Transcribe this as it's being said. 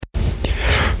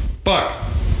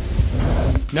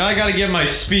Now I gotta give my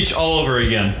speech all over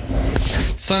again.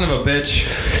 Son of a bitch.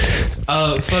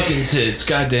 Fucking tits.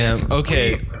 Goddamn.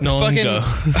 Okay, Nolan, go.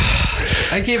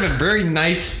 I gave a very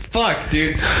nice... Fuck,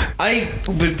 dude. I've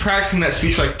been practicing that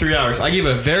speech for like 3 hours. I gave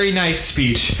a very nice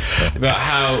speech about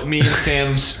how me and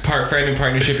Sam's framing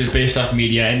partnership is based off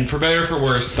media, and for better or for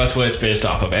worse, that's what it's based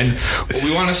off of. And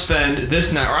we want to spend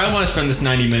this night, or I want to spend this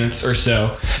 90 minutes or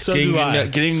so,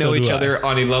 getting to know each other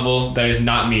on a level that is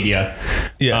not media.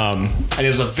 Yeah. And it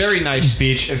was a very nice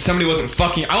speech, and somebody wasn't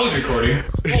fucking... I was recording.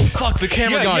 Oh, fuck, the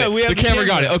camera got it. The camera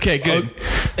got it. Okay, good.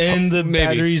 And the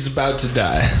battery's about to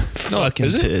die. No, Fucking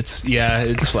is it? tits. Yeah,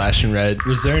 it's flashing red.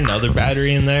 Was there another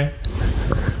battery in there?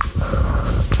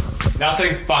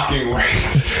 Nothing fucking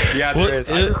works. Yeah, there is.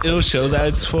 It'll show that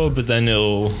it's full, but then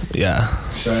it'll... Yeah.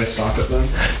 Should I stop it then?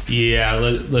 Yeah,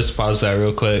 let's pause that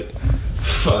real quick.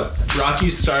 Fuck. Rocky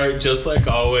start just like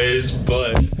always,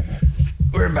 but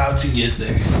we're about to get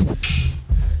there.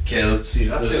 Okay, let's see.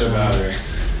 That's the other battery.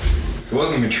 It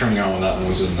wasn't even turning on when that one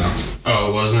was in though. Oh,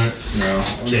 it wasn't? No.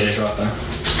 Okay. Drop that.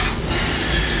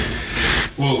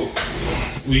 Well,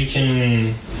 we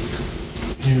can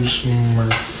use my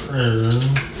friend.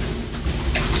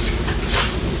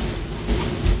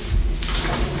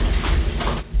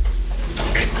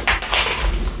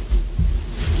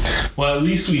 Well, at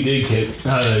least we did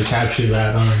capture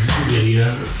that on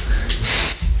video.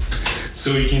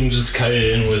 So we can just cut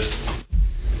it in with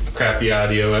crappy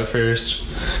audio at first.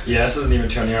 Yeah, this isn't even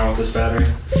turning on with this battery.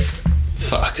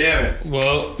 Fuck. Damn it.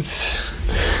 Well, this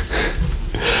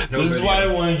is why I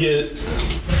want to get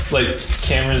like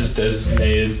cameras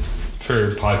designated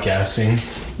for podcasting.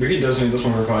 We can designate this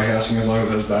one for podcasting as long as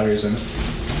it has batteries in.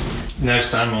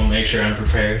 Next time I'll make sure I'm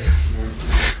prepared.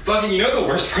 Fucking, you know the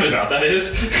worst part about that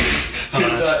is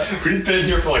that we've been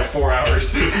here for like 4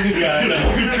 hours. Yeah, I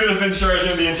know. We could have been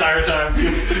charging the entire time.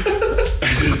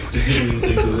 I just didn't even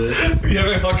think of it. We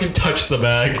haven't fucking touched the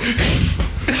bag.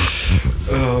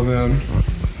 Oh, man.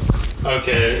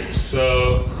 Okay,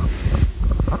 so...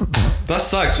 That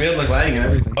sucks. We had like lighting and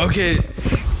everything. Okay,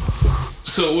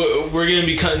 so we're going to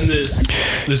be cutting this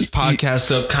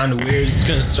podcast up kind of weird. It's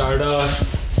going to start off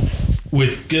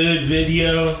with good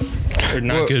video. Or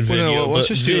not good video, let's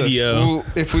but just video. do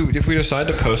this. If we decide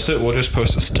to post it, we'll just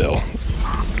post a still.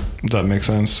 Does that make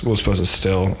sense? We'll just post a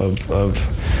still of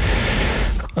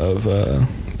the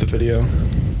video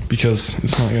because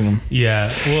it's not gonna.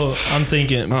 Yeah, well, I'm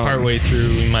thinking partway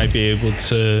through we might be able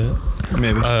to.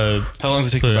 Maybe. How long does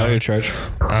it take the battery to charge?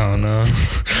 I don't know.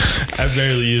 I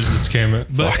barely use this camera.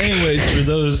 But anyways, for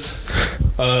those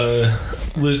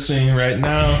listening right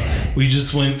now, we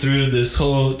just went through this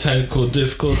whole technical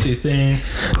difficulty thing.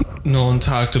 Nolan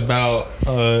talked about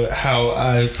how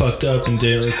I fucked up and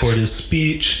didn't record his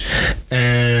speech,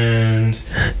 and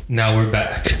now we're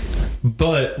back.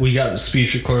 But we got the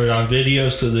speech recorded on video,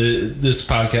 so this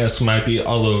podcast might be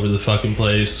all over the fucking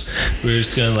place. We're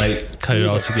just gonna like cut it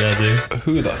all together.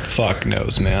 Who the fuck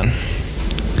knows, man?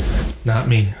 Not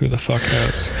me. Who the fuck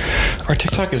knows? Our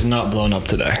TikTok is not blown up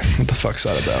today. What the fuck's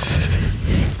that about?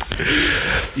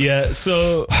 Yeah,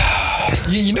 so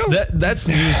you know that's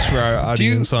news for our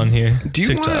audience on here. Do you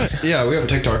TikTok. Yeah, we have a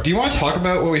TikTok. Do you want to talk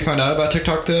about what we found out about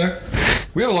TikTok today?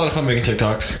 We have a lot of fun making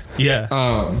TikToks. Yeah.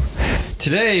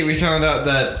 Today we found out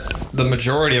that the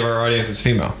majority of our audience is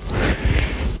female.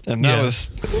 And that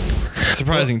was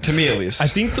surprising to me, at least. I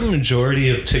think the majority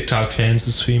of TikTok fans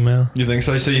is female. You think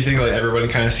so? So you think like everybody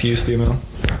kind of skews female?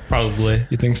 Probably.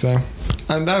 You think so?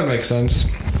 That would make sense.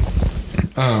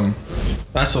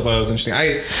 I still thought it was interesting.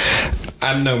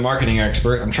 I'm no marketing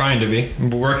expert. I'm trying to be. I'm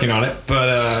working on it. But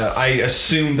I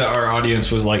assumed that our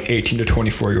audience was like 18 to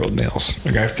 24-year-old males.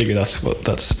 Like I figured that's what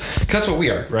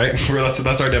we are, right?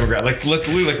 That's our demographic. Like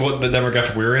literally like what the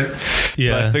demographic we're in. Yeah.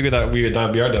 So I figured that'd be our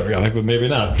demographic, but maybe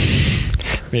not.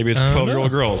 Maybe it's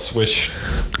 12-year-old girls, which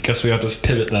I guess we have to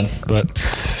pivot then. But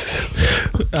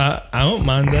I don't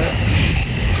mind that.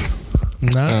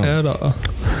 Not at all.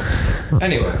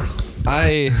 Anyway,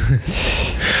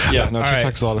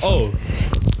 TikTok's a lot of fun. Oh,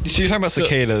 so you're talking about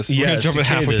cicadas. We're gonna jump in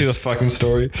halfway through the fucking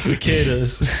story.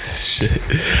 Cicadas. Shit.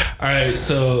 All right,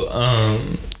 so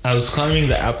I was climbing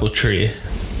the apple tree.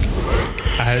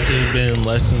 I had to have been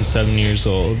less than 7 years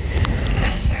old,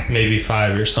 maybe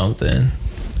 5 or something,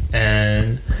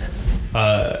 and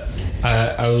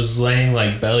I was laying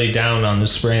like belly down on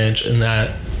this branch, and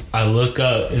that I look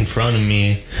up in front of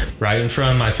me, right in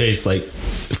front of my face, like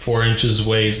 4 inches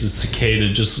away is a cicada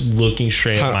just looking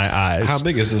straight at my eyes. How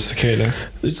big is this cicada?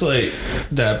 It's like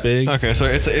that big. Okay, so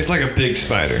it's like a big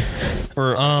spider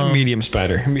or a medium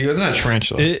spider. I mean, it's not a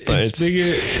tarantula, but it's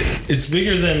bigger. It's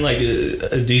bigger than like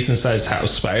a decent sized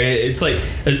house spider. It's like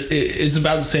it's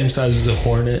about the same size as a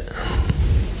hornet.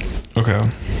 Okay.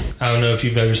 I don't know if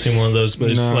you've ever seen one of those,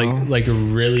 but it's like a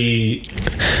really.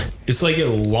 It's like a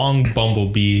long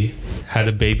bumblebee had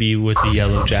a baby with a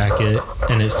yellow jacket,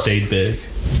 and it stayed big.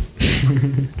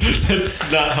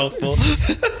 That's not helpful.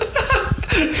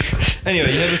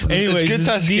 Anyway, yeah, it's good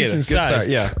size, decent size.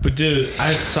 Yeah. But dude,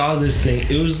 I saw this thing.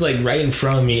 It was like right in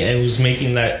front of me, and it was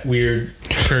making that weird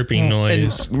chirping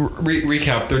noise.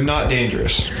 Recap: they're not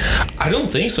dangerous. I don't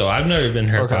think so. I've never been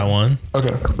hurt by one.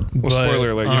 Okay. Well,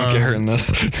 spoiler alert: you don't get hurt in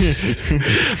this.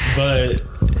 But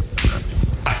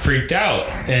I freaked out,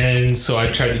 and so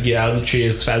I tried to get out of the tree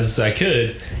as fast as I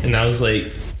could, and I was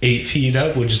like 8 feet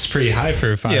up, which is pretty high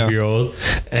for a 5-year-old.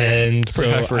 And so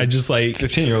I just like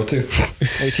 15-year-old too,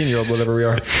 18-year-old, whatever we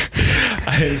are.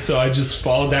 So I just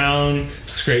fall down,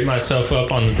 scrape myself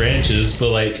up on the branches, but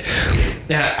like,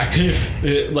 yeah, I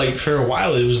couldn't. Like for a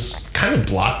while, it was kind of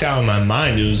blocked out in my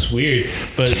mind. It was weird,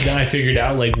 but then I figured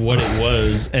out like what it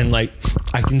was, and like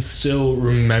I can still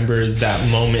remember that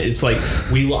moment. It's like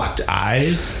we locked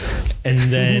eyes, and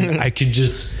then I could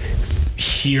just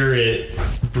hear it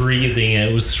breathing, and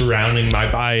it was surrounding my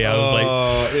body. I was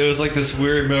like, it was like this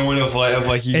weird moment of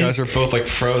like you guys were both like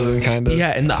frozen, kind of. Yeah,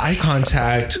 and the eye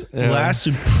contact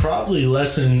lasted probably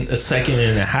less than a second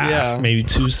and a half, maybe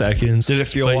 2 seconds. Did it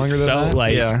feel longer than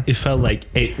that? It felt like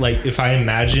 8. Like if I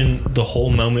imagine the whole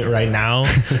moment right now,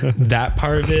 that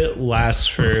part of it lasts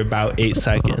for about 8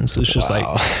 seconds. It's just like,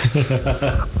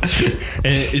 and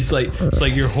it's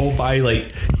like your whole body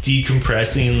like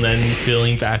decompressing and then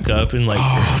filling back up, and like,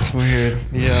 oh, it's weird.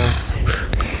 Yeah,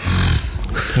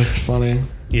 that's funny.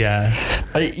 Yeah.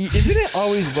 Isn't it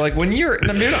always like when you're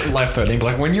maybe not life threatening, but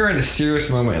like when you're in a serious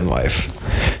moment in life,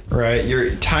 right?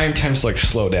 Your time tends to like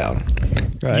slow down.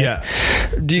 Right? Yeah.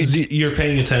 You're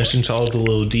paying attention to all the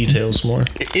little details more.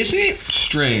 Isn't it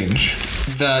strange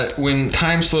that when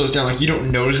time slows down, like you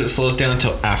don't notice it slows down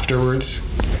until afterwards?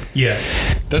 Yeah.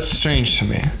 That's strange to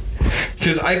me.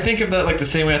 Because I think of that like the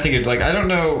same way I think of like I don't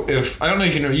know if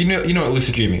you know what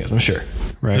lucid dreaming is, I'm sure,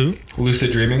 right? Who?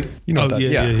 Lucid dreaming, you know that?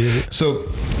 Yeah. So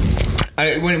I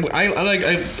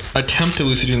attempt to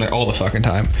lucid dream like all the fucking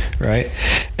time, right?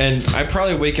 And I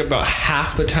probably wake up about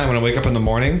half the time when I wake up in the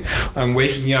morning. I'm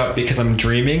waking up because I'm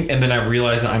dreaming, and then I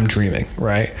realize that I'm dreaming,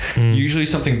 right? Usually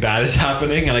something bad is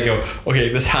happening, and I go, okay,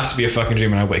 this has to be a fucking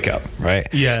dream, and I wake up, right?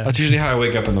 Yeah. That's usually how I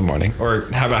wake up in the morning, or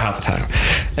how about half the time.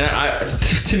 And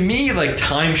to me, like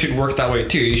time should work that way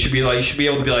too. You should be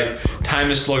able to be like, time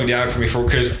is slowing down for me for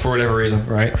whatever reason,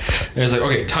 right? And it's like,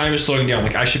 okay, time is slowing down.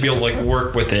 Like I should be able to like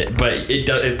work with it, but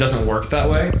it doesn't work that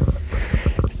way.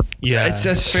 Yeah,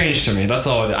 that's strange to me. That's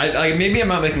all. I maybe I'm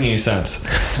not making any sense.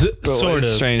 Sort of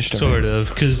strange to me.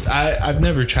 Because I've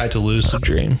never tried to lucid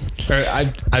dream. Or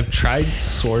I've tried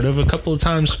sort of a couple of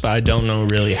times, but I don't know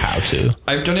really how to.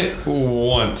 I've done it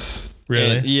once.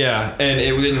 Really? And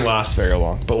it didn't last very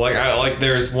long. But like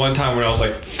there's one time when I was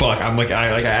like, fuck,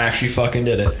 I actually fucking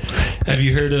did it. Have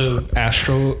you heard of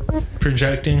astral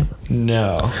projecting?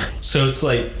 No. So it's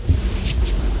like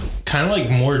kind of like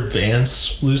more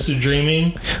advanced lucid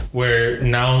dreaming, where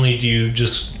not only do you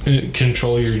just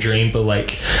control your dream, but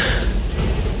like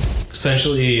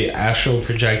essentially astral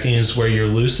projecting is where you're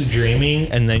lucid dreaming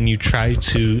and then you try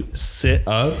to sit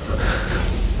up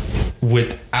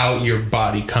without your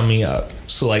body coming up.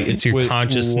 So like it's your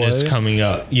consciousness coming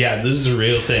up. Yeah, this is a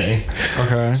real thing.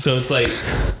 Okay. So it's like,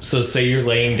 so say you're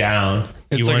laying down.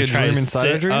 You want to try to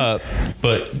sit up,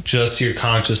 but just your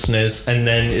consciousness, and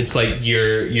then it's like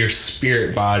your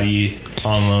spirit body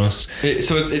almost.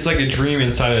 So it's like a dream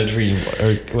inside a dream,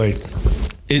 or like.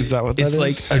 Is that what that is?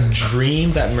 It's like a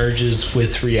dream that merges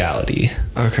with reality.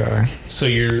 Okay. So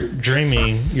you're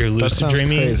dreaming, you're lucid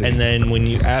dreaming, crazy. And then when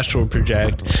you astral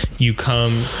project, you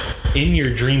come in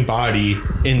your dream body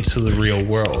into the real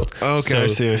world. Okay,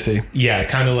 so, I see. Yeah,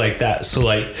 kind of like that. So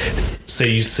like, say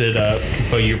you sit up,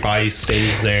 but your body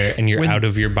stays there and you're out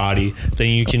of your body, then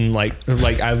you can like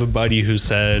I have a buddy who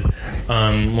said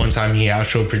one time he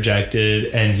astral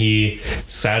projected and he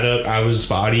sat up out of his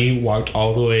body, walked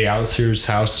all the way out through his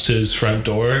house to his front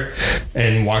door,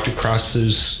 and walked across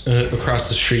the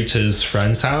street to his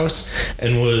friend's house,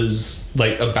 and was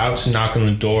like about to knock on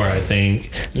the door, I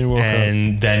think,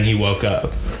 then he woke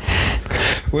up.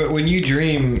 When you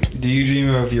dream, do you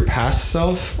dream of your past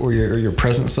self or your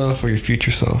present self or your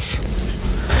future self?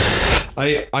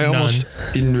 I almost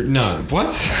none.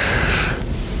 What?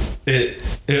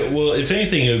 Well, if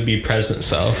anything, it would be present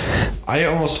self. I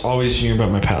almost always dream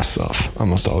about my past self.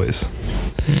 Almost always.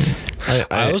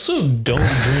 I also don't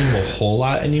dream a whole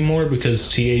lot anymore because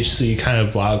THC kind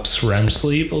of blocks REM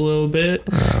sleep a little bit.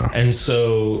 And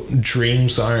so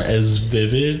dreams aren't as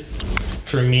vivid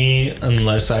for me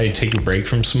unless I take a break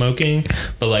from smoking.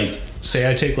 But like,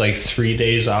 say I take like 3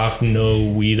 days off,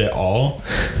 no weed at all.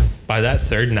 By that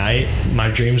third night, my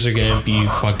dreams are gonna be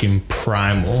fucking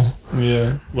primal.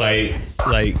 Yeah. Like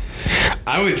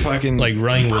I would fucking like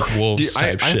running with wolves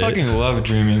type shit. I fucking love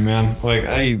dreaming, man. Like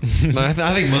I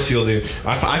think most people do.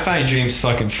 I find dreams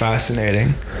fucking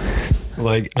fascinating.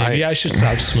 Like maybe I should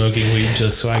stop smoking weed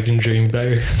just so I can dream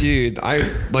better. Dude,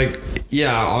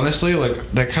 yeah, honestly, like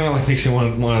that kind of like makes me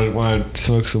want to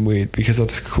smoke some weed because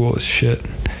that's cool as shit.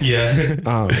 Yeah.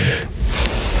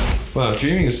 Wow,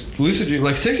 dreaming is lucid dream.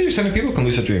 Like 60% of people can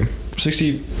lucid dream.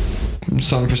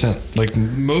 60-some%. Like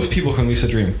most people can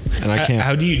lucid dream, and I can't.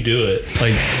 How do you do it?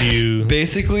 Like, do you?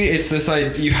 Basically, it's this.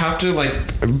 You have to like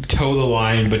toe the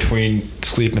line between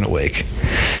sleep and awake.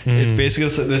 It's basically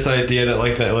this idea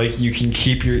that you can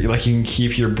keep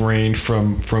your brain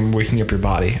from waking up your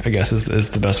body, I guess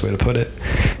is the best way to put it.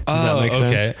 Does that make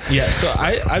sense? Yeah, so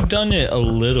I've done it a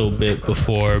little bit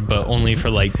before, but only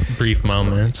for like brief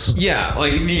moments. Yeah,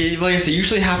 like I said,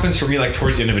 usually happens for me like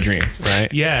towards the end of a dream,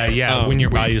 right? Yeah, when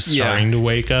your body is starting to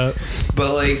wake up.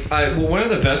 But like, one of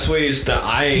the best ways that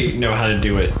I know how to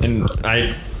do it, and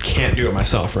I can't do it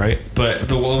myself, right? But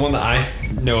the one that I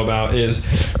know about is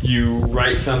you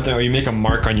write something or you make a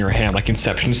mark on your hand, like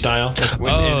Inception style.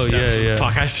 Like yeah.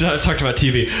 Fuck, I talked about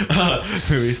TV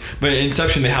movies, but in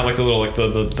Inception they have like the little like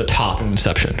the top in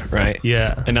Inception, right?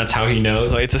 Yeah, and that's how he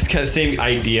knows. Like it's just kind of the same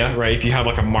idea, right? If you have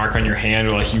like a mark on your hand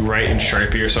or like you write in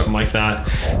Sharpie or something like that,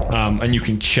 and you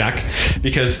can check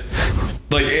because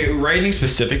like writing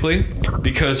specifically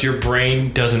because your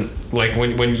brain doesn't like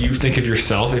when you think of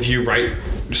yourself, if you write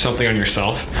something on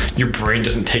yourself, your brain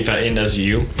doesn't take that in as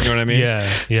you know what I mean? Yeah.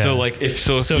 So like if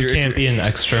it can't be an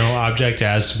external object, it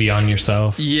has to be on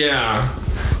yourself. Yeah.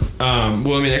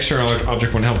 Well, I mean, external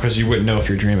object wouldn't help because you wouldn't know if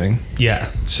you're dreaming.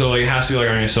 Yeah. So like it has to be like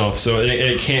on yourself. So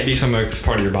it can't be something that's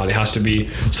part of your body. It has to be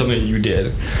something that you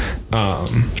did. I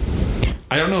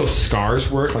don't know if scars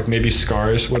work. Like maybe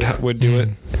scars would do it.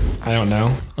 I don't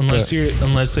know.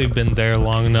 Unless they've been there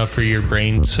long enough for your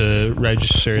brain to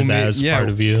register that as part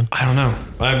of you. I don't know.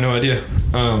 I have no idea.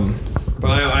 But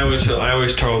I always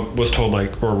was told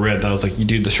like or read that was like you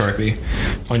do the Sharpie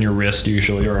on your wrist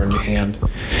usually or on your hand,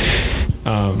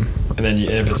 and then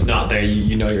if it's not there,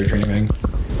 you know you're dreaming.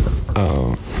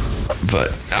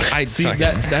 But I see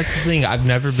that's the thing. I've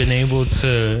never been able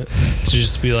to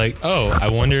just be like, oh, I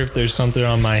wonder if there's something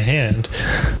on my hand.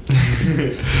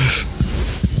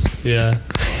 Yeah,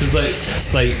 because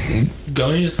like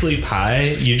going to sleep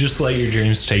high, you just let your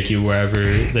dreams take you wherever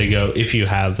they go if you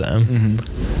have them,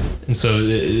 and so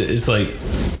it's like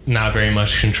not very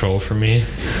much control for me.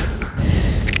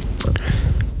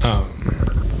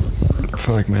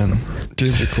 Fuck man,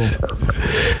 dreams are cool.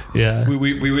 Yeah,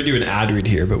 we would do an ad read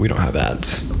here, but we don't have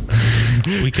ads.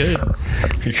 We could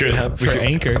have for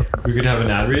Anchor. We could have an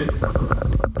ad read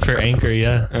for Anchor.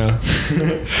 Yeah.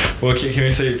 Well, can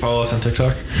we say follow us on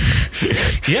TikTok?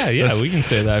 Yeah, we can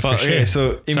say that for sure. Okay,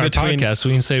 so in between podcast,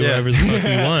 we can say whatever the fuck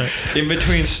we want. In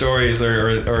between stories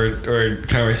or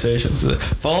conversations,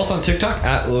 follow us on TikTok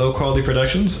at Low Quality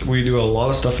Productions. We do a lot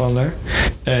of stuff on there,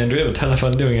 and we have a ton of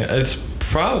fun doing it. It's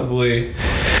probably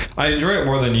I enjoy it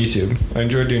more than YouTube. I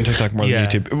enjoy doing TikTok more than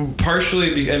YouTube.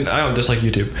 Partially, and I don't dislike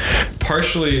YouTube.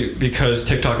 Partially because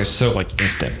TikTok is so like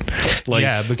instant. Like,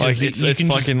 yeah, because like, you can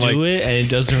just do it and it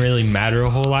doesn't really matter a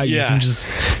whole lot. Yeah. You can just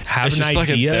have an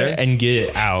idea and get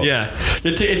it out. Yeah,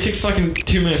 it takes fucking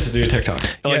 2 minutes to do a TikTok.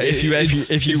 Like, if you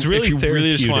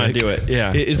really just want to do it.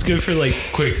 Yeah, it's good for like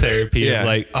quick therapy. Yeah,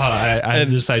 like I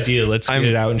have this idea. Let's get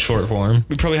it out in short form.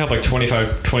 We probably have like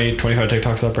 25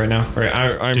 TikToks up right now.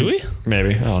 Right? Do we?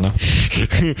 Maybe, I don't know.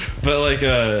 But like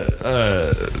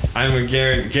I'm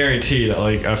guarantee that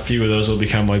like a few of those will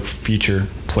become like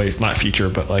not feature,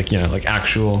 but like, you know, like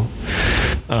actual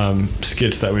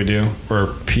skits that we do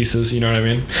or pieces, you know what I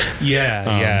mean?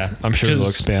 Yeah. I'm sure they'll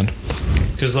expand.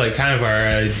 Because like kind of our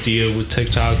idea with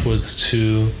TikTok was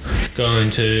to go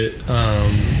into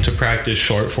to practice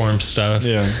short form stuff.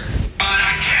 Yeah.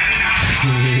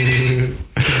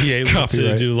 To be able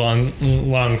to do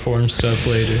long form stuff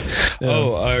later. Yeah.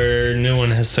 Oh, our new one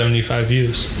has 75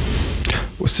 views.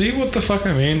 Well, see what the fuck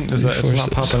I mean? Is that it's not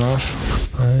popping off?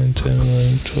 9, 10,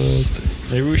 11,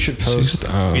 12. Maybe we should post.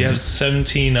 We have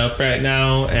 17 up right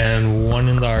now and 1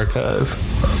 in the archive.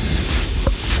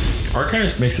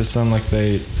 Archives makes it sound like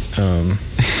they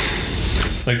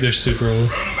Like they're super old.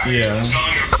 Yeah.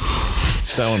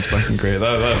 That one's fucking great.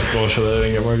 That's bullshit that I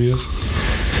didn't get more views.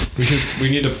 We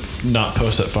need to not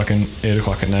post at fucking 8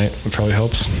 o'clock at night. It probably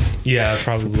helps. Yeah,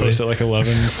 probably. Post at like 11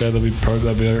 instead. That'd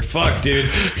be better. Fuck, dude.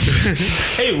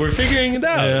 Hey, we're figuring it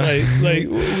out. Yeah. Like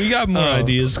we got more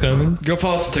ideas coming. Go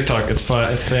follow us on TikTok. It's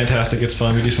fun. It's fantastic. It's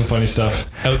fun. We do some funny stuff.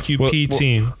 LQP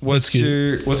team. What's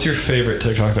your favorite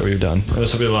TikTok that we've done?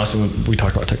 This will be the last one we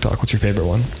talk about TikTok. What's your favorite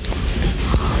one?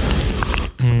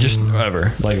 Just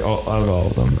ever. Like out of all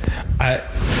of them. I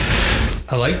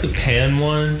like the pan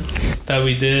one that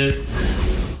we did,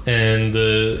 and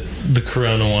the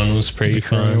Corona one was pretty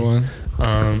fun.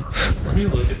 Let me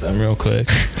look at them real quick.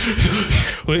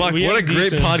 Fuck, what a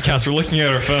great podcast. We're looking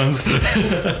at our phones.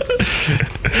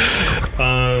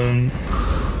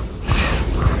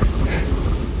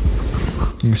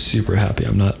 I'm super happy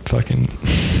I'm not fucking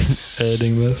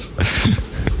editing this.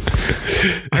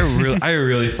 I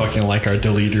really fucking like our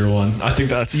deleter one. I think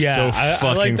that's so fucking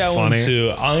I like that funny. one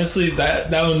too. Honestly, that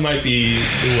one might be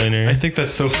the winner. I think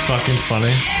that's so fucking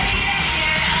funny.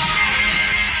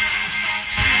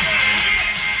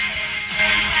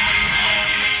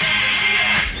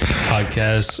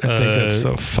 Podcast. I think that's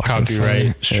so fucking copyright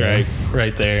funny. strike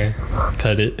right there.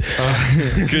 Cut it.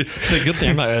 Good. It's a good thing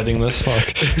I'm not editing this.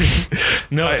 Fuck.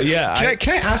 No,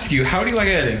 Can I ask you, how do you like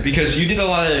editing? Because you did a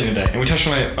lot of editing today, and we touched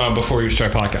on it before you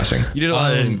started podcasting. You did a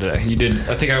lot of editing today. You did.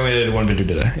 I think I only edited one video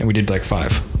today, and we did like 4.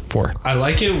 I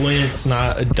like it when it's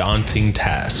not a daunting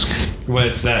task. When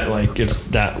it's that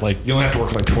you only have to work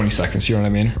for like 20 seconds. You know what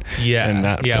I mean? Yeah. In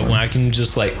that form. When I can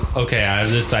just like, okay, I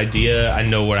have this idea. I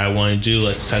know what I want to do.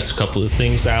 Let's test a couple of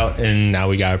things out, and now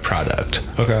we got a product.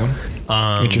 Okay.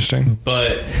 Interesting.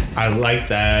 But I like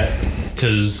that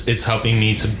because it's helping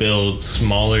me to build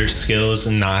smaller skills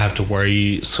and not have to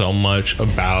worry so much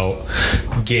about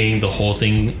getting the whole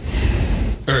thing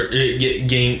or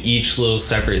getting each little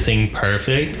separate thing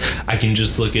perfect. I can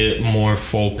just look at more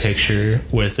full picture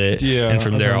with it, and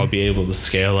from there I'll be able to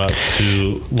scale up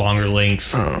to longer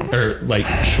lengths or like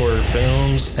shorter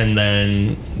films, and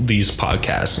then these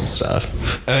podcasts and stuff.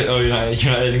 You're not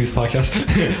editing these podcasts.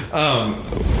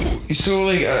 So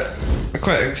like,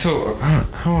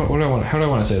 how do I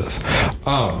want to say this?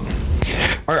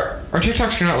 Our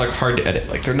TikToks are not like hard to edit.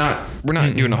 Like we're not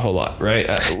doing a whole lot, right?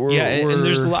 And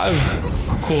there's a lot of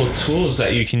cool tools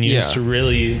that you can use to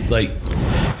really like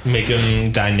make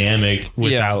them dynamic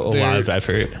without a lot of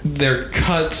effort. They're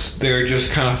cuts. They're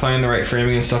just kind of finding the right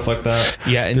framing and stuff like that.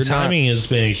 Yeah, and timing has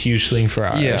been a huge thing for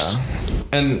ours.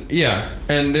 And so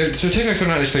TikToks are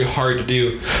not necessarily hard to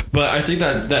do, but I think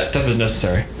that step is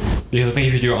necessary because I think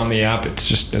if you do it on the app,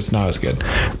 it's not as good.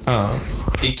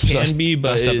 It can be,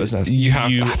 but you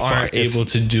aren't able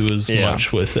to do as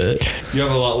much with it. You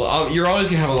have a lot. You're always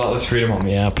gonna have a lot less freedom on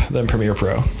the app than Premiere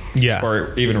Pro. Yeah,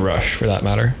 or even Rush for that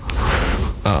matter.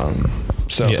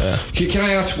 Can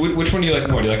I ask which one do you like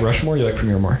more? Do you like Rush more? Or do you like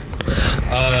Premiere more?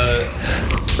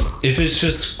 If it's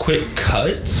just quick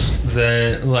cuts,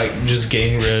 then like just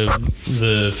getting rid of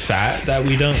the fat that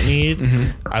we don't need.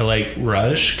 I like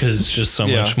Rush because it's just so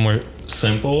much more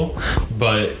simple.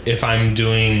 But if I'm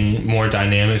doing more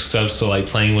dynamic stuff, so like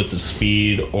playing with the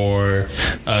speed or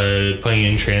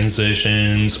playing in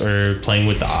transitions or playing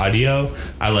with the audio,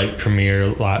 I like Premiere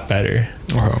a lot better.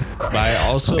 But I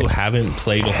also haven't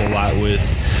played a whole lot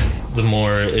with the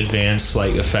more advanced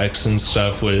like effects and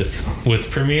stuff with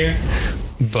Premiere.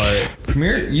 But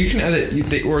Premiere, you can edit,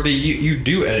 you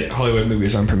do edit Hollywood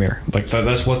movies on Premiere. Like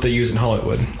that's what they use in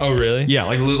Hollywood. Oh, really? Yeah,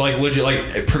 like legit,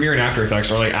 like Premiere and After Effects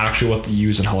are like actually what they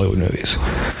use in Hollywood movies.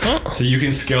 Oh. So you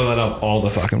can scale that up all the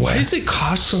fucking way. Why does it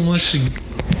cost so much to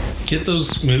get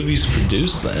those movies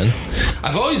produced then?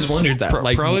 I've always wondered that.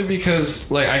 Probably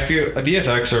because like I feel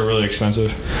VFX are really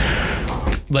expensive.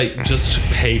 Like just to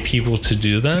pay people to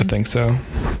do them? I think so.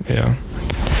 Yeah.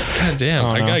 God damn,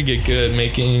 I gotta get good at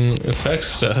making effects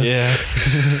stuff. Yeah.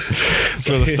 that's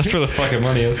where the fucking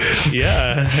money is.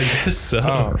 Yeah, I guess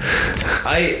so.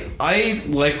 I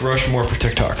like Rush more for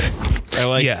TikTok. I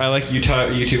like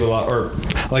YouTube a lot, or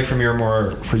I like Premiere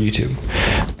more for YouTube.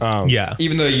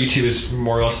 Even though YouTube is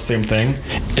more or less the same thing,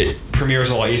 Premiere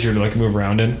is a lot easier to like move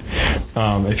around in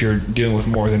if you're dealing with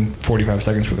more than 45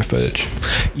 seconds worth of footage.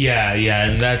 Yeah,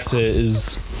 and that's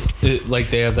like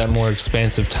they have that more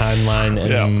expansive timeline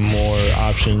and more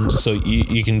options, so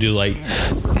you can do like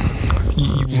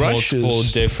Rush multiple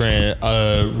is different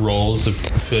rolls of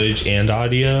footage and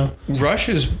audio. Rush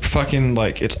is fucking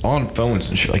like it's on phones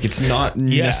and shit. Like it's not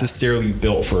necessarily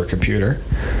built for a computer.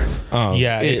 What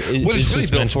it's really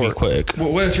built for, quick.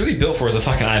 What it's really built for is a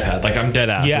fucking iPad. Like I'm dead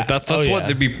ass. Yeah, like,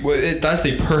 that's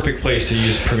the perfect place to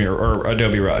use Premiere or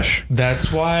Adobe Rush.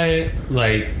 That's why,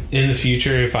 like in the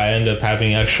future, if I end up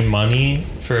having extra money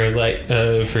for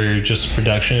for just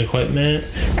production equipment,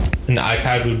 an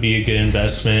iPad would be a good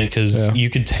investment because you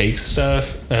could take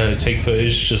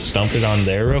footage, just dump it on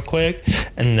there real quick,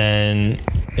 and then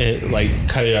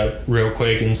cut it up real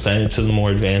quick and send it to the more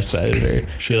advanced editor.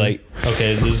 Be like,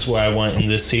 okay, this is what I want in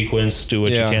this sequence. Do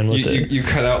what you can with it. You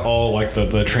cut out all like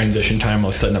the transition time,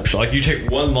 like setting up shot. Like you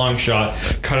take one long shot,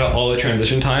 cut out all the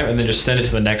transition time, and then just send it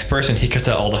to the next person. He cuts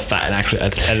out all the fat and actually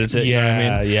edits it. Yeah, you know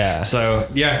what I mean? Yeah. So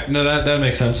no, that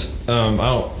makes sense. I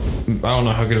don't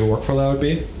know how good of a workflow that would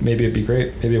be. Maybe it'd be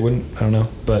great. Maybe it wouldn't. I don't know.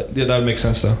 But yeah, that would make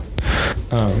sense though.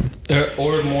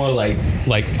 Or more like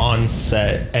on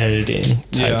set editing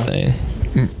type thing.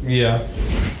 Yeah.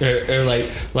 Or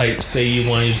like say you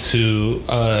wanted to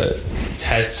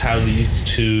test how these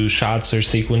two shots or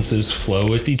sequences flow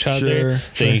with each other,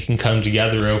 then you can come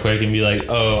together real quick and be like,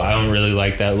 oh, I don't really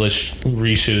like that, let's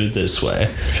reshoot it this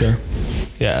way. Sure.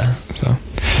 Yeah. So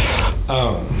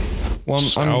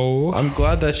I'm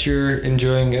glad that you're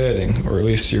enjoying editing, or at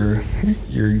least you're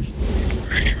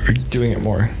doing it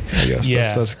more, I guess.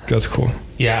 Yeah. That's cool.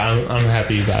 Yeah, I'm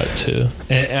happy about it too,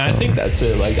 and I think that's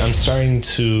it. Like I'm starting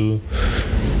to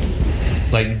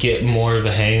like get more of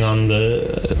a hang on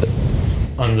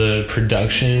the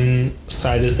production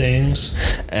side of things,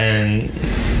 and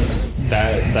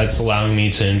that's allowing me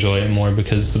to enjoy it more,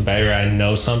 because the better I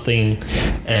know something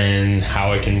and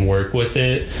how I can work with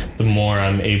it, the more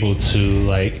I'm able to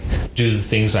like do the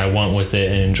things I want with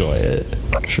it and enjoy it.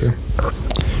 Sure.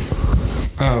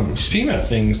 Speaking about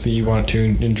things that you want to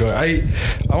enjoy, I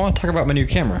want to talk about my new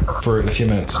camera for a few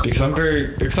minutes because I'm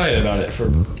very excited about it for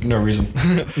no reason.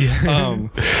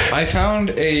 I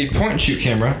found a point and shoot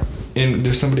camera.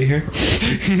 There's somebody here?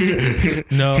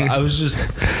 No, I'm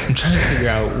trying to figure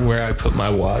out where I put my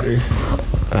water.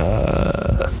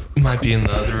 It might be in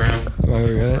the other room.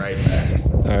 Right back.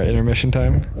 All right, intermission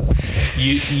time.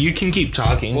 You can keep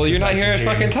talking. Well, you're not here to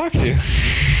fucking talk to.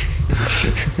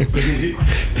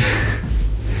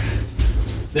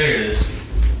 There it is.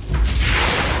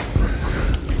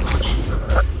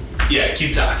 Yeah,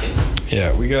 keep talking.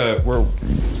 Yeah, we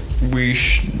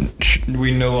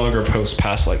no longer post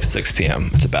past like 6 p.m.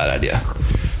 It's a bad idea.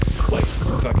 Like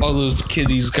all those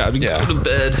kiddies got to go to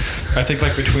bed. I think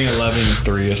like between 11 and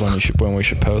 3 is when we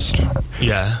should post.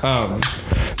 Yeah.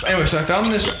 Anyway, so I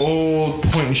found this old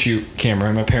point and shoot camera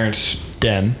in my parents'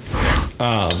 den,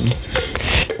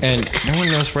 and no one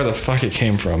knows where the fuck it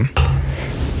came from.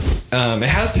 It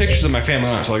has pictures of my family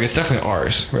on it, so like it's definitely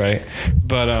ours, right?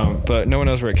 But no one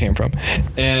knows where it came from.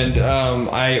 And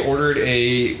I ordered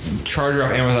a charger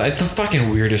off Amazon. It's the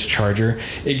fucking weirdest charger.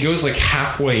 It goes like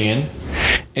halfway in,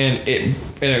 and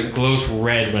it glows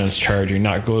red when it's charging,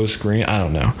 not glows green. I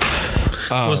don't know.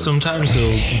 Well, sometimes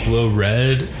it'll glow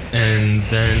red, and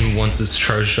then once it's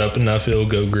charged up enough, it'll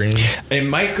go green. It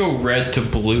might go red to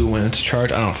blue when it's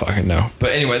charged. I don't fucking know.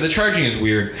 But anyway, the charging is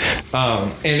weird.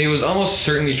 And it was almost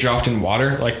certainly dropped in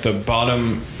water. Like the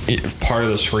bottom part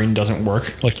of the screen doesn't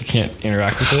work. Like you can't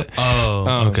interact with it.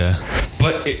 Oh, okay.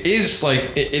 But it is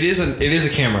like it is a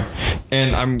camera,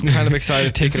 and I'm kind of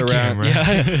excited to take it around. Camera.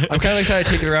 Yeah, I'm kind of excited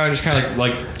to take it around and just kind of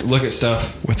like look at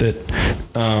stuff with it.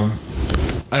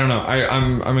 I don't know.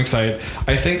 I'm excited.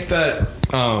 I think that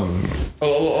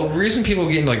a reason people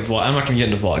get into like I'm not gonna get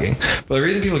into vlogging, but the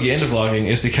reason people get into vlogging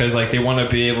is because like they want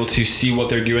to be able to see what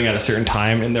they're doing at a certain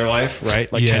time in their life, right?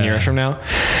 Like 10 years from now,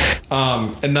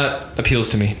 and that appeals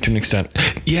to me to an extent.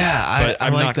 Yeah, but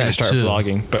I'm like not gonna start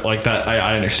vlogging. But like that,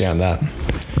 I understand that.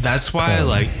 That's why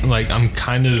like I'm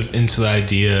kind of into the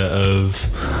idea of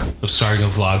starting a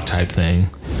vlog type thing.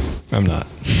 I'm not.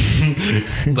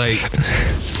 Like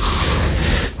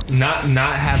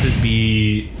not have it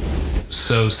be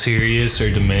so serious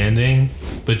or demanding,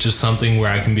 but just something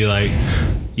where I can be like,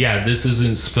 yeah, this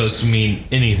isn't supposed to mean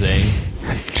anything.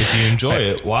 If you enjoy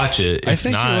it, watch it. I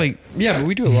think not, but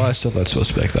we do a lot of stuff that's supposed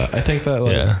to be like that. I think that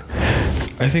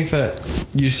I think that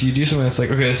you do something that's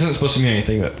like, okay, this isn't supposed to mean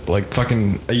anything, but like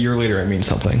fucking a year later it means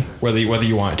something, whether you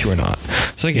want it to or not.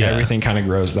 So I think everything kind of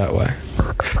grows that way.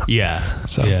 Yeah.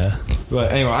 So yeah.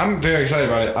 But anyway, I'm very excited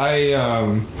about it.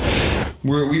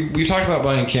 We've talked about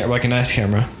buying a nice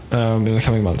camera in the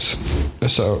coming months.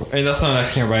 So, and that's not a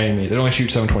nice camera by any means. It only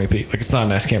shoots 720p. Like, it's not a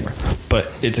nice camera,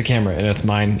 but it's a camera and it's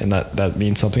mine, and that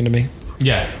means something to me.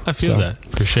 Yeah, I feel that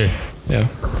for sure. Yeah.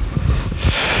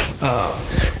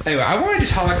 Anyway, I wanted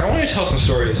to tell some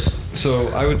stories. So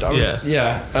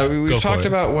we've talked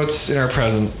about what's in our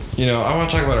present. You know, I want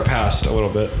to talk about our past a little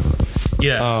bit.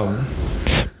 Yeah.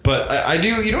 But I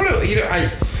do.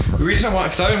 The reason I want,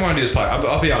 because I didn't want to do this podcast.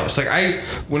 I'll be honest. Like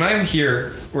when I'm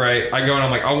here, right, I go and I'm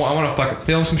like, I want to fucking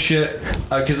film some shit,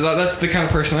 because that's the kind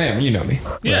of person I am. You know me.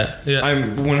 Yeah. Right? Yeah.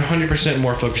 I'm 100%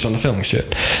 more focused on the filming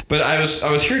shit. But I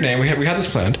was here today, and we had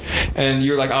this planned, and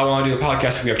you're like, I want to do a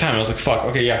podcast if we have time. And I was like, fuck,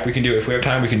 okay, yeah, we can do it. If we have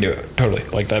time, we can do it. Totally.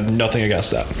 Like, I have nothing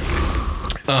against that.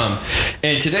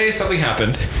 And today something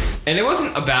happened, and it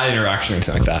wasn't a bad interaction or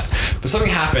anything like that, but something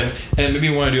happened, and it made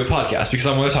me want to do a podcast because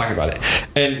I want to talk about it.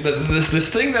 And this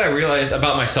thing that I realized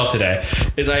about myself today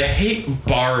is I hate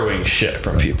borrowing shit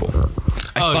from people.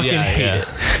 I fucking hate it,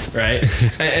 right?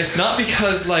 And it's not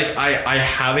because like I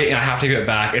have it and I have to give it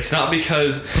back. It's not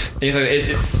because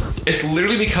it's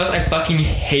literally because I fucking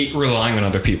hate relying on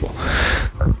other people.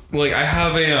 Like, I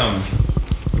have a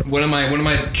one of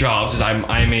my jobs is I'm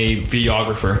a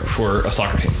videographer for a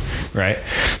soccer team, right?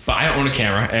 But I don't own a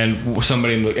camera, and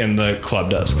somebody in the club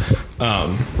does.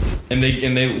 And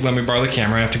they let me borrow the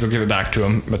camera. I have to go give it back to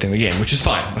them at the end of the game, which is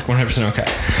fine, like 100% okay.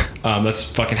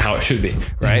 That's fucking how it should be,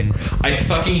 right? Mm-hmm. I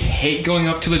fucking hate going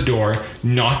up to the door,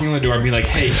 knocking on the door, and being like,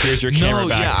 "Hey, here's your camera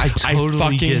back." Yeah, I totally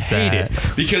fucking get hate that.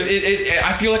 it because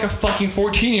I feel like a fucking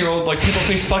 14-year-old. Like, people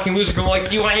think fucking loser, going like,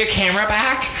 "Do you want your camera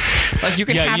back? Like, you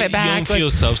can have it back." You don't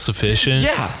feel self-sufficient.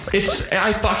 Yeah,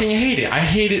 I fucking hate it. I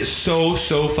hate it so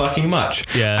fucking much.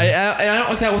 Yeah. I don't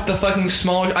like that with the fucking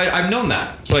small. I've known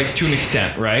that, like, to an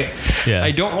extent, right? Yeah.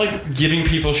 I don't like giving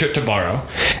people shit to borrow.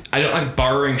 I don't like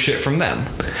borrowing shit from them,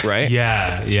 right?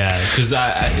 Yeah. Because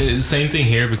same thing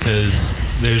here, because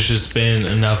there's just been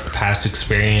enough past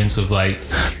experience of like,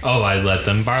 oh, I let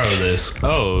them borrow this.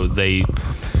 Oh, they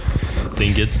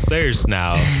think it's theirs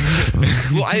now.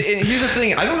 Well, and here's the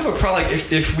thing. I don't have a problem.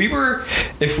 Like, if we were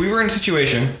in a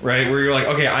situation, right, where you're like,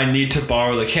 okay, I need to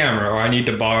borrow the camera, or I need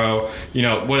to borrow,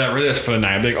 whatever this for the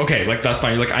night. I'm like, okay, like, that's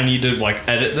fine. You're like, I need to like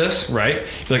edit this, right?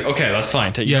 You're like, okay, that's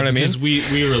fine. You know what I mean? Because we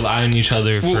rely on each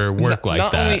other for work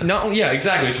Yeah,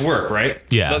 exactly. It's work, right?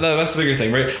 Yeah. That's the bigger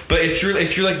thing, right? But if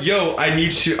you're like, yo, I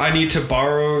need to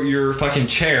borrow your fucking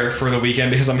chair for the weekend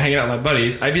because I'm hanging out with my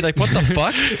buddies, I'd be like, what the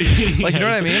fuck? Like, you know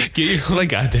what I mean? Get your like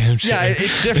goddamn chair. Yeah,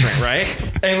 it's different, right?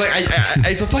 And like, I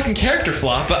it's a fucking character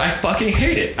flaw, but I fucking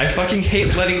hate it. I fucking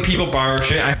hate letting people borrow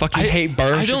shit. I fucking hate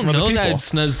borrowing shit from other people. I don't know that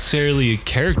it's necessarily a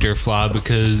character flaw,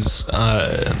 because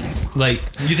like,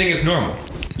 you think it's normal.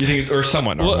 You think it's, or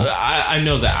somewhat normal. Well, I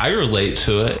know that I relate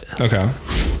to it. Okay.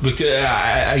 Because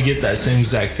I get that same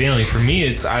exact feeling. For me,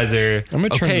 it's either,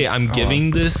 I'm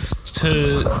giving this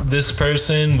to this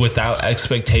person without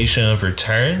expectation of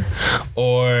return,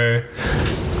 or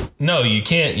no, you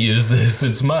can't use this,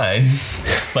 it's mine.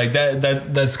 Like,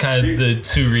 that's kind of the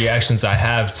two reactions I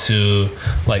have to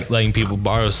like letting people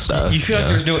borrow stuff. You feel like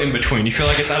there's no in between. You feel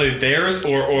like it's either theirs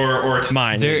or it's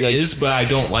mine. There is, but I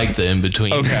don't like the in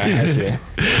between. Okay, I see.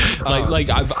 Like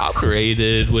I've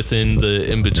operated within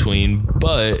the in between,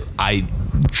 but I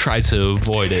try to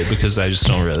avoid it because I just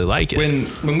don't really like it.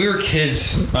 When we were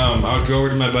kids, I would go over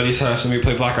to my buddy's house and we'd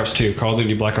play Black Ops 2. Call of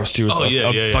Duty Black Ops 2 was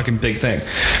a fucking big thing.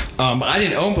 But I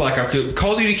didn't own Black Ops 2.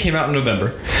 Call of Duty came out in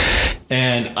November,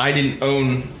 and I didn't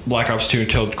own Black Ops 2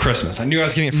 until Christmas. I knew I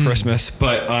was getting it for Christmas,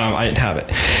 but I didn't have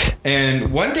it.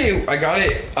 And one day I got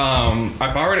it,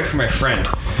 I borrowed it from my friend,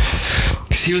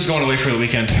 because he was going away for the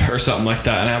weekend or something like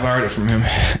that, and I borrowed it from him.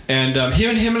 And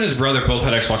him and his brother both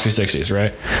had Xbox 360s,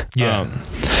 right? Yeah.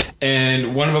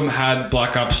 And one of them had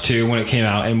Black Ops 2 when it came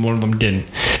out, and one of them didn't.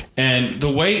 And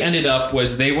the way it ended up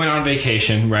was they went on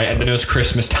vacation, right? And then it was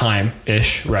Christmas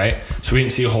time-ish, right? So we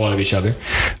didn't see a whole lot of each other.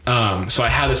 So I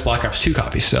had this Black Ops 2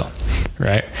 copy still,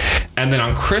 right? And then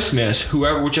on Christmas,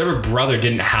 whichever brother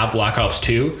didn't have Black Ops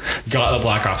 2 got the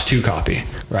Black Ops 2 copy,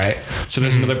 right? So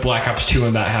there's another Black Ops 2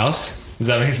 in that house. Does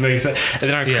that make sense? And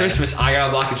then on Christmas, I got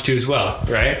a Black Ops 2 as well,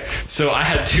 right? So I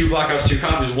had two Black Ops 2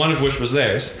 copies, one of which was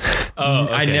theirs. Oh,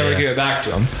 okay, I never gave it back to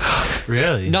them.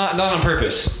 Really? Not on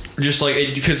purpose. Just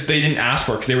like, because they didn't ask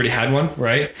for it, because they already had one,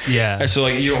 right? Yeah. And so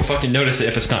like, you don't fucking notice it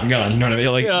if it's not gone. You know what I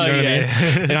mean? Like, you know what I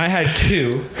mean? And I had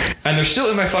two, and they're still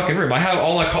in my fucking room. I have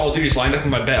all my Call of Duties lined up in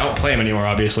my bed. I don't play them anymore,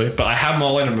 obviously, but I have them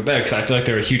all lined up in my bed because I feel like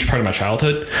they're a huge part of my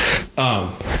childhood.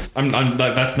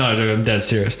 That's not a joke. I'm dead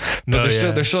serious. But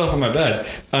they're still up on my bed.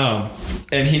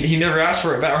 And he never asked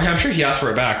for it back. Or I'm sure he asked for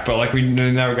it back, but like, we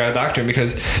never got it back to him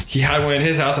because he had one in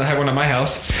his house and I had one at my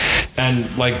house, and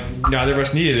like, neither of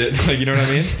us needed it. Like, you know what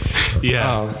I mean?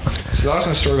 Yeah. So that was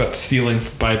my story about stealing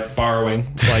by borrowing.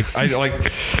 Like, I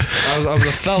was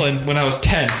a felon when I was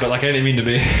 10, but like, I didn't mean to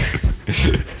be.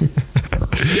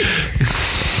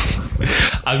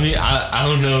 I mean, I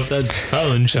don't know if that's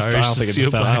felon charge. I don't think it's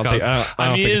a felon.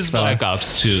 I mean, it is Black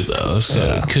Ops 2 though, so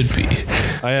it could be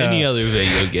any other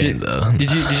video game though.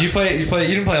 Did you play? You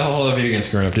didn't play a whole lot of video games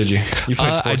growing up, did you? You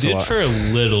played sports I did a lot. for a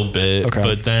little bit,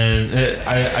 but then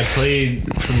I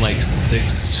played from like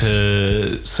 6th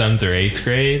to 7th or 8th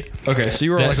grade. Okay, so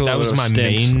you were like a little that was bit of my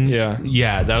stint. main.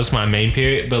 Yeah, that was my main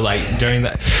period. But like during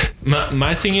that,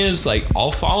 my thing is like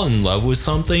I'll fall in love with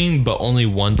something, but only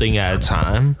one thing at a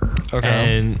time. Okay.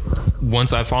 And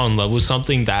once I fall in love with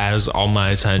something, that has all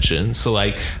my attention. So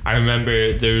like I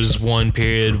remember there's one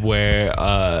period where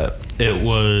it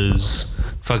was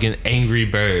fucking Angry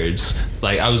Birds.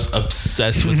 Like I was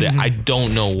obsessed with it. I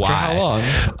don't know why. For how long?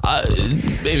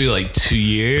 Maybe like 2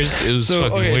 years. It was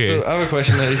fucking weird. So I have a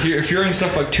question. If you're in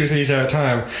stuff like 2 or 3 days at a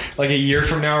time, like a year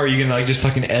from now, are you gonna like just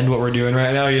fucking end what we're doing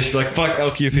right now? You just be like, fuck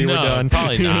LQP, we're done.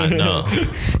 Probably not. No.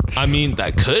 I mean,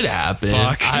 that could happen.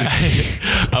 Fuck.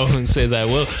 I wouldn't say that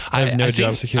will. I have no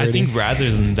job security. I think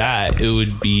rather than that, it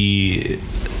would be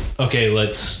okay.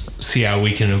 Let's see how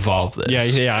we can evolve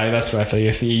this. Yeah, that's what I think.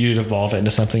 If you'd evolve it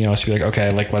into something else, you'd be like,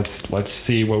 okay, like let's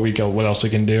see what else we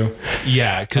can do.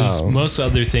 Yeah, because most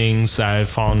other things I've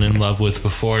fallen in love with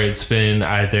before, it's been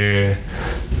either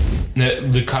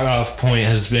the cutoff point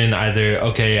has been either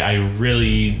okay, I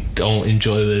really don't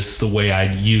enjoy this the way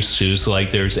I used to. So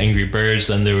like there's Angry Birds,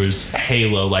 and there was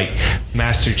Halo. Like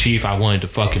Master Chief, I wanted to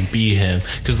fucking be him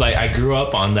because like I grew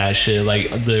up on that shit, like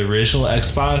the original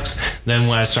Xbox. Then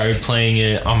when I started playing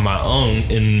it on my own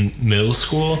in middle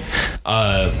school,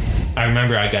 I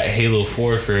remember I got Halo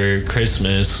 4 for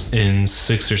Christmas in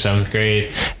 6th or 7th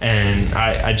grade, and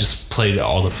I just played it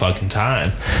all the fucking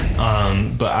time.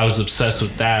 But I was obsessed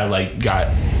with that. Like got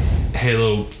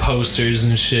Halo posters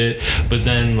and shit, but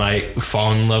then like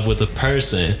fall in love with a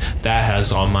person that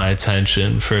has all my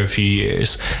attention for a few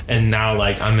years, and now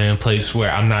like I'm in a place where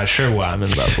I'm not sure what I'm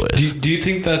in love with. Do you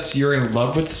think that's you're in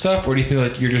love with stuff, or do you think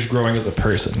like you're just growing as a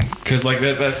person? Because like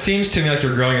that seems to me like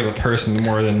you're growing as a person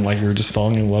more than like you're just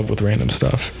falling in love with random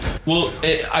stuff. Well,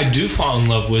 I do fall in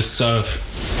love with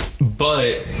stuff,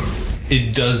 but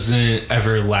it doesn't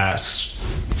ever last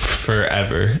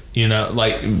forever, you know,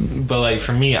 like, but like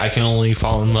for me, I can only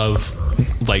fall in love,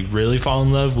 like really fall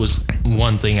in love with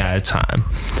one thing at a time.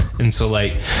 And so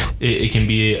like it can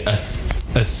be a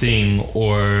thing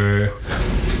or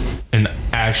an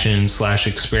action /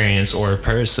 experience or a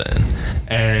person.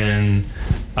 And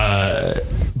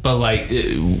but like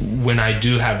when I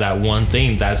do have that one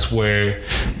thing, that's where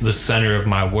the center of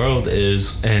my world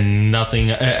is, and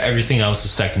everything else is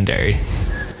secondary.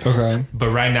 Okay. But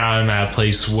right now I'm at a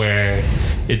place where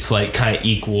it's like kind of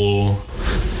equal.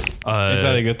 Is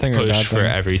that a good thing or push bad for thing?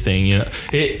 everything, you know?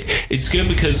 It's good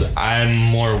because I'm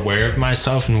more aware of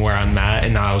myself and where I'm at,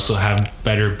 and I also have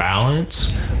better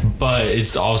balance. But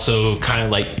it's also kind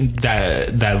of like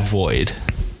that void.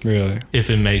 Really?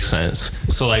 If it makes sense.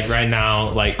 So like right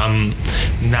now, like I'm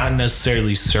not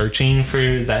necessarily searching for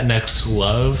that next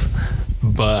love,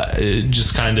 but it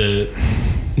just kind of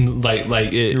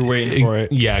like it, you're waiting for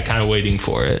it. Yeah, kind of waiting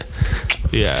for it.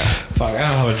 Yeah. Fuck, I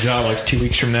don't have a job like 2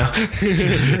 weeks from now.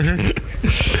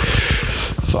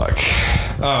 Fuck.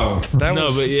 Oh, that no,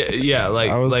 was but yeah,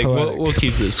 like we'll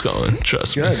keep this going.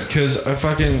 Trust me. good, because if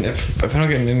I don't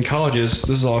get in colleges,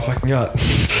 this is all I fucking got.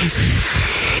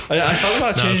 I thought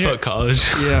about changing. Fuck college.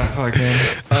 Yeah, fuck man.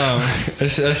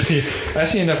 I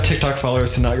see enough TikTok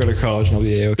followers to not go to college, and I'll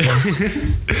be okay.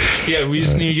 Yeah, we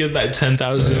just need to get that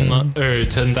 10,000 or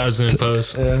 10,000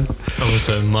 posts. Yeah. Almost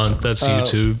a month. That's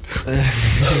YouTube.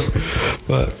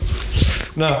 But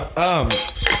no.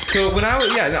 So when I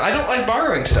don't like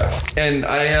borrowing stuff, and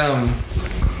I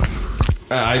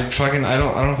don't fucking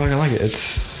like it.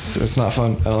 It's not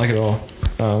fun. I don't like it at all.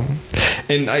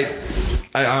 And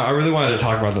I really wanted to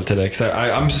talk about that today because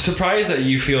I'm surprised that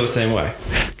you feel the same way.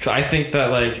 Because I think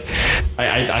that like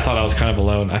I thought I was kind of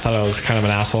alone. I thought I was kind of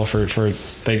an asshole for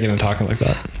thinking and talking like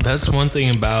that. That's one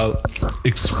thing about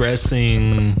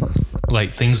expressing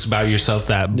like things about yourself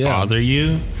that bother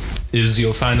you, is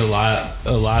you'll find a lot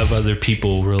of other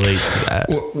people relate to that.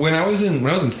 When I was in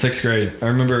 6th grade, I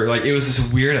remember like it was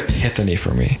this weird epiphany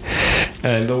for me.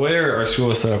 And the way our school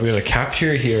was set up, we had a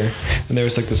cafeteria here, and there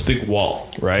was like this big wall,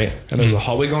 right? And there was a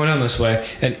hallway going down this way,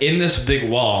 and in this big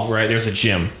wall, right, there's a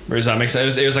gym. Does that make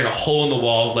sense? It was like a hole in the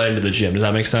wall led into the gym. Does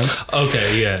that make sense?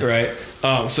 Okay, yeah. Right.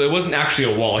 So it wasn't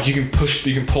actually a wall. Like you can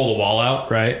pull the wall out,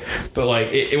 right? But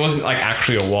like it wasn't like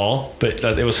actually a wall, but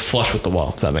it was flush with the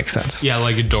wall. Does that make sense? Yeah,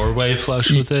 like a doorway flush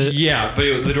with it. Yeah,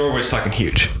 but the doorway was fucking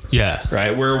huge. Yeah.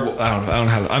 Right.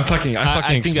 I fucking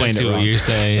explained I it see wrong. what you're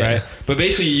saying. Right. Yeah. But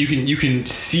basically, you can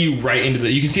see right into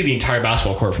you can see the entire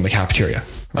basketball court from the cafeteria.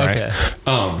 Right? Okay.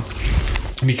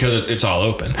 because it's all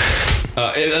open.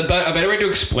 A better way to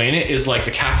explain it is like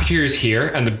the cafeteria is here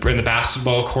and the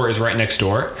basketball court is right next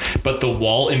door, but the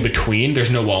wall in between,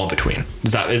 there's no wall in between.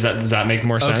 Does that make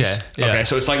more sense? Okay, yeah. Okay,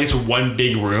 so it's like it's one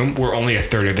big room where only a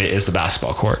third of it is the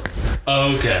basketball court.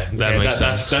 Okay, that makes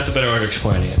sense. That's a better way of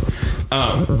explaining it.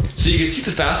 So you can see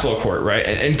this basketball court, right?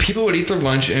 And people would eat their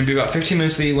lunch, and it'd be about 15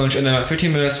 minutes to eat lunch, and then about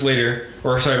 15 minutes later,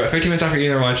 about 15 minutes after eating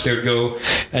their lunch, they would go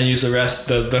and use the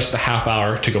rest of the half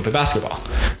hour to go play basketball,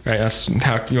 right? That's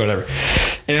how, whatever.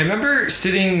 And I remember I was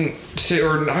sitting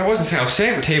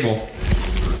at a table,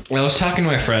 and I was talking to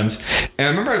my friends, and I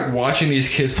remember watching these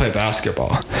kids play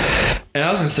basketball, and I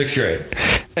was in 6th grade,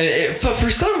 and for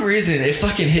some reason, it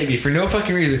fucking hit me, for no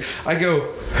fucking reason. I go,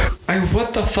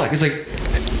 what the fuck? It's like,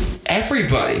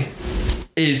 everybody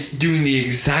is doing the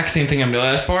exact same thing I'm doing,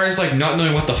 as far as like not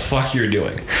knowing what the fuck you're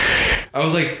doing. I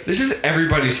was like, this is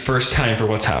everybody's first time for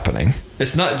what's happening.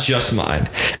 It's not just mine.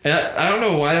 And I don't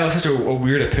know why that was such a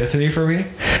weird epiphany for me,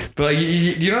 but like,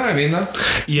 you know what I mean though?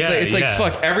 Yeah, it's like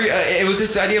fuck, it was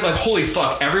this idea of like, holy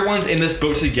fuck, everyone's in this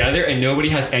boat together and nobody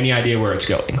has any idea where it's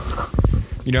going.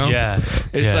 You know? Yeah.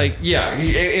 It's like,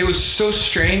 it was so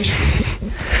strange.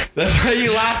 That's why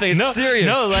you laughing. It's serious.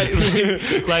 No, like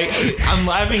I'm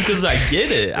laughing because I get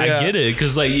it. I get it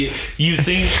because like you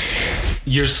think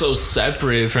you're so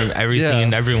separate from everything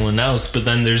and everyone else, but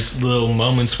then there's little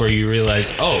moments where you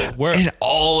realize, oh, we're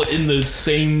all in the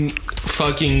same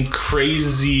fucking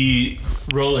crazy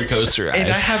roller coaster ride. And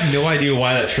I have no idea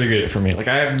why that triggered it for me. Like,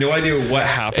 I have no idea what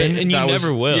happened. And you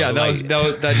never will. Yeah,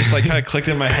 that just like kind of clicked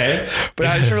in my head. But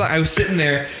I remember like, I was sitting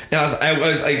there and I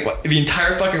was like, the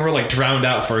entire fucking world like drowned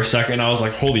out for a second. And I was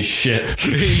like, holy shit.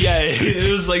 Yeah, it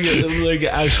was like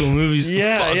actual movies.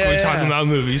 We're talking about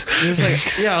movies. It was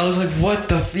like, I was like, what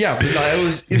the? It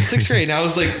was 6th grade, and I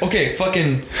was like, okay,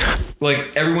 fucking,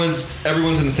 like everyone's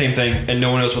in the same thing, and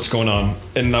no one knows what's going on,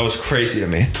 and that was crazy to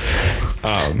me.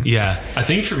 I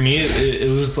think for me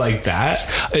it was like that.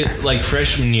 Like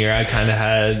freshman year, I kind of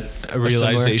had a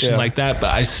realization like that,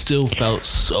 but I still felt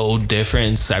so different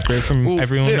and separate from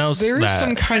everyone else. There is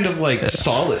some kind of like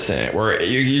solace in it, where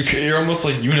you're almost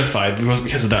like unified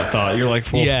because of that thought. You're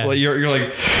like, you're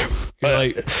like.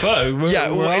 Fuck.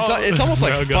 It's almost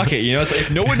like fuck it, you know. It's like, if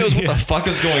no one knows what the fuck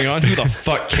is going on, who the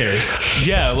fuck cares?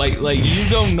 Yeah, like you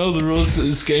don't know the rules of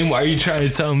this game. Why are you trying to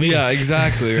tell me? Yeah,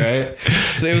 exactly, right.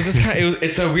 So it was this kind.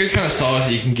 It's a weird kind of solace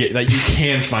that you can get, that you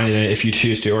can find in it if you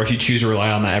choose to, or if you choose to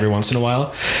rely on that every once in a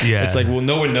while. Yeah, it's like, well,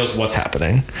 no one knows what's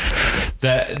happening.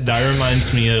 That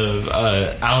reminds me of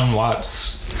Alan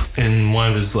Watts in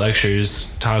one of his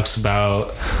lectures talks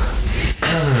about.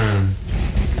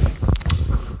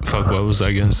 Fuck, what was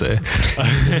I gonna say?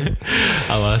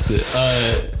 I lost it.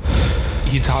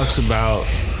 He talks about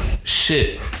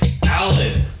shit.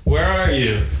 Alan, where are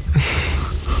you?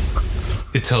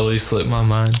 It totally slipped my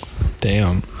mind.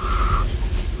 Damn.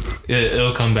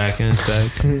 It'll come back in a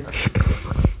sec.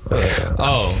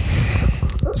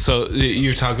 So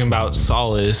you're talking about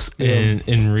solace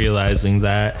in realizing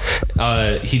that.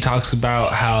 He talks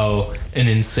about how an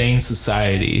insane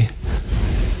society,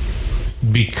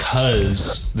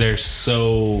 because they're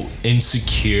so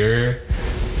insecure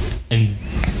and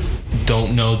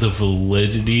don't know the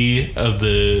validity of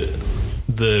the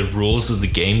rules of the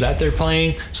game that they're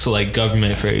playing. So like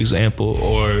government, for example,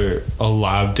 or a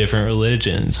lot of different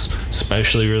religions,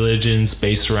 especially religions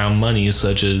based around money,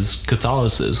 such as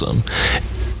Catholicism.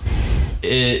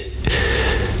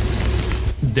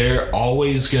 They're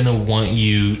always gonna want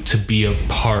you to be a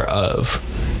part of,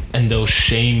 and they'll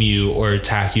shame you or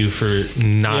attack you for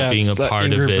not being a part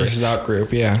of it. In-group versus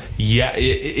out-group,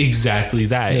 exactly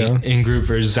that. Yeah. In-group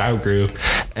versus out-group.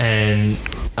 And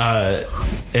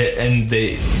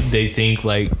they think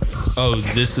like, oh,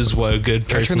 this is what a good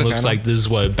person looks like. This is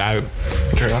what a bad...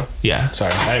 Turn on? Yeah.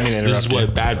 Sorry, I didn't mean to interrupt. This is what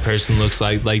a bad person looks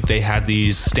like. Like, they have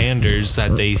these standards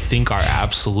that they think are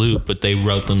absolute, but they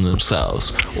wrote them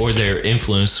themselves. Or they're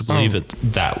influenced to believe it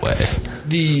that way.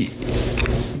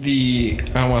 I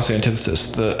don't want to say antithesis,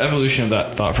 the evolution of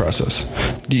that thought process.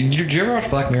 Did you ever watch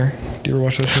Black Mirror? Do you ever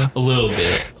watch that show? A little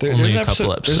bit. Only a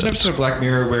couple episodes. There's an episode of Black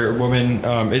Mirror where a woman,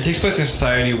 it takes place in a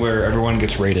society where everyone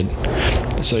gets rated.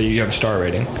 So you have a star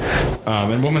rating.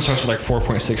 And woman starts with like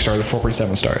 4.6 stars or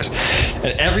 4.7 stars.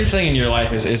 And everything in your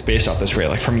life is based off this rate.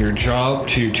 Like from your job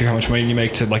to how much money you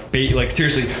make to like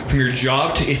seriously, from your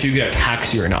job to if you get a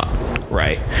taxi or not.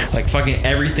 right? Like fucking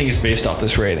everything is based off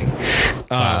this rating.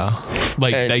 Wow.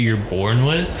 Like that you're born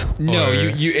with? No, Or-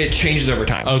 you it changes over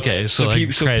time. Okay, so like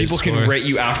people can rate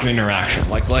you after an interaction.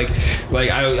 Like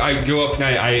I go up and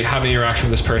I have an interaction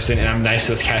with this person and I'm nice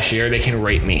to this cashier. They can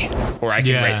rate me, or I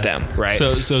can rate them. Right.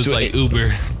 So it's like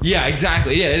Uber. Yeah,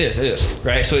 exactly. Yeah, it is.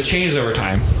 Right. So it changes over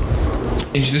time.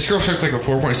 And this girl starts like a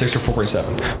 4.6 or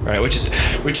 4.7, right? Which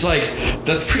like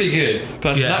that's pretty good, but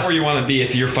that's not where you want to be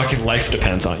if your fucking life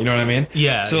depends on it. You know what I mean?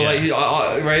 Yeah. So like,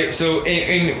 right? So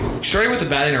and starting with a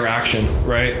bad interaction,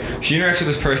 right? She interacts with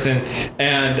this person,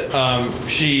 and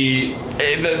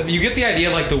you get the idea.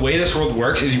 Like the way this world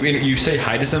works is you say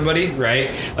hi to somebody,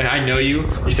 right? Like I know you.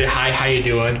 You say hi, how you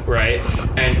doing, right?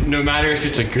 And no matter if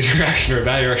it's a good interaction or a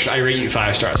bad interaction, I rate you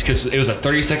 5 stars because it was a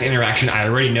 30-second interaction. I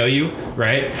already know you,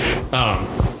 right?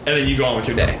 And then you go on with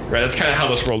your day, right? That's kind of how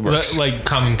this world works. Like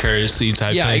common courtesy type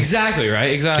thing. Yeah, exactly,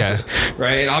 right? Exactly.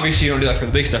 Right? And obviously you don't do that for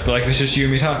the big stuff, but like if it's just you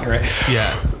and me talking, right?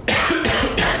 Yeah.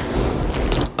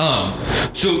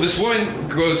 So this woman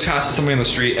goes past somebody on the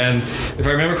street, and if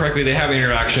I remember correctly, they have an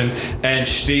interaction, and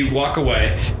they walk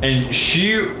away, and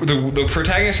the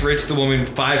protagonist rates the woman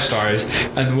 5 stars,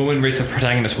 and the woman rates the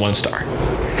protagonist 1 star.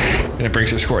 And it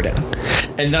brings her score down,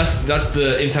 and that's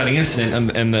the inciting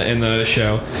incident in the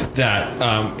show that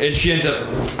and she ends up,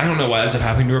 I don't know what ends up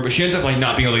happening to her, but she ends up like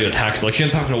not being able to get a taxi. Like she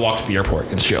ends up having to walk to the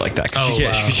airport and shit like that because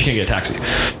she can't get a taxi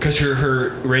because her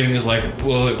rating is like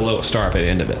below a star by the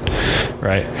end of it,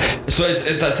 right? So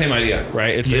it's that same idea,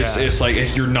 right? It's like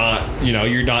if you're not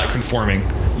conforming,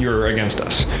 you're against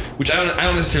us, which I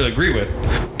don't necessarily agree with,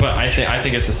 but I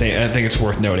think it's the same. I think it's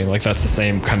worth noting, like that's the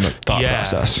same kind of thought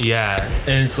process. Yeah,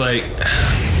 and it's like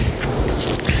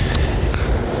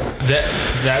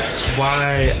that's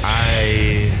why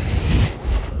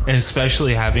and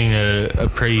especially having a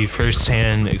pretty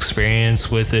firsthand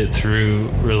experience with it through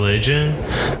religion,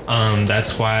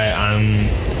 that's why I'm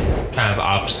kind of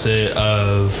opposite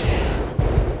of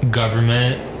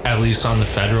government, at least on the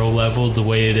federal level, the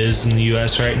way it is in the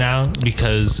U.S. right now,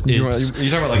 because it's... You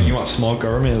talking about like you want small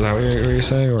government? Is that what you're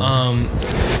saying? Or,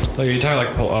 like are you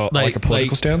talking like a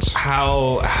political stance?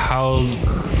 How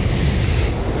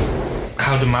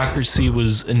democracy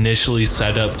was initially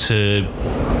set up to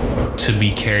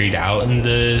be carried out in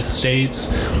the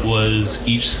states was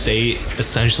each state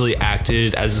essentially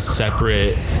acted as a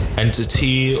separate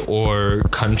entity or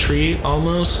country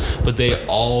almost, but they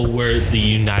all were the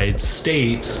United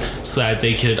States so that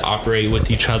they could operate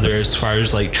with each other as far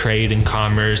as like trade and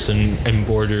commerce and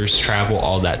borders, travel,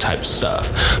 all that type of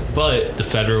stuff. But the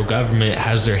federal government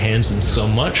has their hands in so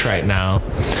much right now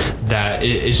that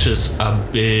it's just a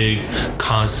big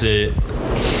constant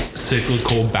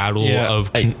cyclical battle of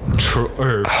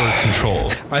for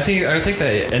control. I think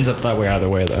that it ends up that way either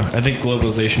way, though. I think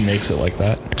globalization makes it like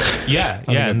that. Yeah,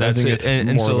 and that's it.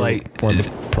 And so like more of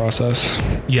the process.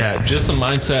 Yeah, just the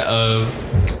mindset of,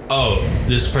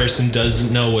 this person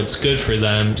doesn't know what's good for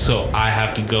them, so I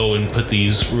have to go and put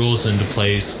these rules into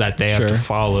place that they have to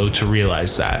follow to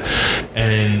realize that.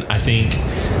 And I think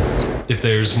if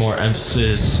there's more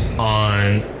emphasis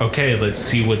on, okay, let's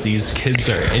see what these kids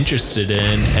are interested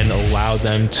in and allow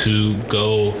them to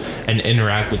go and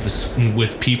interact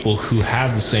with people who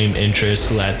have the same interests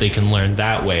so that they can learn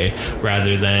that way,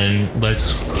 rather than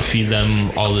let's feed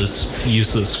them all this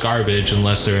useless garbage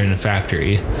unless they're in a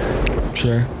factory.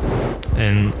 Sure.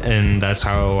 And that's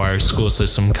how our school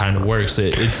system kind of works.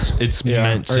 It's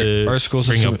meant to our school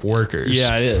bring system, up workers.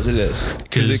 Yeah, it is.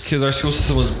 Because our school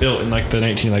system was built in like the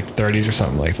 30s or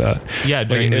something like that. Yeah,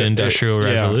 during the Industrial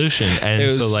Revolution,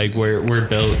 and so like we're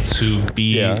built to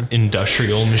be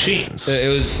industrial machines. It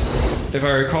was, if I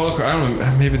recall, I don't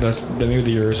know, maybe the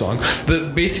year is wrong.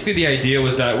 Basically the idea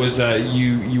was that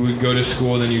you would go to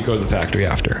school and then you'd go to the factory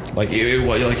after. Like you're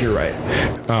right.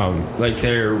 Like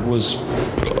there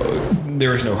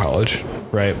was no college,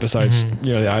 right? Besides,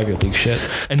 the Ivy League shit.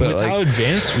 And with how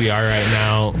advanced we are right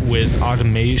now with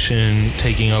automation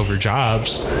taking over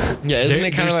jobs. Yeah, isn't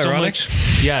it kind of ironic?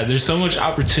 There's so much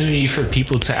opportunity for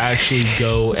people to actually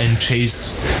go and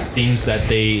chase things that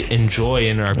they enjoy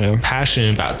and are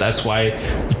passionate about. That's why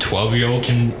a 12-year-old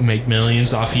can make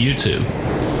millions off of YouTube.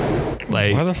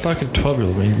 Like, why the fuck a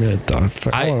 12-year-old make millions?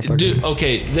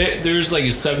 Okay, there's like a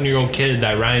 7-year-old kid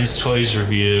that Ryan's Toys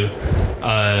review.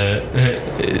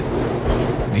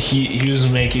 He was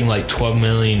making like $12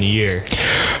 million a year.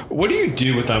 what do you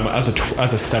do with them as a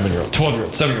 7-year-old,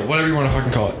 12-year-old, 7-year-old, whatever you want to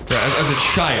fucking call it? As a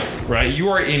child, right? You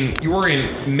are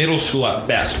in middle school at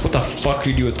best. What the fuck do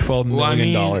you do with $12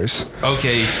 million?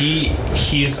 Okay,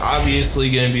 he's obviously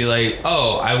gonna be like,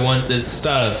 oh, I want this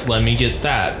stuff, let me get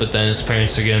that. But then his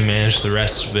parents are gonna manage the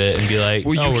rest of it and be like,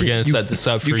 we're gonna set this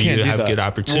up for you to have good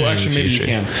opportunity. Well, actually, in the future.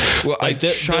 maybe you can. Well, like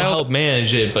they'll help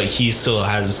manage it, but he still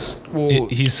has.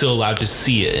 He's still allowed to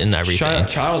see it and everything.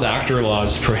 Child actor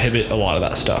laws prohibit a lot of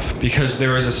that stuff because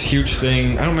there was this huge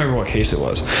thing. I don't remember what case it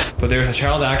was, but there was a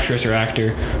child actress or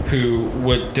actor who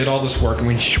did all this work, and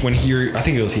when he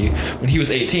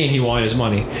was 18, he wanted his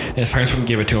money, and his parents wouldn't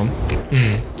give it to him.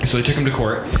 So they took him to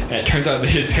court, and it turns out that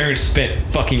his parents spent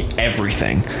fucking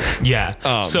everything.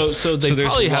 Yeah. So they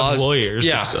probably have lawyers.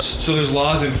 Yeah. So there's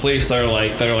laws in place that are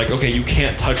like, okay, you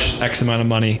can't touch X amount of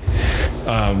money.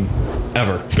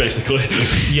 Ever, basically.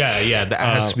 Yeah, that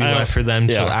has to be left for them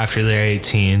till after they're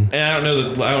 18. And I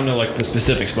don't know like the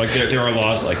specifics, but like there are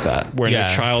laws like that where a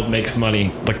child makes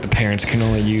money, like the parents can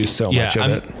only use so much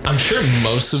of it. I'm sure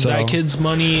most of that kid's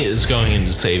money is going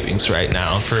into savings right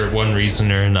now for one reason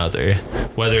or another.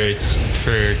 Whether it's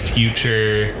for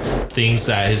future things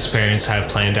that his parents have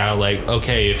planned out, like,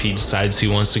 okay, if he decides he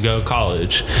wants to go to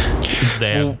college,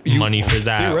 they have money for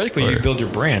that. Theoretically, you build your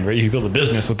brand, right? You build a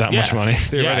business with that much money.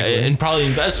 Theoretically. And probably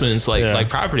investments like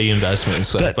property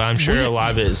investments, but I'm sure a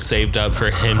lot of it is saved up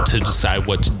for him to decide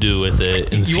what to do with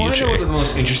it in the future. You want to know what the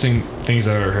most interesting things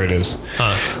I've ever heard is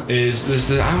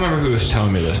this? I don't remember who was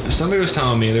telling me this, but somebody was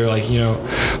telling me they're like,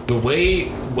 the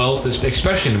way wealth is,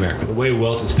 especially in America, the way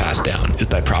wealth is passed down is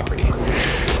by property.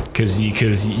 Because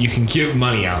you can give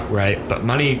money out, right? But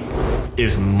money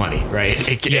is money, right?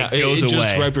 It goes away. It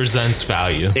just represents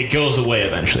value. It goes away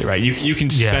eventually, right? You can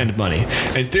spend money,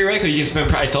 and theoretically you can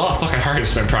spend. It's a lot fucking hard to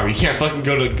spend property. You can't fucking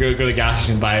go to the gas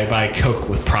station and buy Coke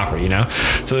with property,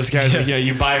 So this guy's like,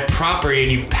 you buy property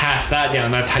and you pass that down.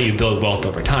 That's how you build wealth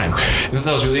over time. And I thought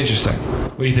that was really interesting.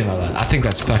 What do you think about that? I think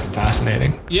that's fucking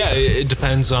fascinating. Yeah, it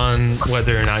depends on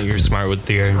whether or not you're smart with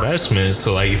your investments.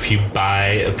 So like if you buy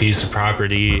a piece of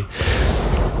property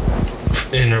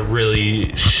in a really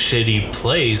shitty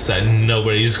place that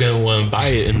nobody's going to want to buy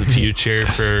it in the future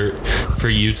for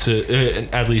you to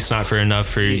at least not for enough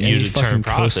for you to turn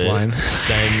profit, then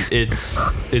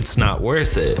it's not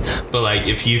worth it. But like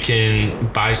if you can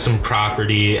buy some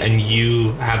property and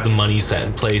you have the money set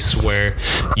in place where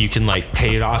you can like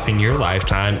pay it off in your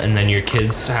lifetime, and then your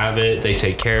kids have it, they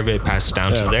take care of it, pass it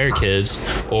down to their kids,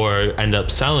 or end up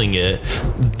selling it,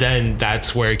 then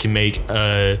that's where it can make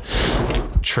a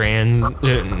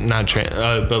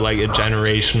but like a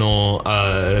generational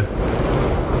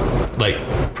like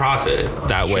profit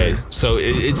that way. So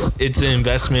it's an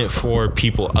investment for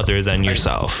people other than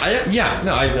yourself. I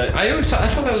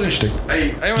thought that was interesting.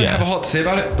 I don't really have a lot to say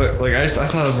about it, but like I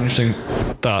thought that was an interesting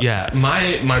thought. Yeah,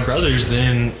 my brother's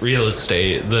in real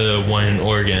estate, the one in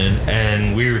Oregon,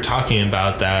 and we were talking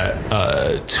about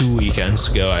that 2 weekends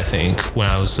ago, I think, when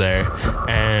I was there,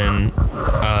 and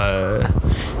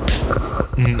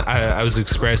I was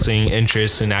expressing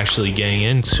interest in actually getting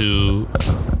into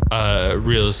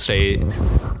real estate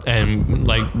and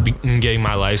like getting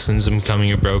my license and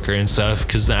becoming a broker and stuff,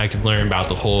 because then I could learn about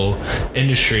the whole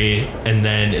industry and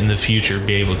then in the future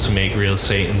be able to make real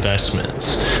estate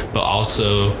investments, but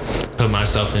also put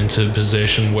myself into a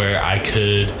position where I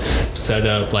could set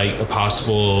up like a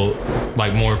possible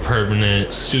like more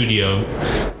permanent studio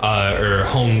or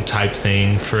home type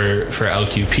thing for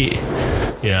LQP,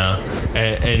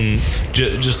 and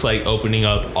just like opening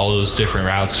up all those different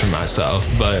routes for myself.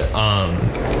 But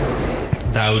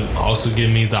that would also give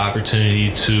me the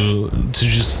opportunity to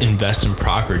just invest in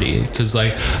property, because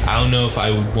like I don't know if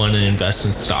I would want to invest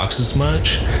in stocks as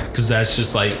much, because that's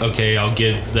just like, okay, I'll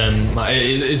give them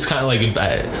it's kind of like a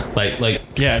bet, like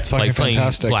yeah, it's fucking like playing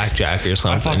fantastic. Blackjack or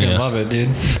something. I fucking love it, dude.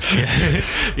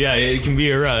 Yeah, it can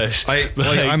be a rush. I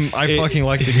fucking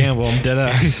like to gamble. I'm dead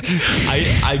ass.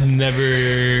 I've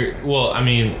never, well, I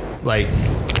mean, like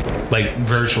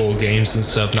virtual games and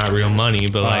stuff, not real money,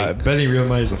 but like betting real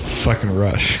money is a fucking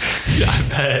rush. Yeah, I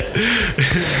bet.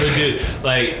 But dude,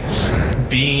 like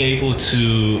being able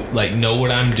to like know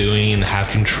what I'm doing and have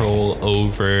control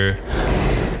over,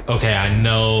 okay, I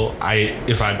know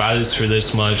if I buy this for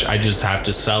this much, I just have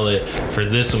to sell it for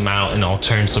this amount and I'll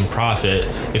turn some profit.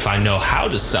 If I know how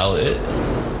to sell it,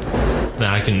 then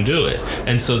I can do it.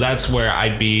 And so that's where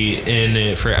I'd be in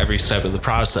it for every step of the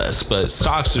process. But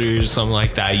stocks or something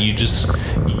like that, you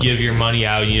give your money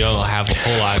out, you don't have a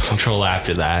whole lot of control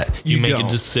after that. You make a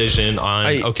decision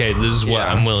on, okay, this is what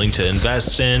I'm willing to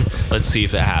invest in. Let's see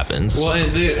if it happens. Well,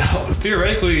 and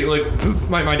theoretically, like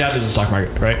my dad does the stock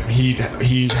market, right? He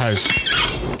has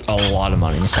a lot of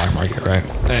money in the stock market, right?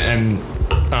 And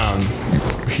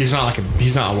he's not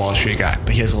a Wall Street guy,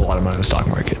 but he has a lot of money in the stock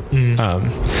market.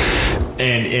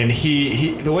 And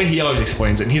he the way he always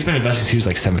explains it, and he's been investing since he was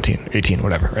like 17, 18,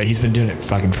 whatever, right? He's been doing it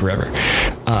fucking forever.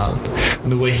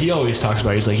 And the way he always talks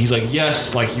about it, he's like,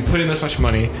 yes, like you put in this much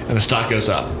money and the stock goes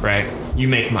up, right? You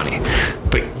make money,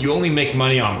 but you only make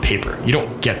money on paper. You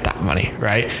don't get that money,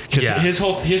 right? Because his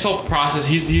whole process,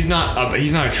 he's not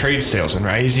a trade salesman,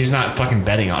 right? He's not fucking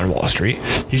betting on Wall Street.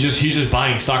 He's just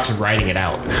buying stocks and writing it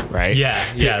out, right?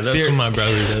 Yeah, that's what my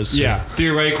brother does. Yeah,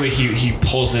 theoretically, he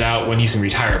pulls it out when he's in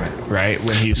retirement, right?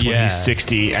 When he's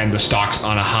 60 and the stock's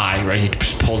on a high, right? He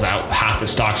just pulls out half the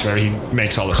stocks wherever he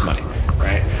makes all this money,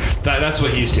 right? That's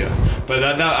what he's doing. But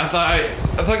I thought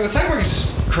the stock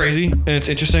market's crazy and it's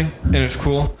interesting and it's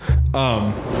cool.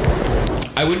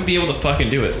 I wouldn't be able to fucking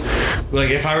do it. Like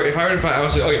if I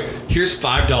was like, okay, here's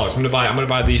 $5. I'm gonna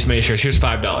buy these many shares. Here's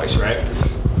 $5, right?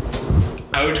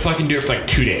 I would fucking do it for like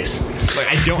 2 days. Like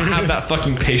I don't have that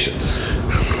fucking patience.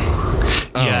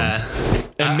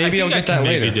 And maybe I'll get that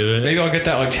later. Maybe I'll get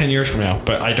that like 10 years from now,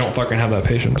 but I don't fucking have that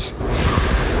patience.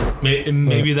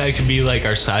 Maybe that could be like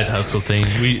our side hustle thing.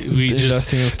 We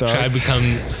just try to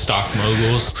become stock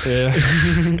moguls. Yeah.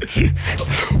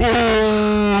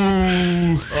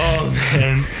 Oh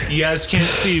man, you guys can't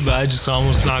see, but I just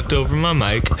almost knocked over my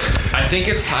mic. I think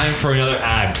it's time for another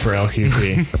ad for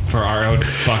LQP for our own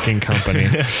fucking company.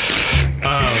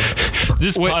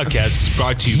 This podcast is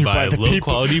brought to you by Low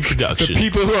Quality Productions. The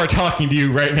people who are talking to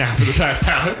you right now for the past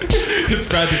hour. It's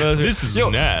brought to you. This is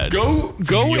an ad. Go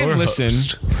and listen.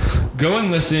 Host. Go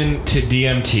and listen to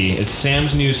DMT. It's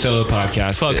Sam's new solo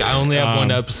podcast. Fuck, I only have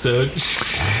one episode.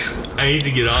 I need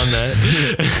to get on that.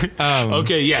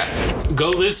 Okay, yeah. Go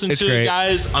listen to it,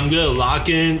 guys. I'm going to lock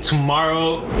in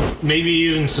tomorrow, maybe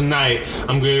even tonight.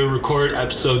 I'm going to record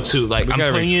episode 2. Like, I'm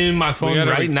playing in my phone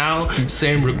right now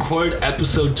saying record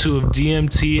episod 2 of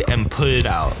DMT and put it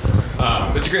out.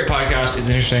 It's a great podcast. It's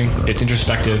interesting. It's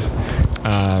introspective.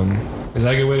 Is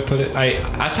that a good way to put it?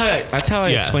 That's how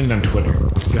I explained it on Twitter.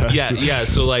 So,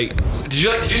 So like, did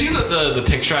you see the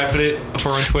picture I put it for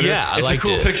on Twitter? Yeah, it's a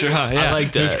cool picture, huh? Yeah, I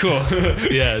liked it. It's cool.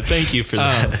 Yeah, thank you for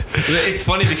that. It's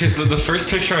funny because the first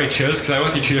picture I chose, because I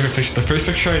went through 2 different pictures. The first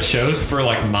picture I chose for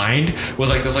like Mind was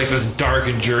like this dark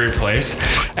and dreary place,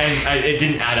 and it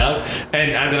didn't add up.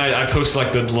 And then I posted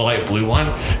like the light blue one.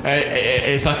 And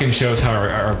it fucking shows how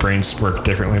our brains work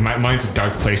differently. Mine's a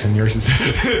dark place, and yours is.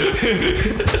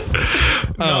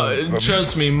 No,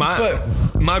 trust me,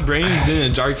 my brain is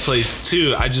in a dark place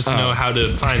too. I just know how to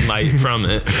find light from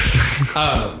it.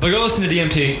 But go listen to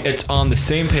DMT. It's on the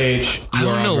same page. I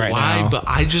don't know why, but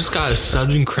I just got a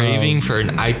sudden craving for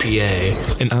an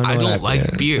IPA, and I don't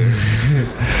like beer.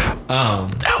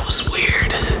 That was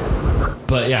weird.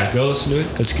 But yeah, go listen to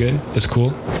it. It's good. It's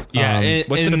cool. Yeah.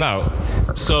 What's it about?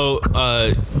 So,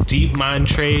 Deep Mind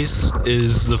Trace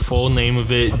is the full name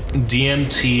of it.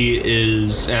 DMT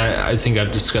is, I think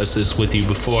I've discussed this with you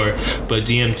before, but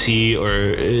DMT, or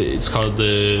it's called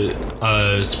the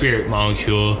spirit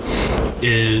molecule,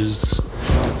 is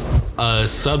a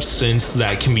substance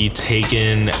that can be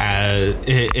taken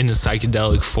in a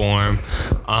psychedelic form,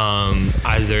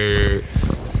 either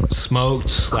smoked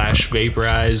 /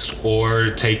 vaporized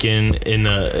or taken in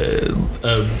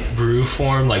a brew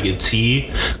form, like a tea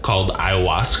called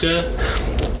ayahuasca,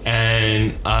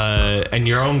 and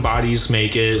your own bodies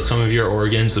make it. Some of your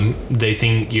organs, and they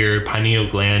think your pineal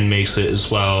gland makes it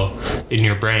as well in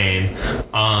your brain.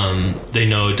 They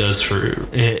know it does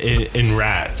in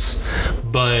rats,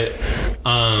 but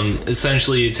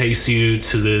essentially it takes you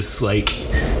to this like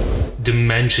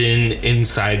dimension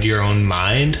inside your own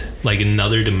mind, like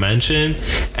another dimension,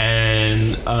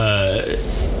 and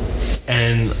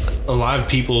a lot of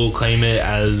people claim it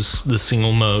as the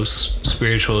single most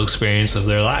spiritual experience of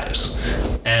their lives,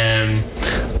 and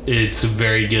it's a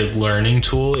very good learning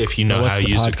tool if you know how to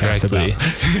use it correctly.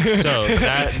 So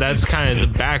that's kind of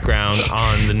the background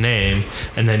on the name.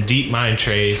 And then Deep Mind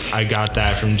Trace, I got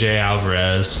that from Jay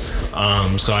Alvarez,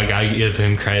 so I gotta give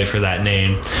him credit for that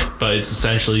name. But it's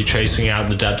essentially tracing out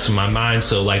the depths of my mind.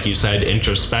 So like you said,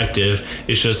 introspective.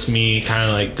 It's just me kind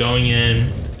of like going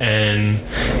in and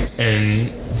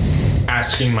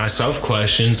asking myself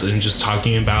questions and just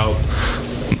talking about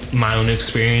my own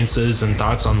experiences and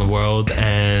thoughts on the world,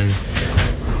 and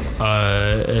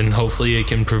hopefully it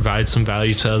can provide some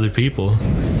value to other people.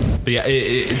 But yeah,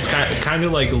 it's kind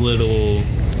of like a little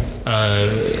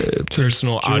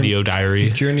personal audio diary.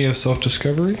 Journey of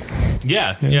self-discovery?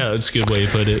 Yeah, that's a good way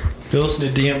to put it. Go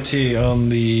listen to DMT on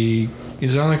the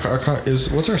Is it on what's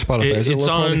our Spotify? Is it It's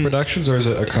Local on Productions or is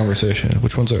it a conversation?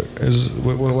 Which ones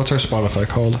what's our Spotify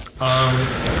called?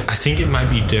 I think it might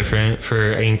be different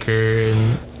for Anchor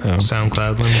and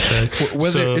SoundCloud. Let me check.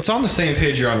 It's on the same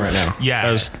page you're on right now.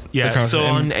 Yeah. So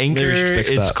on Anchor,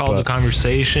 it's called The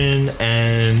Conversation,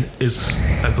 and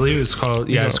I believe it's called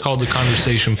The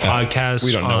Conversation Podcast.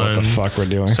 We don't know what the fuck we're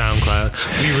doing.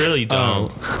 SoundCloud. We really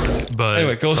don't. But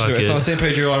anyway, go listen to it. It's on the same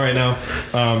page you're on right now.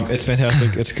 It's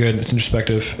fantastic. It's good. It's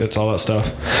introspective. It's all that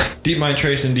stuff. Deep Mind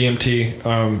Trace and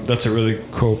DMT. That's a really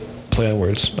cool play on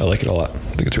words. I like it a lot.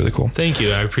 I think it's really cool. Thank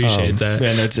you. I appreciate that.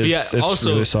 And it's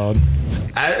also, really solid.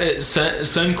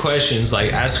 Send questions,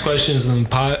 like ask questions in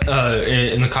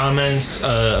the comments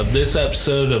of this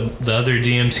episode, of the other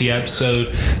DMT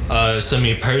episode. Send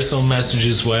me personal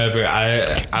messages, whatever.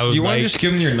 I would. You want to just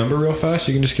give them your number real fast?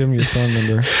 You can just give them your phone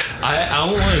number. I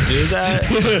don't want to do that.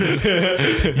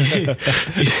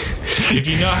 If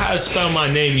you know how to spell my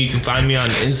name, you can find me on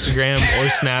Instagram or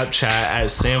Snapchat at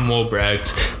Sam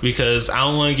Wolbrecht, because I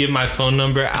don't want to give my phone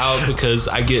number out because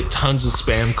I get tons of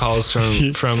spam calls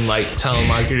from like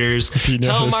telemarketers.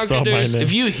 Telemarketers,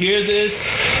 if you hear this,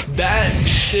 that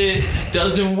shit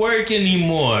doesn't work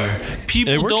anymore.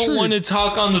 People don't want to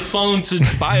talk on the phone to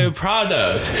buy a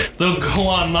product. They'll go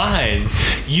online.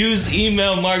 Use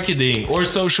email marketing or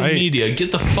social media.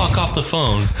 Get the fuck off the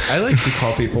phone. I like to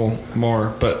call people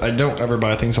more, but I don't ever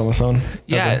buy things on the phone.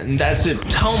 Yeah, and that's it.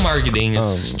 Telemarketing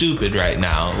is stupid right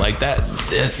now. Like that,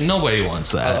 nobody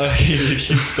wants that. If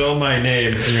you spell my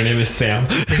name and your name is Sam.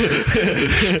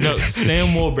 No, Sam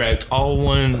Wolbrecht, all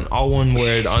one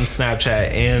word, on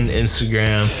Snapchat and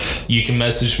Instagram. You can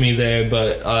message me there,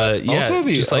 but also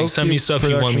just like send me stuff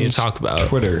you want me to talk about.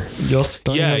 Twitter. There's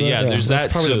that. That's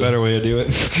probably the better way to do it.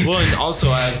 Well, and also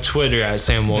I have Twitter at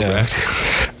Sam Wolbrecht.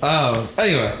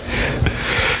 Anyway.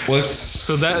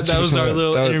 So that was our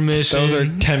little intermission. That was our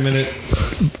 10-minute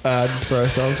ad for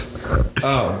ourselves.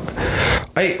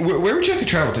 Where would you have to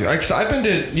travel to? Because I've been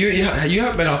to you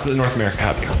haven't been off to North America,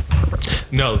 have you?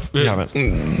 No, you haven't.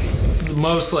 The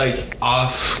most like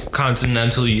off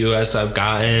continental U.S. I've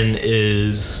gotten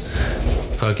is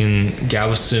fucking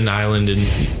Galveston Island in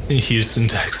Houston,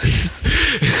 Texas.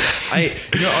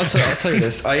 I'll tell you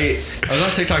this. I was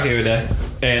on TikTok the other day,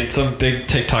 and some big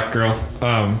TikTok girl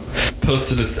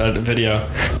posted a video,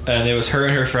 and it was her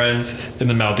and her friends in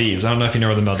the Maldives. I don't know if you know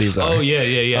where the Maldives are. Oh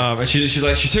yeah. And she's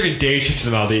took a day trip to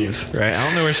the Maldives, right? I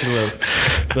don't know where she lives,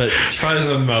 but she probably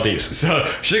doesn't live in the Maldives. So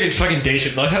she took a fucking day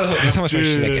trip. That's how much money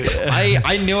she's making.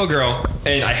 I know a girl,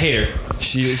 and I hate her.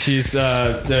 She's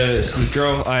this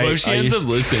girl. What if she ends up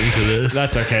listening to this?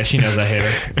 That's okay. She knows I hate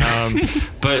her.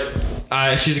 But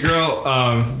she's a girl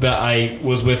that I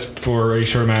was with for a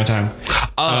short amount of time.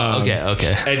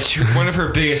 Okay. And one of her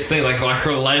biggest things, like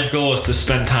her life goal is to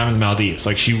spend time in the Maldives.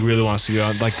 Like she really wants to go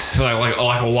on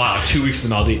like a while, 2 weeks in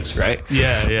the Maldives, right?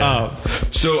 Yeah.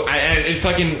 So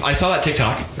I saw that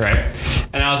TikTok, right?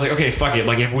 And I was like, okay, fuck it.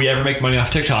 Like if we ever make money off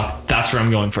TikTok, that's where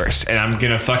I'm going first. And I'm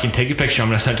gonna fucking take a picture. I'm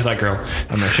gonna send it to that girl.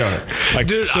 I'm gonna show her. Like,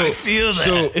 dude, I feel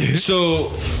that.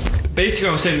 So basically,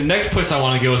 I'm saying the next place I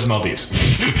want to go is Maldives.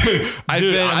 I've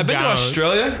been to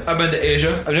Australia. I've been to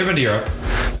Asia. I've never been to Europe.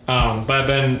 But I've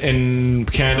been in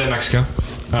Canada and Mexico.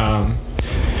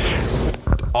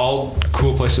 All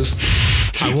cool places.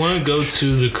 I want to go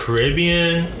to the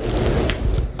Caribbean,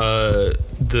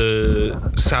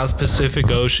 the South Pacific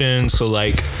Ocean, so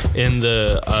like in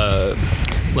the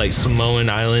like Samoan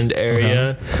Island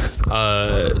area.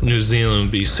 New Zealand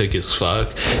would be sick as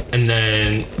fuck, and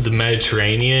then the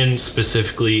Mediterranean,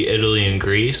 specifically Italy and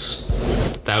Greece.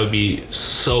 That would be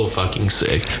so fucking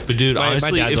sick. But dude,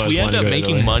 honestly, if we end up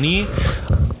making money,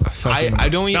 I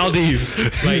don't even Maldives.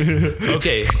 Like,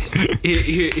 okay,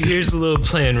 here's a little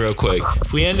plan real quick.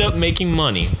 If we end up making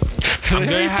money, I'm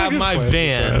gonna have my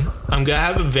van. I'm gonna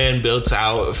have a van built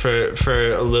out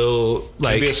for a little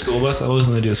like. Maybe a school bus. I was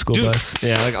gonna do a school bus.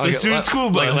 Yeah, let's do a school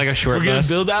bus. Like a short bus. We're gonna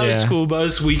build out a school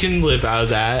bus. We can live out of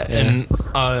that, and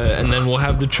then we'll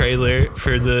have the trailer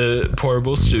for the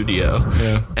portable studio.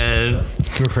 Yeah. And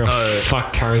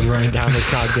fuck cars running down the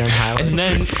goddamn highway. And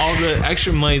then all the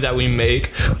extra money that we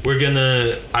make, we're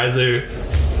gonna either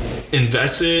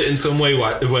invest it in some way,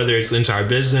 whether it's into our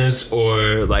business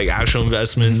or like actual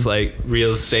investments, like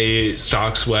real estate,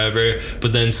 stocks, whatever.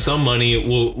 But then some money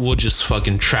we'll just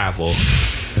fucking travel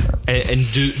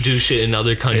and do shit in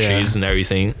other countries and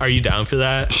everything. Are you down for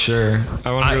that? Sure.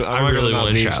 I really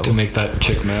want to travel to make that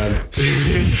chick mad.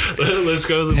 Let's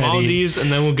go to the Maldives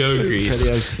and then we'll go to Greece.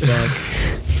 Petty as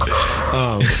fuck.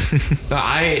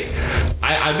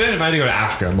 I've been invited to go to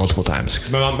Africa multiple times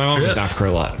because my mom goes to Africa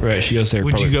a lot. Right? She goes there.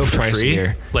 Would you go for twice free? a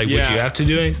year. Like, would you have to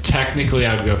do it? Technically,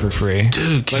 I would go for free.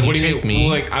 Dude, can what you do you take mean? me?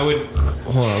 Well, like, I would.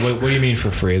 Hold on. What do you mean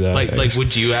for free though? Like,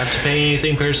 would you have to pay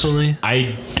anything personally?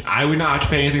 I would not have to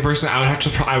pay anything personally. I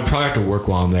would probably have to work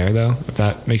while I'm there though, if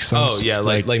that makes sense. Oh yeah,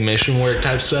 like mission work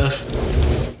type stuff.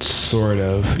 Sort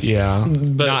of, yeah.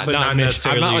 But not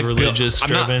necessarily I'm not, religious I'm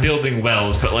driven. not building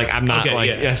wells, but like I'm not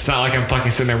it's not like I'm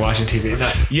fucking sitting there watching TV.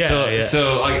 No.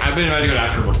 So like I've been invited to go to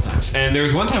Africa multiple times, and there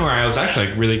was one time where I was actually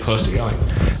like really close to going,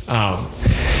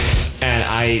 and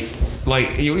I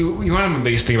like you want to know the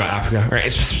biggest thing about Africa, right?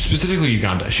 It's specifically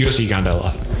Uganda. She goes to Uganda a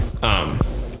lot,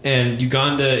 and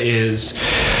Uganda is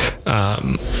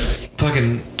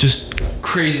fucking just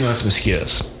crazy amounts of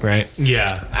mosquitoes, right?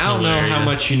 Yeah. I don't know how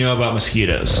much you know about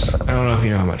mosquitoes. I don't know if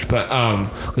you know how much, but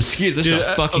mosquitoes. This is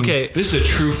a fucking. Okay. This is a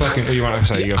true fucking. You want?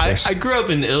 Sorry, you go first. I grew up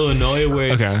in Illinois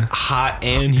where it's hot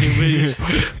and humid,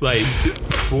 like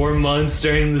 4 months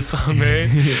during the summer.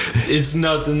 It's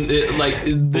nothing.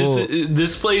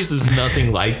 This place is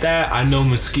nothing like that. I know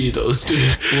mosquitoes,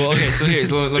 dude. Well, okay. So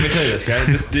let me tell you this,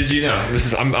 guys. Did you know? This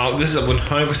is a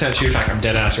 100% true fact. I'm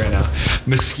dead ass right now.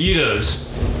 Mosquitoes,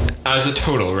 as a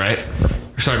total, right?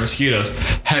 Sorry, mosquitoes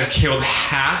have killed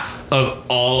half of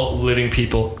all living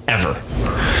people ever.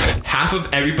 Half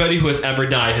of everybody who has ever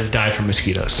died has died from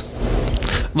mosquitoes.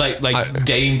 Like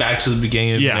dating back to the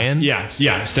beginning of man. Yeah.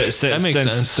 That makes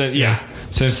sense.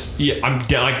 Since I'm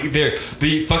dead. Like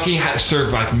they fucking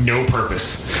serve like no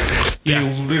purpose. They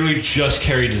literally just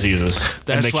carry diseases. That's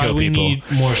and they why kill we people. need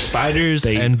more spiders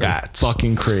and bats.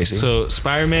 Fucking crazy. So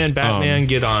Spider-Man, Batman,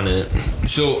 get on it.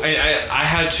 So I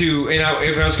had to,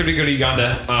 if I was going to go to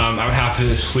Uganda, I would have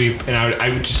to sleep, and I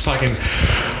would just fucking.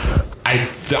 I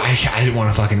didn't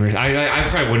want to fucking risk. I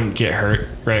probably wouldn't get hurt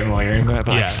right while you're in that,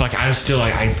 but I was still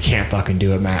like, I can't fucking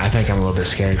do it, man. I think I'm a little bit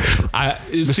scared.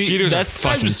 Mosquitoes that's are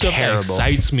type fucking of stuff terrible. that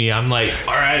excites me. I'm like,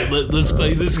 all right, let's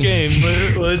play this game.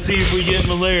 Let's see if we get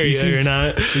malaria or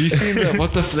not. Have you seen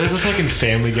there's a fucking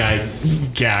Family Guy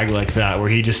gag like that where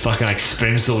he just fucking like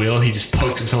spins the wheel and he just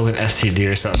pokes himself with an STD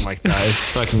or something like that. It's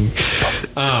fucking.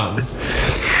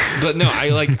 But no,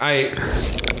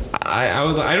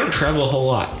 I don't travel a whole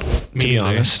lot. To be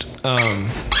honest.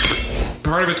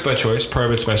 Part of it's by choice, part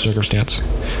of it's by circumstance.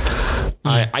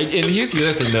 And here's the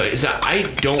other thing though, is that I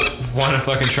don't want to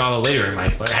fucking travel later in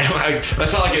life. Like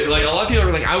that's not like it. Like a lot of people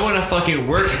are like, I want to fucking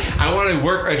work. I want to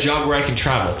work a job where I can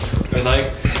travel. I was like,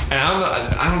 and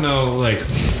I don't know. Like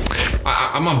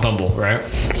I'm on Bumble, right?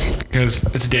 Because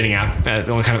it's a dating app. The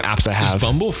only kind of apps I have. Is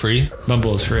Bumble free?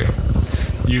 Bumble is free.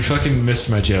 You fucking missed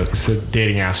my joke. It's the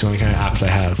dating apps, the only kind of apps I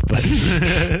have. But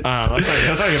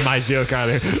that's not even my joke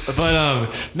either. But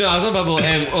no, I was on Bumble,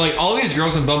 and like all these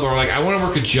girls on Bumble are like, I want to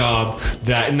work a job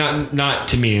that not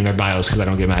to me in their bios because I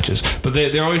don't get matches, but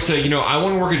they always say, I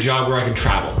want to work a job where I can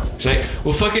travel. It's like,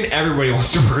 well, fucking everybody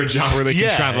wants to work a job where they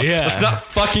can travel. Yeah. It's not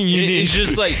fucking unique. It's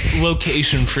just like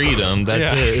location freedom.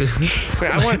 That's it.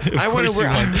 I want to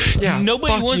work.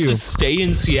 Nobody wants to stay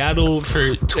in Seattle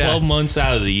for 12 months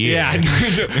out of the year. Yeah.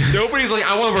 Nobody's like,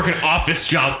 I want to work an office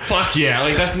job. Fuck yeah.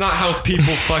 Like, that's not how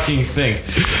people fucking think.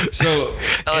 So,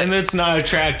 and it's not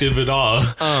attractive at all.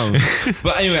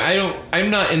 But anyway,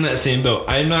 I'm not in that same boat.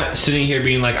 I'm not sitting here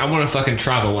being like, I want to fucking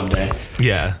travel one day.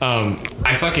 Yeah.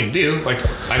 I fucking do. Like,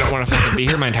 I don't want to fucking be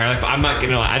here my entire life, but I'm not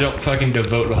gonna I don't fucking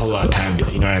devote a whole lot of time to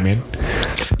it. You know what I mean?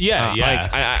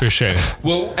 Yeah, for sure.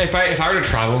 Well, if I were to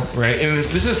travel, right, and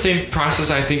this is the same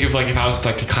process I think of like if I was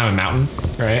like to climb a mountain,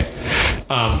 right?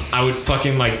 I would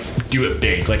fucking like do it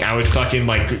big. Like I would fucking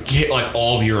like hit like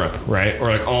all of Europe, right, or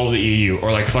like all of the EU,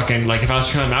 or like fucking like if I was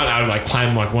to climb a mountain, I would like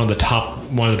climb like one of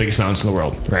the biggest mountains in the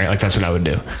world, right? Like that's what I would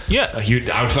do. Yeah, like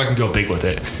I would fucking go big with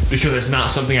it because it's not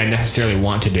something I necessarily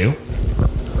want to do.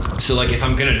 So like if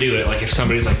I'm gonna do it, like if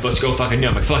somebody's like, let's go fucking do it,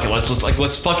 I'm like, fuck it,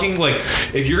 let's fucking like,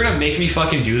 if you're gonna make me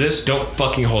fucking do this, don't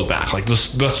fucking hold back. Like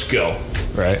let's go.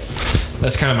 Right?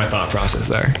 That's kind of my thought process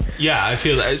there. Yeah, I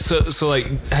feel that. So like,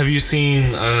 have you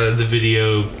seen the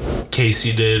video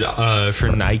Casey did for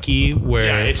Nike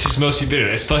where it's just mostly video.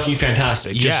 It's fucking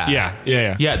fantastic. Yeah,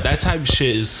 that type of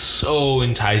shit is so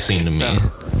enticing to me.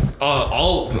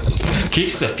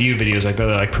 Casey's a few videos like that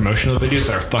are like promotional videos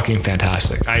that are fucking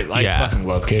fantastic. I fucking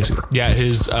love Casey. Yeah,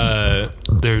 his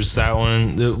there's that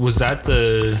one. Was that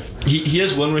the he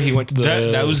has one where he went to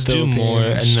the that was Do More,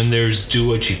 and then there's Do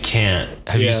What You Can't.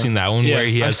 Have you seen that one where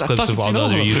he has clips of all the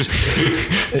other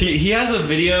YouTubers? he has a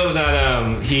video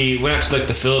that he went out to like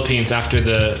the Philippines after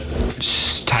the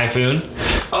typhoon.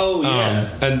 Oh yeah.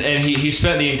 And he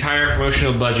spent the entire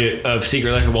promotional budget of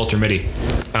Secret Life of Walter Mitty.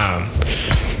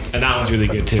 and that one's really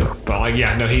good too. But like,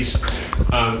 yeah, no, he's.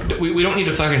 We don't need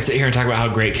to fucking sit here and talk about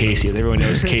how great Casey is. Everyone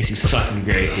knows Casey's fucking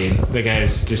great, dude. The guy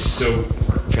is just so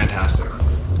fantastic.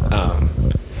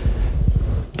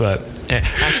 But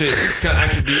actually,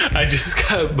 I just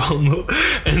got Bumble,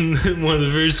 and one of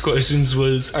the first questions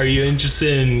was, "Are you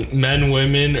interested in men,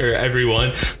 women, or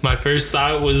everyone?" My first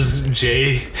thought was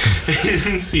Jay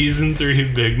in season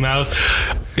 3, Big Mouth.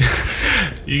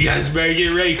 You guys better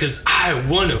get ready, cause I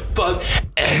wanna fuck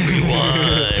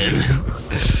everyone.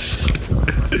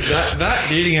 That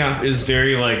dating app is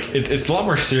very like it's a lot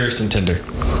more serious than Tinder.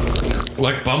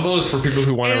 Like Bumble is for people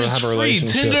who want to have a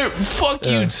relationship. Tinder, fuck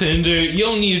you, Tinder. You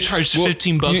don't need to charge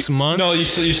 $15 a month. No, you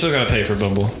still gotta pay for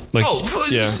Bumble. Like,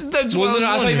 yeah. That's what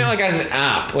I thought you meant like as an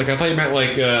app. Like I thought you meant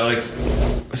like.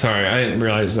 Sorry, I didn't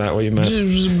realize that what you meant.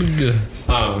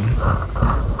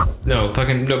 No,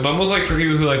 Bumble's like for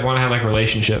people who like want to have like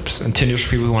relationships, and Tinder's for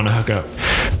people who want to hook up.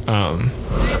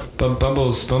 But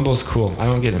Bumble's cool. I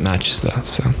don't get it matches though,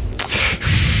 so.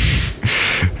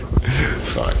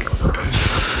 Fuck.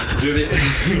 Dude,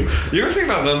 you ever think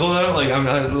about Bumble though? Like,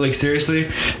 I'm like seriously,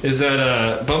 is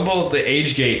that Bumble, the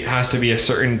age gate has to be a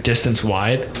certain distance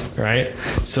wide, right?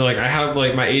 So like I have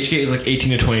like my age gate is like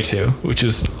 18 to 22, which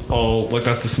is all like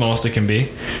that's the smallest it can be,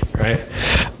 right?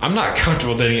 I'm not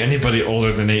comfortable dating anybody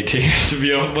older than 18 to be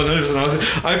 100% honest.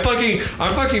 I'm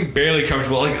fucking barely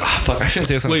comfortable. Like, fuck, I shouldn't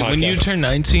say this on a podcast. Wait, when you turn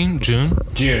 19, June,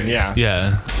 yeah.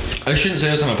 Yeah. I shouldn't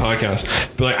say this on a podcast,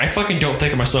 but like I fucking don't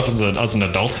think of myself as an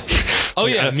adult. Oh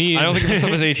like, yeah, me. I don't think of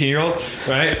myself as an 18-year-old,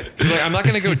 right? Like I'm not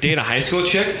gonna go date a high school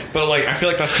chick, but like I feel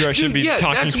like that's who I should be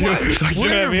talking to. Like,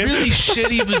 we're in a really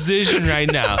shitty position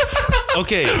right now.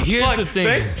 Okay, here's the thing.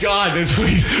 Thank God,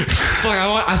 please. Fuck,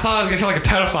 I thought I was gonna sound like a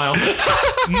pedophile.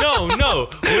 No,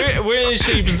 we're in a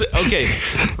shitty position. Okay,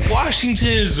 Washington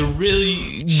is a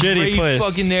really shitty great place.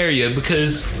 Fucking area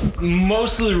because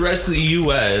most of the rest of the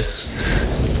U.S.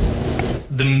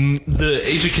 The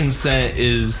age of consent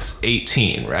is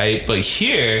 18, right? But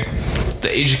here, the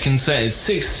age of consent is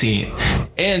 16.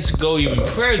 And to go even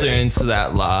further into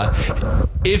that law,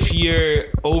 if you're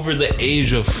over the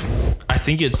age of, I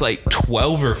think it's like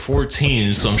 12 or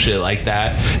 14, some shit like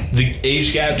that, the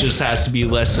age gap just has to be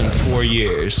less than 4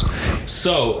 years.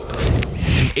 So,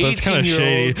 an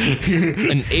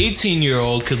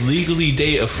 18-year-old could legally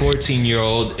date a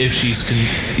 14-year-old if he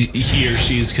or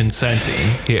she's consenting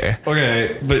here.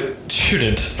 Okay, but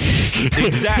shouldn't.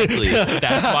 Exactly.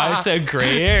 That's why I said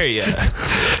gray area.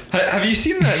 Have you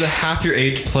seen the half your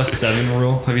age plus 7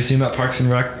 rule? Have you seen that Parks and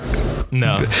Rec?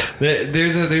 No.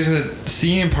 There's a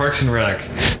scene in Parks and Rec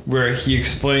where he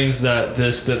explains that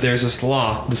there's this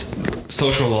law, this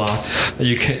social law,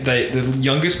 that the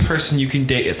youngest person you can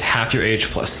date is half your age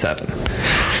plus 7.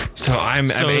 So I'm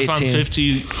 18. If I'm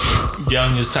 50,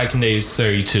 youngest I can date is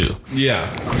 32. Yeah.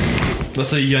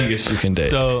 That's the youngest you can date.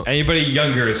 So anybody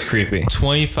younger is creepy.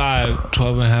 25,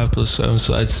 12 and a half plus 7,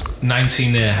 so that's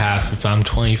 19 and a half if I'm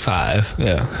 25.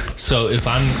 Yeah. So if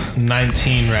I'm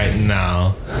 19 right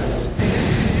now,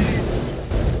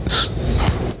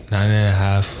 9 and a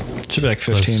half. Should be like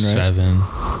 15, plus right? 7.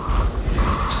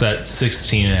 So that's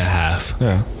 16 and a half.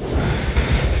 Yeah.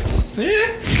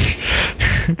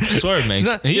 Sort of makes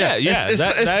sense. Yeah.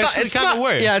 That actually kind of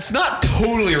works. Yeah, it's not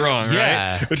totally wrong, right?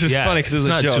 Yeah. Which is funny because it's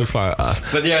not a joke. too far off.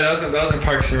 But yeah, that was in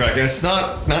Parks and Rec, and it's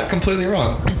not completely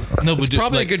wrong. No, but it's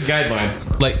probably a good guideline.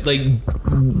 Like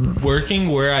working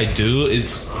where I do,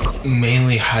 it's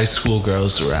mainly high school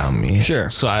girls around me. Sure.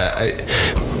 So I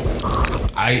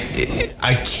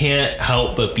can't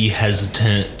help but be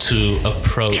hesitant to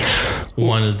approach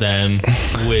one of them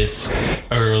with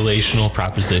a relational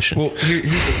proposition. Well, here's the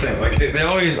thing. Like they don't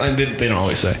always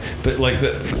say, but like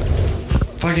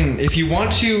fucking if you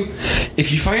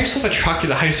find yourself attracted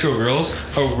to high school girls,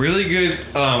 a really good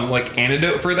like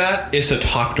antidote for that is to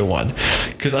talk to one.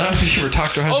 Because I don't know if you ever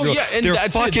talked to a high school girl. Yeah, and they're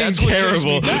fucking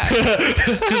terrible.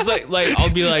 Because like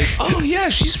I'll be like, oh yeah,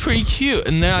 she's pretty cute,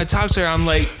 and then I talk to her, I'm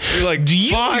like, you're like, do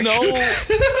you fuck. know?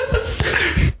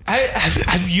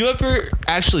 Have you ever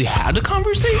actually had a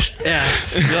conversation? Yeah.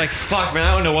 You're like, fuck, man,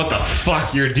 I don't know what the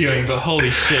fuck you're doing, but holy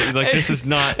shit, like this is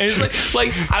not. And it's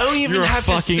like I don't even have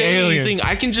to say anything.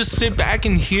 I can just sit back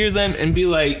and hear them and be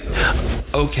like,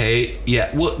 okay, yeah.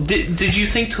 Well, did you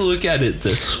think to look at it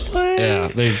this way? Yeah.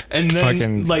 And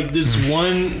then like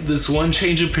this one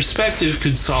change of perspective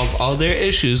could solve all their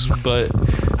issues, but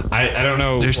I don't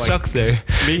know. They're stuck there.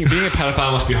 Being a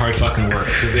pedophile must be hard fucking work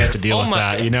because they have to deal with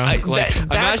that, you know?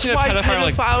 That's why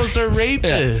pedophiles are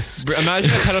rapists. Yeah.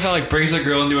 Imagine a pedophile like brings a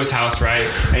girl into his house, right?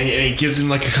 And he gives him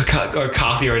like a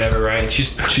coffee or whatever, right? And she's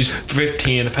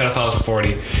 15 and the pedophile is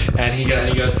 40. And he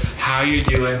goes, how you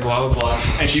doing? Blah, blah, blah.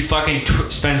 And she fucking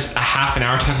spends a half an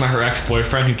hour talking about her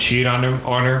ex-boyfriend who cheated on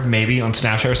her, maybe on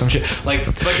Snapchat or some shit. Like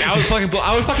I would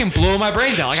fucking blow my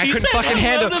brains out. Like I couldn't fucking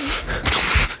handle.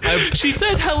 She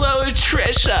said hello,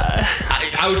 Trisha.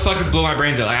 I would fucking blow my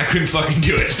brains out. Like I couldn't fucking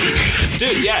do it,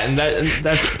 dude. Yeah, and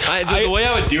that's the way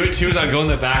I would do it too is I'd go in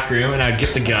the back room and I'd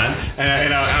get the gun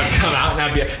and I would come out and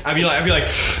I'd be like.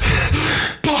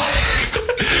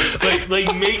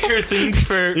 like make her think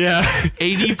for 80%,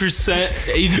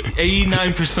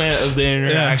 89% of the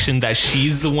interaction that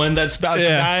she's the one that's about to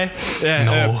die. Yeah,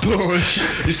 no.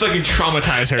 Just fucking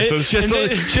traumatize her. So it's just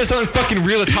she has something fucking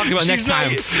real to talk about next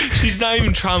time. She's not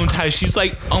even traumatized. She's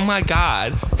like, oh my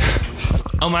god.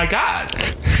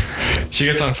 She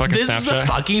gets on fucking Snapchat. This is a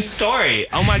fucking story.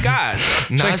 Oh my god.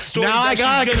 Not a story. Now I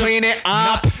gotta clean it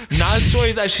up. Not a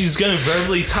story that she's gonna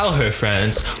verbally tell her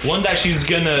friends. One that she's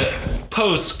gonna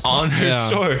post on her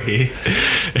story.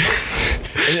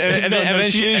 And then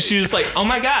she was like, oh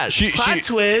my god, plot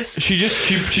twist.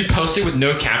 She posted with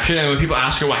no caption, and when people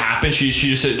ask her what happened, she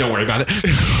just said, don't worry about it.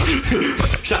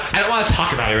 She's like, I don't want to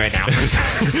talk about it right now.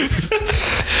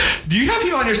 Do you have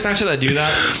people on your Snapchat that do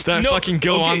that? That fucking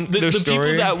go on their story? The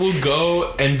people that will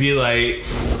go and be like,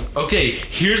 okay,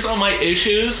 here's all my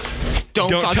issues. Don't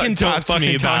fucking talk to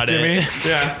me about it.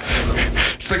 Yeah.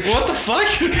 It's like, what the fuck?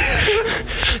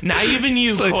 Not even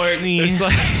you, Courtney. It's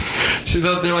like,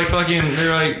 they're like,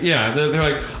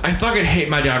 I fucking hate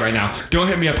my dad right now. Don't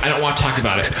hit me up. I don't want to talk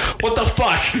about it. What the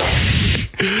fuck?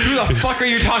 Who the fuck are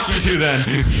you talking to then?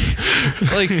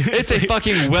 Like, it's a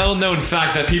fucking well-known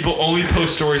fact that people only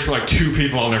post stories for like 2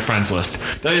 people on their friends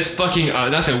list. That is fucking,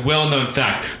 that's a well-known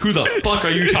fact. Who the fuck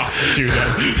are you talking to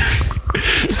then?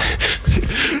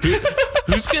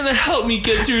 Who's gonna help me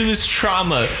get through this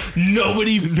trauma?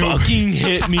 Nobody fucking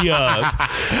hit me up.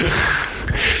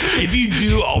 If you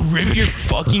do, I'll rip your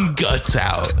fucking guts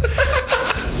out.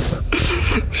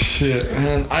 Shit,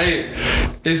 man.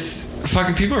 It's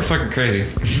fucking, people are fucking crazy.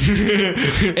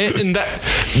 and that,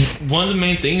 one of the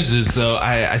main things is, though,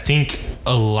 I think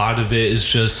a lot of it is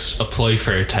just a ploy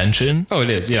for attention. Oh,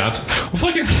 it is, yeah.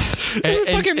 Well,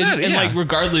 and like,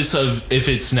 regardless of if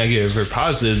it's negative or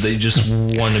positive, they just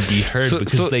want to be heard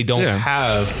because they don't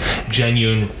have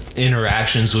genuine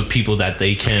interactions with people that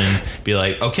they can be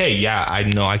like, okay, yeah, I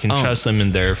know I can trust them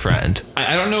and they're a friend.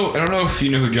 I don't know if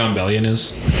you know who John Bellion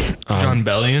is. John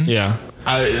Bellion? Yeah.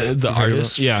 The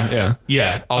artist? Yeah.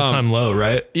 All Time Low,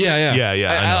 right? Yeah.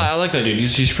 I I like that dude.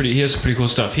 He's pretty. He has some pretty cool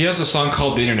stuff. He has a song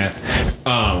called "The Internet,"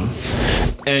 and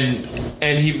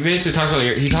he basically talks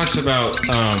about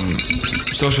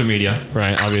social media,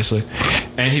 right? Obviously,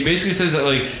 and he basically says that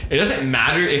like it doesn't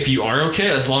matter if you are okay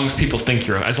as long as people think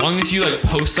you're. As long as you like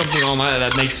post something online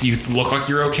that makes you look like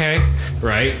you're okay,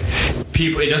 right?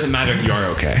 It doesn't matter if you are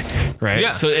okay, right?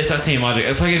 Yeah. So it's that same logic.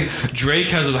 If fucking Drake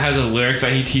has a lyric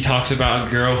that he talks about a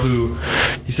girl who,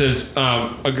 he says,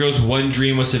 a girl's one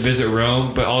dream was to visit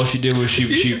Rome, but all she did was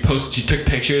she took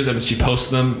pictures and she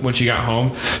posted them when she got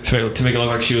home to make it look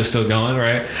like she was still going,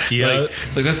 right? Yeah.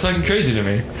 Like that's fucking crazy to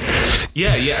me.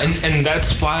 Yeah, and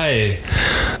that's why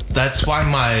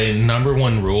my number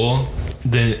one rule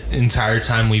the entire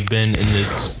time we've been in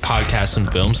this podcast and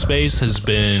film space has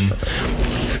been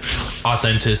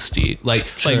authenticity. Like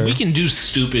we can do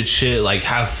stupid shit, like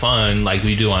have fun, like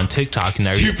we do on TikTok and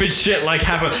everything. Stupid shit, like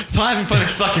having fun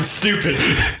is fucking stupid.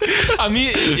 I mean,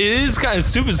 it is kind of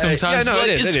stupid sometimes, but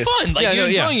it's fun. Like you're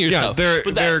enjoying yourself.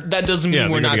 But that doesn't mean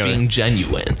we're not being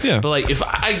genuine. Yeah. But like if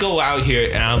I go out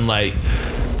here and I'm like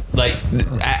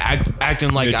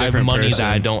acting like I have money that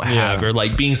I don't have, or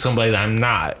like being somebody that I'm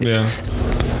not. Yeah.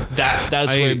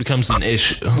 That's where it becomes an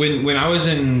issue. When I was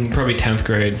in probably 10th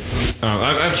grade,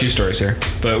 I have 2 stories here,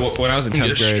 but when I was in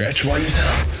 10th grade, stretch while you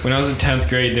tell. When I was in 10th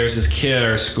grade, there was this kid at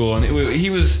our school, and he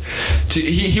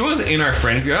wasn't in our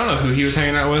friend group. I don't know who he was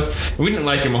hanging out with. We didn't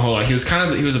like him a whole lot. He was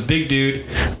a big dude,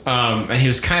 and he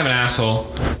was kind of an asshole,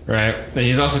 right? And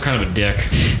he's also kind of a dick.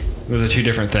 Those are 2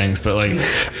 different things, but like.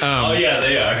 Oh yeah,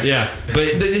 they are. Yeah, but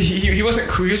he wasn't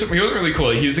cool. He wasn't really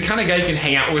cool. He was the kind of guy you can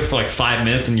hang out with for like 5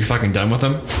 minutes and you're fucking done with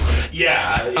him.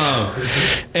 Yeah.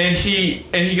 And he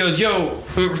goes, yo,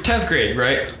 we're 10th grade,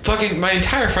 right? Fucking my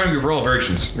entire friend group, we're all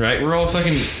virgins, right? We're all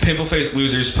fucking pimple-faced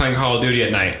losers playing Call of Duty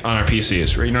at night on our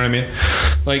PCs, right? You know what I mean?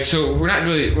 Like, so we're not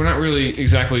really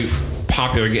exactly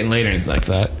popular getting laid or anything like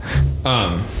that.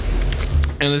 And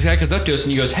this guy comes up to us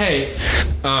and he goes, hey,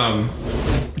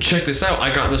 check this out.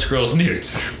 I got this girl's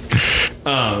nudes.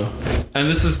 And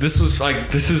this is,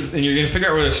 and you're gonna figure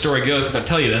out where the story goes if I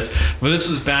tell you this. But this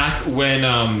was back when,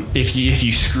 if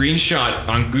you screenshot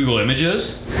on Google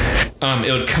Images,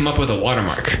 it would come up with a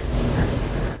watermark.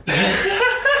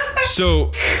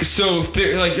 So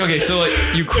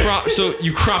you crop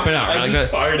it out. Right? I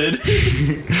just farted.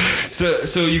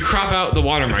 So you crop out the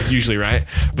watermark usually, right?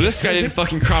 But this guy didn't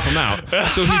fucking crop him out.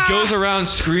 So he goes around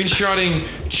screenshotting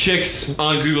chicks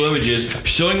on Google Images,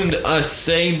 showing them to us,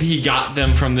 saying that he got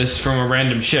them from a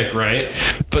random chick, right?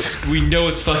 But we know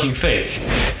it's fucking fake.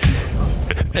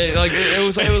 And it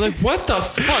was like what the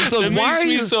fuck? That makes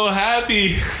me so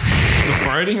happy. The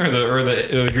farting or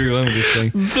the Google Images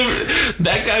thing?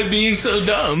 That guy being so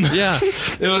dumb. Yeah,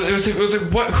 it was like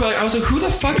what? I was like, who the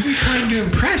fuck are you trying to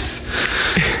impress?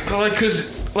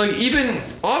 Because even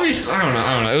obviously, I don't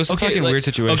know. It was a fucking weird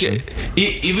situation. Okay,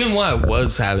 even when I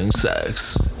was having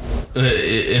sex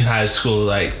in high school,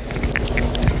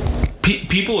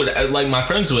 people would my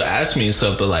friends would ask me and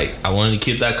stuff, but I wanted to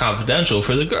keep that confidential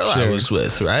for the girl I was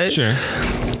with, right? Sure.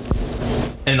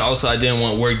 And also, I didn't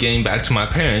want word getting back to my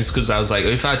parents because I was like,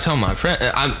 if I tell my friend,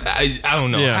 I don't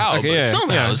know how, but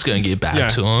somehow it's gonna get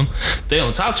back to them. They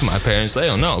don't talk to my parents; they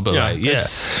don't know. But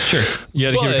sure, you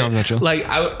had to keep it confidential.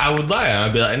 I would lie.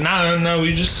 I'd be like, no,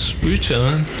 we're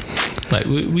chilling.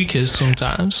 We kiss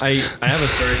sometimes. I have a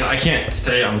story. I can't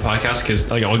say it on the podcast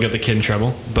because I'll get the kid in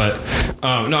trouble. But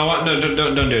don't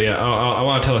do it yet. I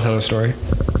want to tell another story.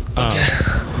 Okay.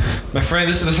 My friend,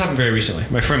 this happened very recently.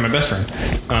 My best friend.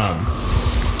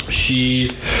 She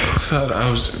thought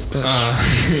I was we're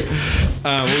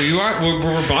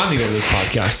bonding over this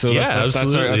podcast, so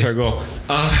that's our goal.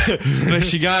 But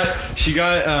she got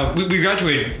we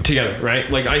graduated together, right?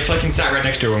 I fucking sat right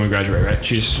next to her when we graduated, right?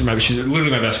 She's literally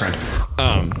my best friend.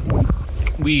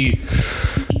 We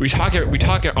talk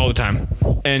all the time,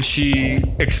 and she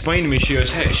explained to me. She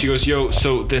goes, yo,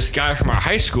 so this guy from our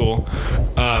high school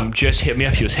just hit me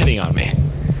up. He was hitting on me.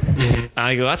 Mm-hmm.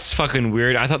 I go, that's fucking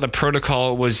weird. I thought the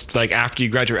protocol was after you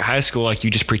graduate high school, you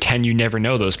just pretend you never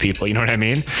know those people. You know what I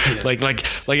mean? Yeah. Like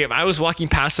if I was walking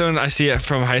past someone, I see it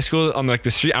from high school on the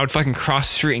street, I would fucking cross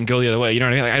the street and go the other way. You know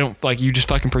what I mean? I don't you just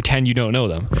fucking pretend you don't know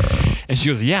them. And she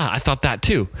goes, yeah, I thought that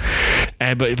too.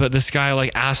 And but this guy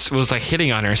was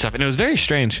hitting on her and stuff, and it was very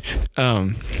strange.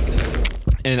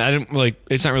 And I didn't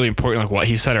it's not really important what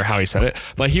he said or how he said it,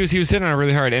 but he was hitting on her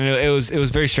really hard, and it was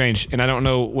very strange, and I don't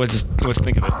know what to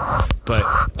think of it, but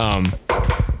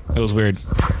it was weird.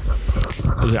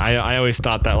 I always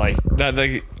thought that I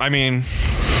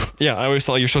always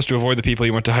thought you're supposed to avoid the people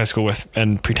you went to high school with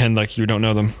and pretend you don't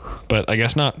know them, but I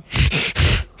guess not.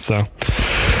 So,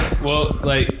 well,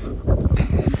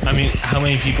 how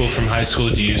many people from high school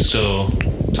do you still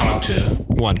talk to?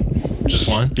 One. Just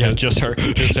one? Yeah, just her.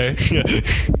 Just her? Yeah.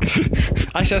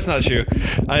 Actually, that's not true.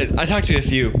 I talked to a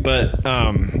few, but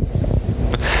I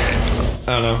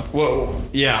don't know. Well,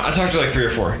 yeah, I talked to 3 or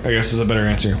 4. I guess is a better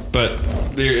answer. But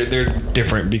they're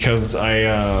different because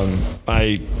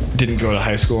I didn't go to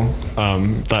high school.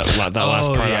 That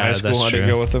last part of high school, I didn't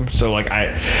go with them. So when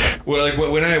I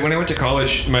went to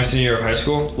college, my senior year of high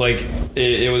school,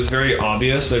 it was very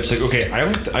obvious that it's okay, I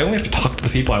only have to talk to the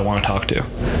people I want to talk to.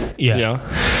 Yeah. You know?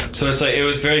 So it's it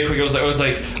was very quick. It was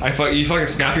you fucking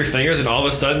snap your fingers and all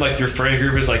of a sudden your friend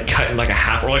group is cut in a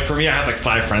half. Or for me, I have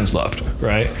 5 friends left,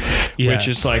 right? Yeah. Which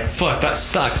is fuck, that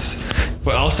sucks.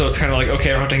 But also it's kind of okay,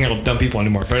 I don't have to hang out with dumb people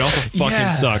anymore. But it also fucking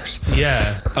sucks.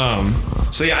 Yeah.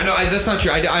 So yeah, I know that's not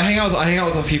true. I hang out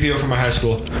with a few people from my high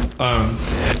school.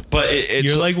 But it's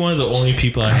you're one of the only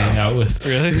people I hang out with.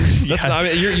 Really? That's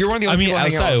not, you're one of the only people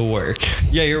outside of work.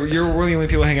 Yeah, you're one of the only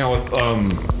people I hang out with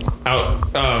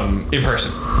in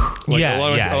person. A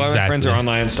lot of my friends are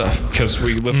online and stuff because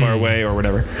we live far away or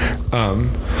whatever.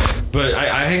 But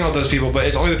I hang out with those people, but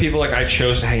it's only the people I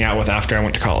chose to hang out with after I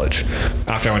went to college,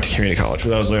 after I went to community college.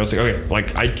 But I was okay,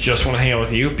 I just want to hang out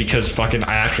with you because fucking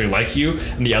I actually like you,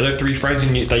 and the other 3 friends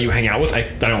that you hang out with, I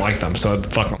don't like them, so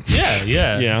fuck them.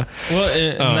 Yeah. Well,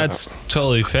 and that's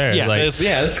totally fair. Yeah,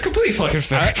 it's completely fucking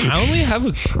fair. I only have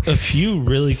a few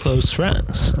really close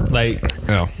friends. My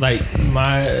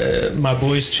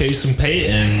boys Chase and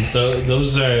Peyton.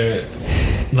 Those are.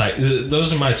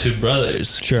 Those are my 2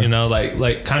 brothers. Sure. You know,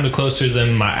 kind of closer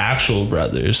than my actual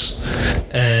brothers,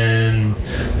 and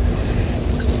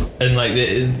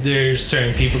there's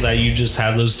certain people that you just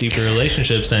have those deeper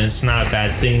relationships, and it's not a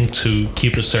bad thing to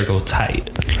keep a circle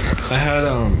tight. I had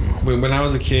when I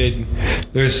was a kid,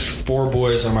 there's 4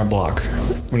 boys on my block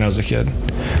when I was a kid.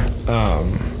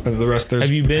 The rest there's.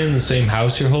 Have you been in the same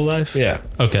house your whole life? Yeah.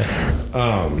 Okay.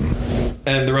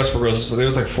 And the rest were girls. So there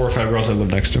was 4 or 5 girls that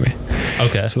lived next to me.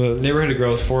 Okay. So the neighborhood of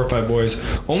girls, 4 or 5 boys.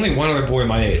 Only one other boy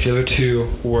my age. The other 2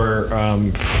 were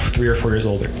 3 or 4 years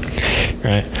older,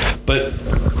 right? But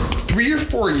 3 or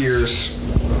 4 years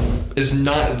is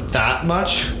not that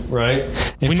much, right?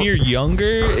 When you're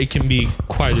younger, it can be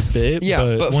quite a bit.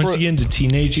 Yeah, but once you get into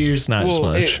teenage years, not as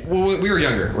much. We were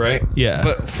younger, right? Yeah.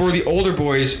 But for the older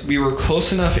boys, we were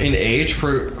close enough in age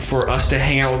for us to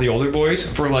hang out with the older boys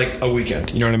for like a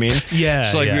weekend. You know what I mean? Yeah.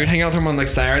 So like yeah. we would hang out with them on like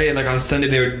Saturday, and like on Sunday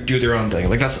they would do their own thing.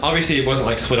 Like that's obviously it wasn't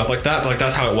like split up like that, but like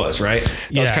that's how it was, right?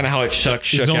 That's Yeah. kind of how it shook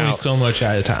There's only out. so much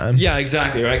at a time. Yeah,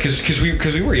 exactly, right? Because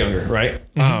we were younger, right?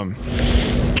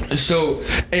 So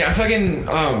hey, I fucking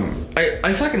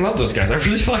I fucking love those guys. I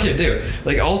really fucking do.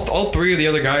 Like all 3 of the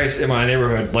other guys in my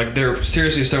neighborhood, like they're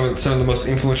seriously some of the most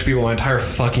influential people in my entire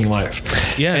fucking life.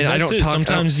 Yeah, and I don't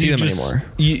Sometimes see you them just, anymore.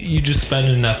 You just spend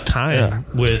enough time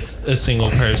with a single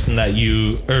person that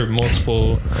you, or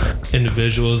multiple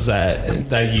individuals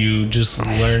that you just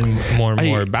learn more and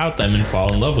more about them and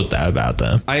fall in love with that about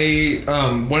them.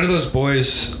 One of those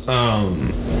boys,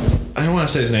 I don't want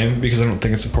to say his name because I don't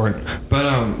think it's important, but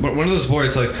one of those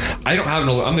boys, like I don't have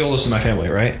I'm the oldest in my family,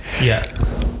 right? Yeah.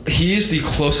 He's the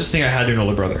closest thing I had to an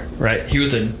older brother, right? He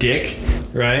was a dick,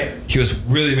 right? He was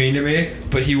really mean to me,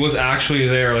 but he was actually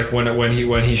there, like when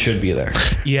he should be there.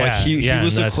 Yeah, like he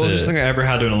was the closest thing I ever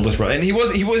had to an oldest brother, and he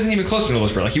wasn't even close to an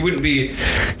oldest brother. Like he wouldn't be,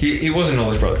 he wasn't an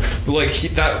oldest brother, but like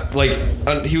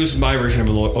he was my version of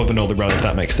an older brother, if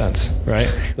that makes sense,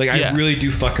 right? Like I really do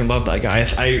fucking love that guy.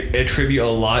 I attribute a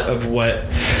lot of what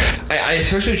I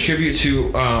especially attribute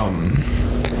to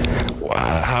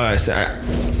how I say.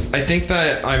 I think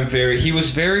that he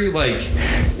was very like,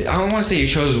 I don't want to say he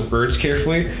chose his words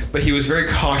carefully, but he was very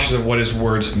cautious of what his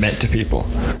words meant to people,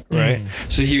 right?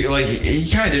 So he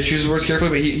kind of did choose his words carefully,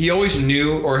 but he always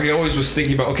knew, or he always was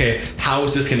thinking about, okay, how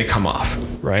is this going to come off,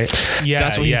 right? Yeah,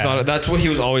 that's what he thought. That's what he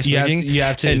was always thinking. You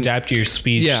have to adapt your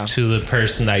speech to the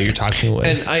person that you're talking with.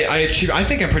 And I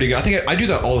think I'm pretty good. I think I do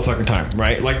that all the fucking time,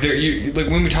 right? Like like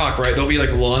when we talk, right? There'll be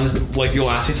like long, like you'll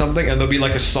ask me something, and there'll be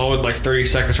like a solid like 30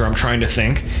 seconds where I'm trying to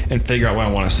think and figure out what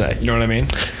I want to say. You know what I mean?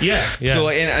 Yeah. So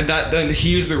like, and then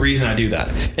he's the reason I do that,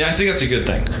 and I think that's a good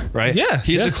thing, right? Yeah.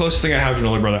 He's the closest thing I have to an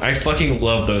older brother. I fucking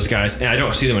love those guys, and I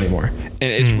don't see them anymore, and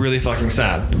it's really fucking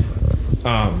sad.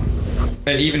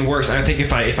 And even worse, I think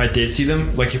if I did see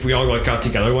them, like if we all like got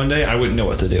together one day, I wouldn't know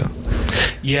what to do.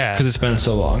 Yeah, because it's been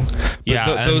so long.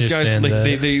 But those guys, like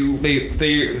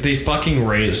they fucking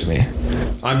raised me.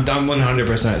 I'm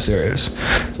 100% serious.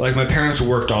 Like my parents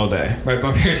worked all day. Right,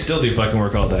 my parents still do fucking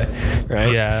work all day.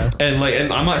 Right. Yeah. And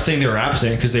I'm not saying they were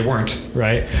absent because they weren't.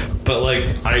 Right. But like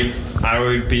I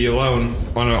would be alone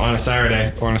on a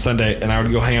Saturday or on a Sunday, and I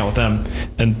would go hang out with them,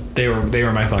 and they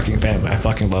were my fucking family. I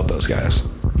fucking love those guys.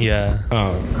 Yeah.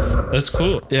 That's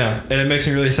cool. Yeah, and it makes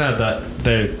me really sad that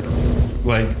they.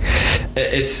 Like,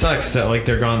 it sucks that like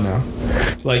they're gone now.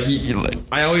 Like,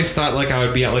 I always thought like I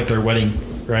would be at like their wedding,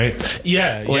 right?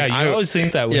 Yeah, like, I always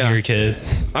think that when you're a kid.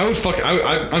 I would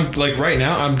I'm like right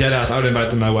now I'm dead ass. I would invite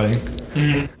them to my wedding.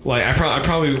 Mm-hmm. Like I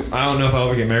probably I don't know if I'll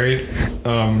ever get married.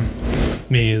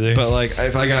 Me either. But like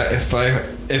if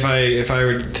I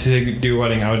were to do a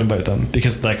wedding, I would invite them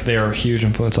because like they are a huge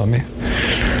influence on me.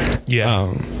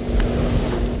 Yeah.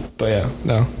 But yeah,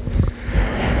 no.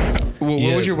 Well,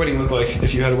 what would your wedding look like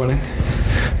if you had a wedding?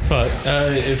 Fuck.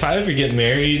 If I ever get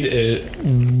married,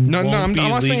 I'm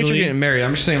not saying if you're getting married.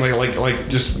 I'm just saying like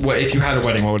just what if you had a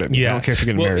wedding? What would it be? Yeah. I don't care if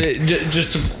you're getting married.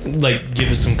 Just like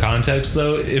give us some context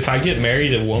though. If I get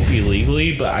married, it won't be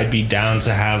legally, but I'd be down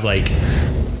to have like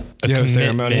a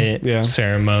commitment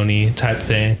ceremony type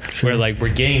thing where like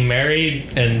we're getting married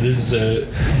and this is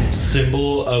a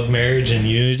symbol of marriage and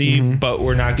unity, but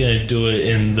we're not going to do it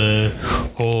in the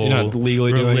whole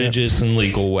religious and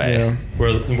legal way. Yeah.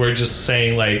 We're just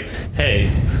saying like,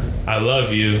 hey, I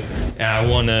love you, and I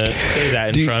want to say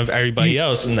that in front of everybody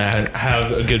else, and that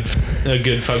have a good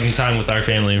fucking time with our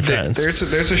family and friends.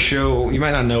 There's a show you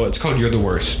might not know. It's called You're the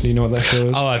Worst. Do you know what that show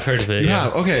is? Oh, I've heard of it. Yeah.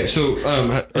 Okay. So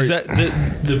is that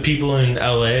the people in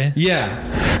LA?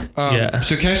 Yeah.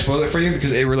 So can I spoil it for you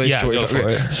because it relates to what go for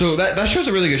it. So that show's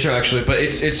a really good show actually, but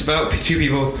it's about two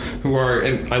people who are,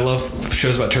 and I love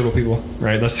shows about terrible people,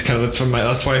 right? That's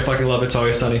why I fucking love It's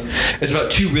Always Sunny. It's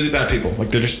about two really bad people. Like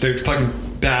they're fucking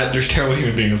bad. They're terrible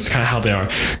human beings. That's kind of how they are.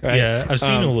 Right? Yeah, I've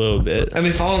seen a little bit. And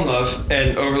they fall in love,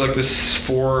 and over like this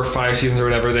 4 or 5 seasons or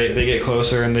whatever, they get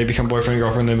closer and they become boyfriend and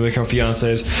girlfriend. They become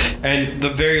fiancés. And the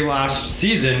very last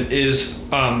season is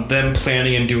them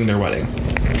planning and doing their wedding.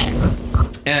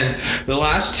 And the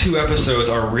last 2 episodes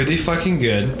are really fucking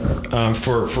good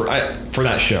for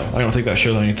that show. I don't think that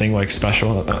show's anything like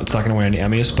special. It's not going to win any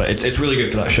Emmys, but it's really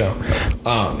good for that show.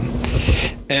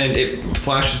 And it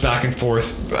flashes back and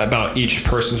forth about each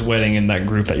person's wedding in that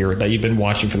group that you've been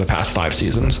watching for the past 5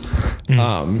 seasons.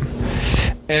 And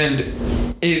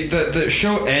the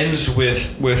show ends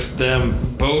with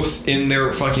them both in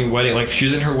their fucking wedding. Like,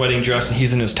 she's in her wedding dress and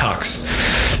he's in his tux.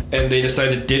 And they decide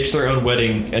to ditch their own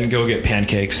wedding and go get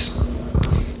pancakes.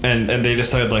 And they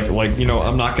decide like you know,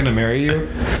 I'm not gonna marry you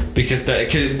because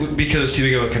it's too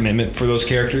big of a commitment for those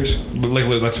characters. Like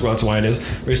that's why it is.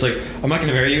 Where it's like, I'm not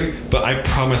gonna marry you, but I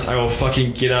promise I will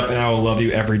fucking get up and I will love you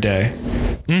every day.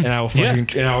 And I will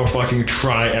fucking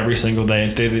try every single day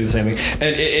and they do the same thing.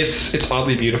 And it's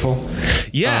oddly beautiful.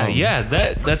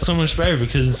 That's so much better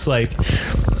because it's like,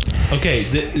 okay,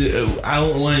 I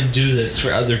don't want to do this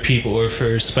for other people or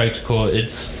for spectacle.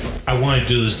 I want to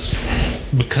do this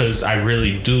because I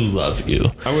really do love you.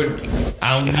 I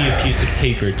don't need a piece of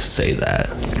paper to say that.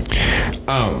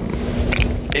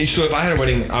 So if I had a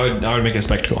wedding, I would make it a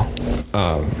spectacle.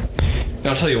 And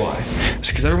I'll tell you why. It's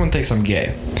because everyone thinks I'm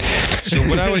gay. So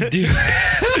what I would do,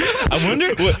 I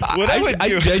wonder what I would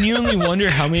do. I genuinely wonder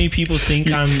how many people think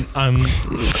I'm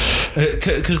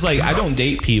because like I don't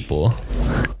date people.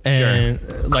 And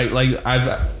sure. like I've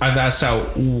asked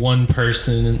out one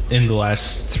person in the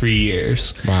last 3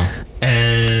 years. Wow.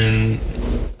 And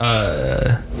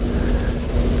I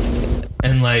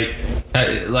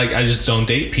just don't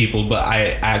date people, but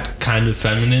I act kind of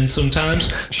feminine sometimes.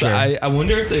 Sure. So I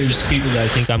wonder if there's people that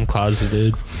think I'm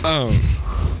closeted.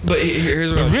 But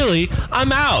here's what really,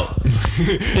 I'm out,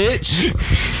 bitch.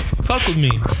 Fuck with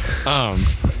me.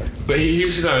 But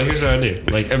here's what I do.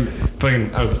 Like, I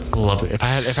would love it if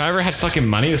I ever had fucking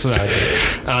money. This is what I would do.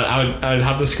 I would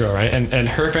have this girl, right, and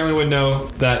her family would know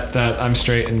that I'm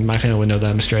straight, and my family would know that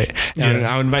I'm straight. And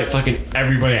I would invite fucking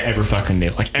everybody I ever fucking knew.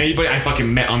 Like anybody I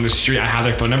fucking met on the street, I have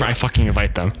their phone number. I fucking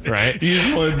invite them, right? You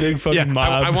just want a big fucking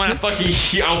mob. I want a fucking.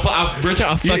 I'll rent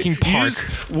out a fucking park.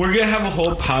 We're gonna have a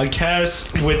whole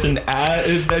podcast with an ad.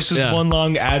 That's just one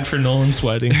long ad for Nolan's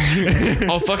wedding.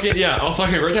 I'll fucking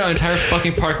rent out an entire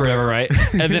fucking park or whatever, right?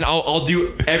 And then I'll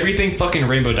do everything fucking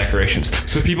rainbow decorations.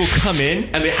 So people come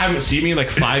in and they haven't seen me in like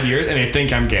 5 years and they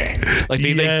think I'm gay. Like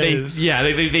they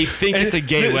think it's a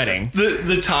gay wedding.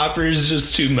 The topper is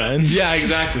just 2 men. Yeah,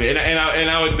 exactly. And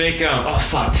I would make oh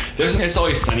fuck. There's an It's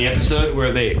Always Sunny episode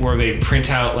where they print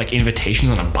out like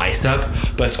invitations on a bicep,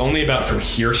 but it's only about from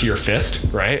here to your fist,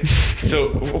 right? So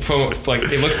from like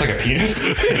it looks like a penis.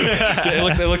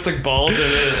 it looks like balls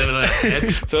and a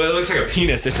head. So it looks like a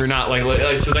penis if you're not like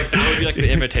so like that would be like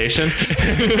the invitation.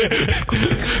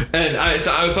 And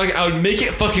I would make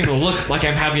it fucking look like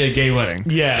I'm having a gay wedding.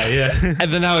 Yeah.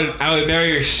 And then I would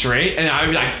marry her straight, and I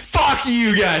would be like, "Fuck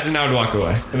you guys," and I would walk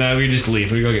away, and then we just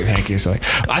leave. We go get pancakes. Like,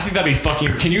 I think that'd be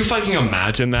fucking. Can you fucking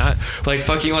imagine that? Like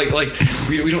fucking like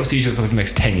we don't see each other for the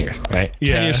next 10 years, right?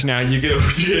 Yeah. 10 years from now, you get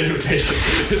an invitation.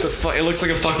 It looks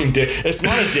like a fucking dick. It's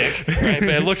not a dick, right? But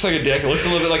it looks like a dick. It looks a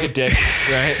little bit like a dick,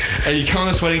 right? And you come on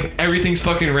this wedding, everything's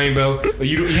fucking rainbow.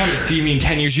 You haven't seen me in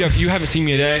 10 years. You haven't seen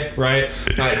me a day, right?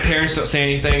 My parents don't say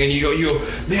anything, and you go,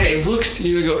 man, it looks.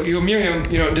 You go, Miriam,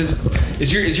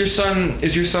 is your son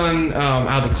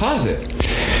out of the closet?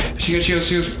 She goes,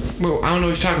 well, I don't know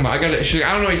what you're talking about. I don't know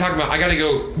what you're talking about. I gotta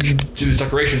go do these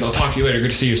decorations. I'll talk to you later.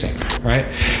 Good to see you, Sam. Right?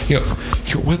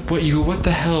 What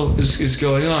the hell is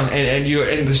going on?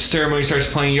 And the ceremony starts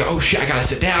playing. You go, oh shit, I gotta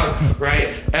sit down, right?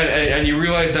 And you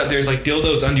realize that there's like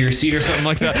dildos under your seat or something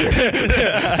like that.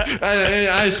 and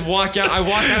I just walk out. I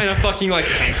walk out in a fucking like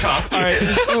tank top. All right.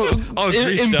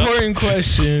 Important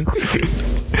question.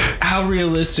 How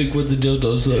realistic would the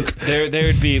dildos look? They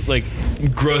would be like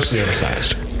grossly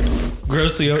oversized. Would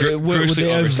they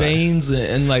have veins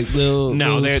and like little?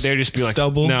 No, they'd just be like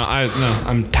stubble. No,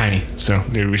 I'm tiny, so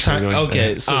they would be so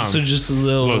okay. So just a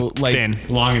little like thin,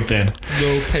 long and thin,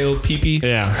 little pale peepee.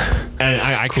 Yeah, and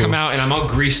I come out and I'm all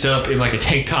greased up in like a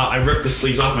tank top. I ripped the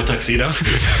sleeves off my tuxedo.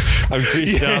 I'm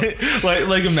greased up,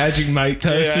 like a Magic Mike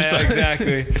tux or something.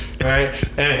 Exactly. Right,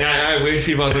 and I wave to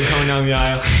people as I'm coming down the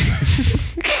aisle.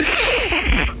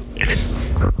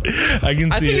 I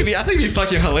can see it. I think it'd be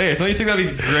fucking hilarious. Don't you think that'd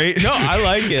be great? No, I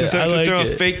like it. I like a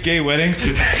fake gay wedding.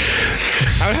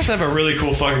 I would have to have a really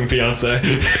cool fucking fiance.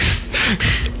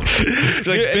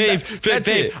 Like, babe,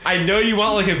 I know you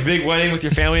want like a big wedding with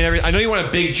your family and everything. I know you want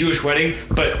a big Jewish wedding,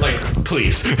 but like,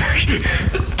 please.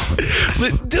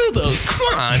 Dildos,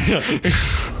 come on.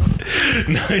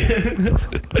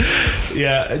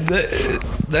 Yeah,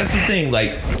 that's the thing.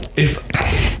 Like, if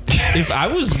if I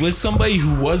was with somebody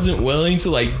who wasn't willing to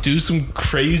like do some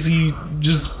crazy,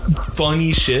 just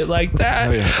funny shit like that,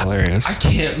 Oh yeah, hilarious. I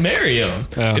can't marry them.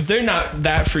 Yeah. If they're not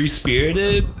that free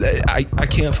spirited, I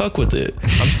can't fuck with it.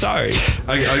 I'm sorry.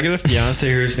 I'll get a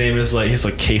fiance whose name is like, he's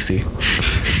like Casey.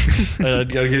 I'll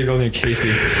get a girl named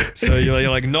Casey. So you're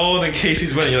like Nolan and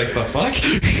Casey's wedding. You're like, the fuck?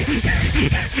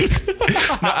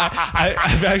 No,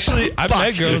 I've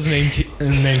met girls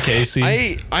named Casey.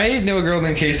 I know a girl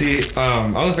named Casey. I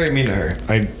was very mean to her.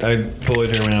 I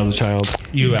bullied her when I was a child.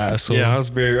 You asshole. Yeah, I was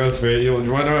very. You want to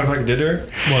know what I fucking did to her?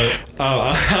 What?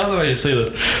 I don't know if I should say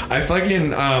this. I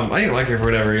fucking I didn't like her for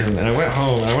whatever reason, and I went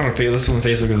home. I went on Facebook. This was when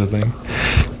Facebook was a thing,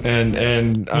 and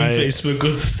Facebook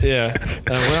was. yeah. And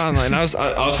I went online. I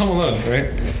was home alone, right?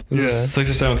 This is 6th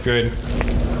or 7th grade.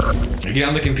 I get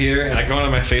on the computer and I go on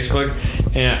my Facebook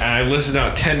and I listed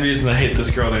out 10 reasons I hate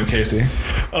this girl named Casey.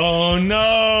 Oh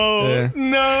no! Yeah.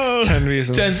 No! 10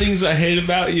 reasons. 10 things I hate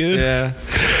about you. Yeah.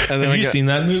 And then Have you seen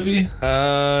that movie?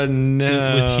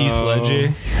 No. With Heath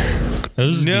Ledger. That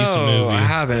was a decent movie. I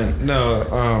haven't. No.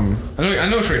 I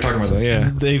know what you're talking about though. Yeah.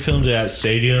 They filmed it at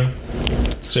Stadium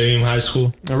High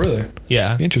School. Oh really?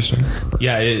 Yeah. Interesting.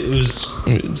 Yeah,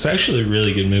 it's actually a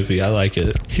really good movie. I like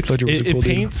it. Heath Ledger was a cool It dude.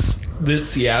 paints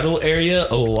this Seattle area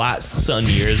a lot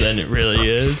sunnier than it really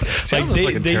is. Like looks they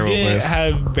like a didn't terrible place.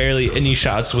 have barely any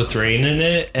shots with rain in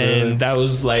it, and that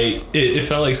was like it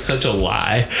felt like such a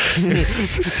lie.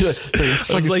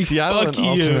 It's I was like, Seattle fuck and you.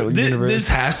 alternate universe. This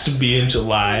has to be in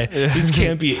July. This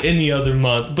can't be any other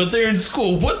month. But they're in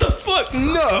school. What the fuck?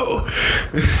 No.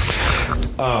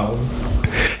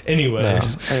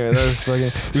 Anyways. Anyway, that was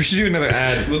fucking. We should do another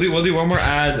ad. We'll do one more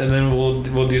ad and then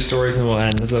we'll do stories and we'll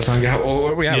end. Does that sound good?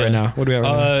 What are we at right now? What do we have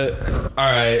right now?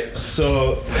 All right.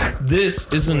 So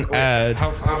this is an ad.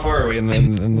 How far are we in the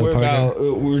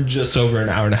podcast? We're just over an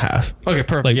hour and a half. Okay,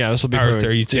 perfect. Like, Yeah, this will be hour perfect.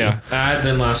 32. Yeah, ad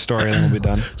then last story and then we'll be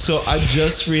done. So I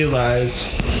just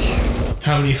realized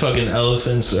how many fucking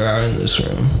elephants there are in this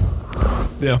room.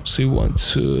 Yeah. See, 1,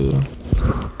 2, 3,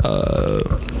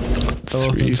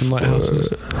 Elephants and 4, lighthouses.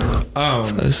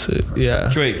 5, 6.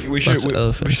 Yeah. Wait, we Lots should of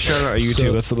elephants. shout out our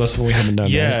YouTube. So- that's what we haven't done.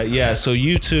 Yeah, right? yeah. So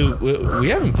YouTube, we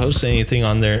haven't posted anything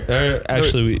on there.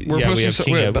 Actually, we have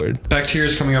King Edward.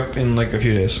 Bacteria's coming up in like a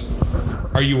few days.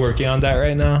 Are you working on that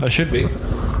right now? I should be.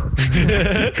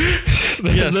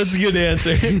 Yes. That's a good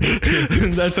answer.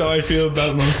 That's how I feel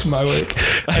about most of my work.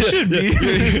 I should be.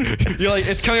 You're like,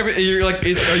 it's coming up. You're like,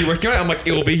 are you working on it? I'm like,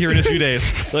 it will be here in a few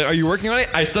days. Like, are you working on it?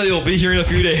 I said it will be here in a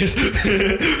few days.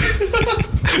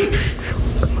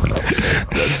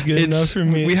 That's good enough for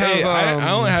me. We have. Hey, I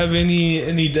don't have any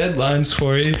deadlines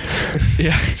for you.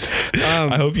 Yeah.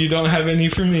 I hope you don't have any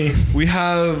for me. We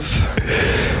have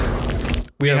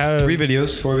 3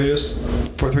 videos, 4 videos,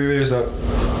 3 videos up.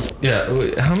 Yeah.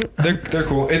 Wait, how many? They're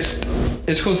cool. It's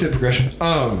close to the progression. 3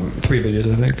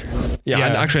 videos, I think. Yeah.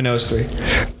 Yeah. Actually, no, it's 3.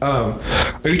 Our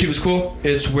YouTube is cool.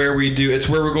 It's where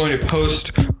we're going to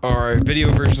post our video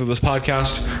versions of this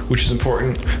podcast, which is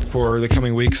important for the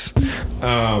coming weeks.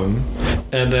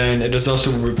 And then it is also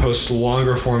where we post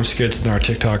longer form skits than our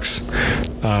TikToks.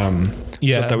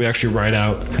 Stuff that we actually write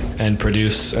out and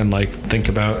produce and like think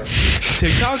about.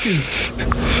 TikTok is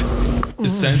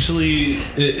essentially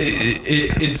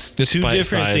it's two bite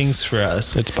different size. things for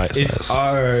us. It's bite It's size.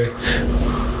 our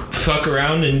fuck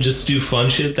around and just do fun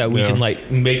shit that we Yeah. can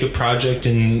like make a project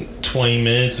in 20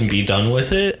 minutes and be done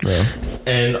with it. Yeah.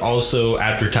 And also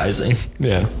advertising.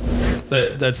 Yeah.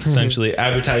 That's essentially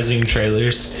advertising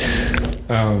trailers.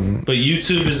 But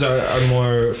YouTube is our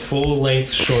more full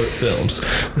length short films.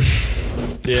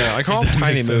 Yeah, I call them That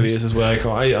tiny makes movies. sense. Is what I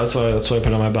call. That's what I put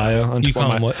on my bio. You call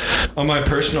them what? On my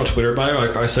personal Twitter bio,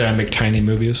 I say I make tiny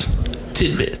movies.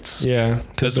 Tidbits. Yeah,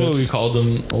 That's what we called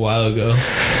them a while ago.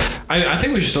 I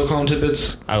think we should still call them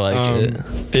tidbits. I like it.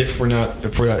 If we're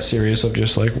that serious of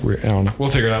just like I don't know. We'll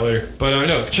figure it out later. But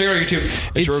no, check out our YouTube.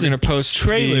 It's where we're gonna post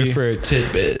trailer the- for a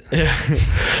tidbit.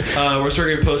 Yeah. We're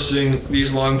starting to be posting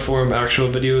these long form actual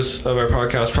videos of our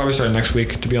podcast. Probably starting next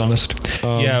week, to be honest.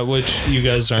 Yeah, which you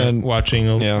guys aren't and- watching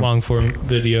a yeah. long form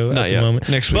video Not at the yet. moment.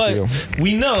 Next week but we will.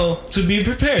 we know to be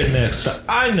prepared next time.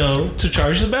 I know to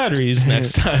charge the batteries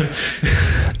next time.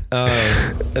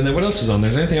 And then what else is on there?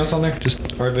 Is there anything else on there? Just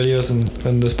our videos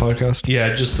and this podcast.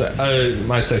 Yeah, just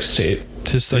my sex tape.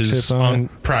 Just sex is tapes on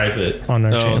private on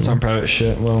our channel. It's on private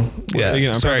shit. Well, Yeah, you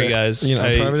can sorry unprivate- guys. You can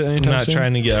unprivate it I'm anytime not soon?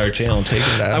 trying to get our channel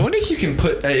taken down. I wonder if you can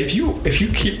put if you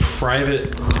keep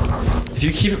private. If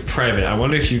you keep it private, I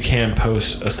wonder if you can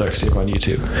post a sex tape on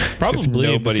YouTube. Probably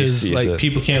if nobody because sees like it.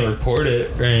 people can't report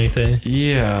it or anything.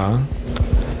 Yeah,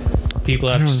 People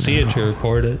have to see it to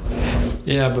report it.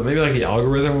 yeah, but maybe like the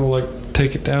algorithm will like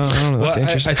take it down. I don't know. That's Well,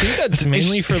 interesting. I think that's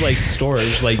mainly for like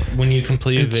storage. Like when you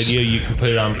complete a video, you can put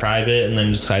it on private and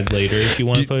then decide later if you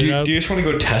want to put it up. Do you just want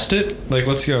to go test it? Like,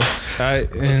 let's go.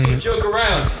 Joke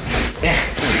around.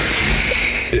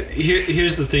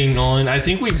 Here's the thing, Nolan. I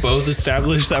think we both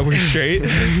established that we're straight.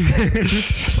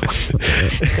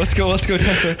 Let's go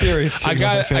test our theories. I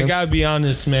gotta be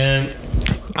honest, man.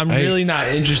 I'm really not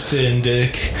interested in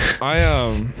dick.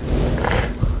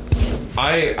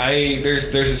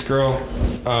 There's this girl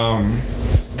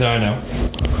that I know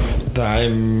that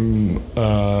I'm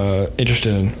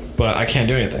interested in, but I can't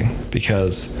do anything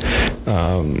because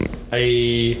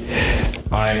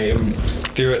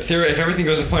if everything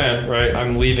goes to plan, right,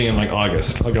 I'm leaving in like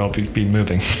August. I'll be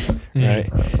moving, right?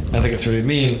 I think it's really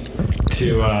mean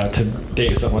to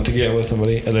date someone, to get with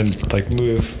somebody, and then like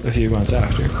move a few months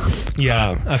after.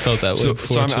 Yeah, I felt that way.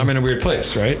 So I'm in a weird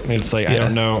place, right? It's like I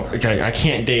don't know. Okay, I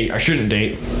can't date. I shouldn't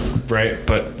date, right?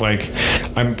 But like,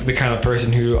 I'm the kind of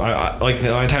person who I like.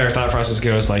 The entire thought process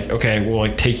goes like, okay, well,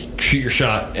 like shoot your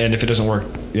shot, and if it doesn't work,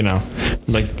 you know,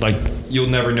 like you'll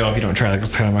never know if you don't try. Like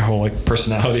that's kind of my whole like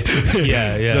personality.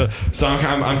 Yeah. So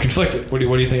I'm conflicted. What do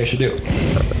you think I should do?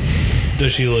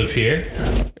 Does she live here?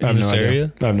 In this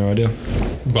area? I have no idea.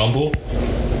 Bumble?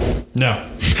 No.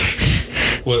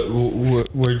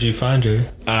 Where'd you find her?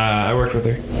 I worked with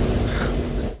her.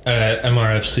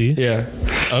 MRFC? Yeah.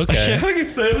 Okay. I can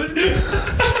say it.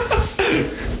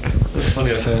 That's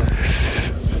funny as hell.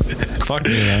 Fuck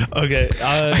me, man. Okay.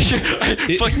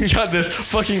 Fucking cut this.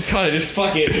 Fucking cut it. Just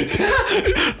fuck it.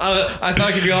 I thought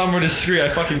I could be a lot more discreet. I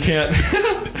fucking can't.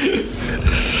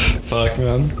 Fuck,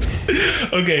 man.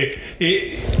 Okay.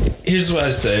 Here's what I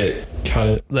say. Cut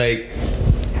it. Like,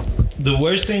 the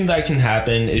worst thing that can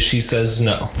happen is she says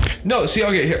no. No, see,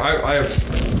 okay, here, I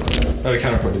have a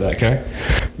counterpoint to that, okay?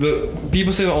 The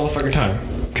people say that all the fucking time,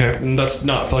 okay? And that's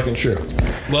not fucking true.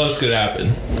 What else could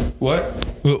happen? What?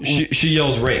 She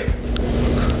yells rape.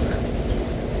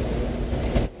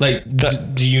 Like,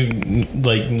 do you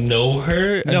like know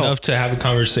her enough to have a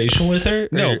conversation with her?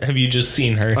 No. Or have you just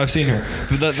seen her? I've seen her,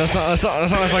 but that's not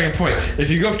my fucking point.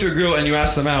 If you go up to a girl and you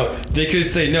ask them out, they could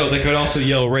say no. They could also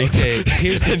yell rape. Okay,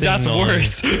 here's the thing, that's Nolan.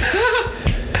 worse.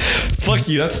 Fuck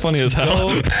you. That's funny as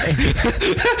hell.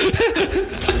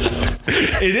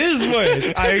 It is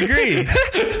worse. I agree.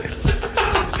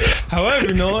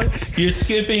 However, Nolan, you're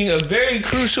skipping a very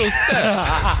crucial step.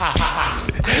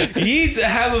 You need to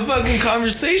have a fucking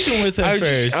conversation with her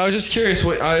first. I was just curious.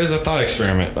 It was a thought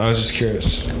experiment. I was just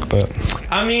curious. But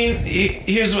I mean,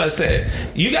 here's what I say.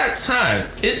 You got time.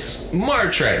 It's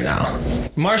March right now.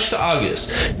 March to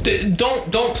August.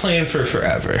 Don't plan for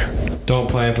forever. don't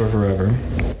plan for forever.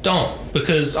 Don't,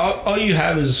 because all you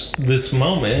have is this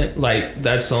moment. Like,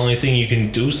 that's the only thing you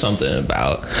can do something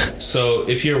about. So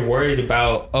if you're worried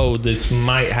about, oh, this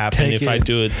might happen if I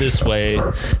do it this way,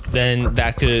 then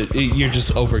you're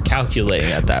just over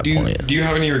calculating at that point. Do you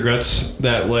have any regrets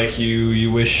that like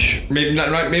you wish, maybe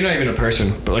not even a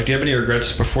person, but like, do you have any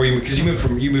regrets before you, because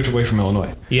you moved away from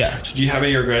Illinois? Yeah. Do you have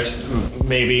any regrets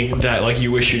maybe that like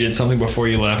you wish you did something before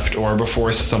you left or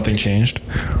before something changed?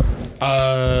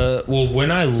 Well, when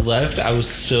I left, I was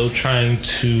still trying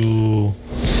to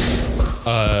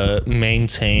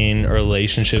maintain a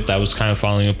relationship that was kind of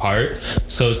falling apart.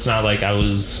 So it's not like I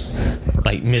was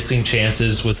like missing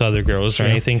chances with other girls or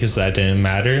anything, because that didn't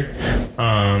matter.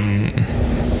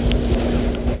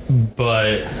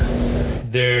 But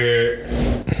there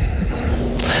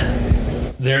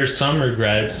are some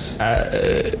regrets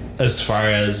as far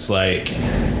as like,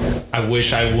 I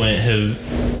wish I wouldn't have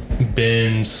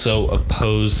been so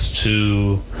opposed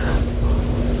to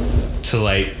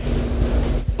like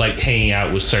hanging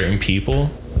out with certain people.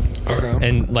 Okay.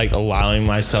 And like allowing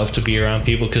myself to be around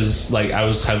people, because like I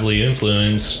was heavily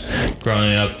influenced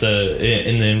growing up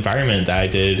in the environment that I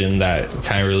did, in that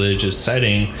kind of religious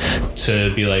setting,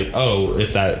 to be like, oh,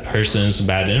 if that person is a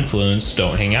bad influence,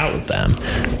 don't hang out with them,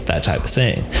 that type of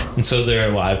thing. And so there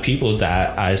are a lot of people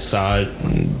that I saw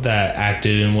that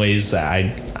acted in ways that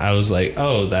I was like,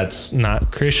 oh, that's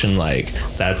not Christian like.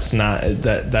 That's not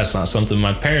something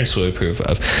my parents would approve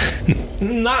of.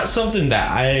 Not something that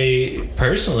I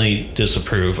personally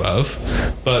disapprove of,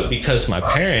 but because my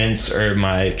parents or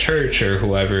my church or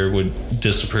whoever would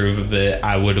disapprove of it,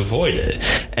 I would avoid it.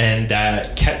 And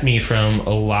that kept me from a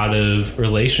lot of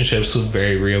relationships with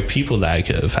very real people that I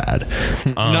could have had.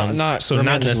 Not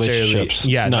necessarily,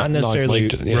 not necessarily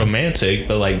romantic,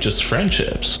 but like just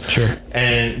friendships. Sure.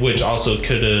 And which also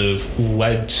could have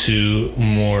led to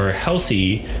more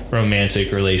healthy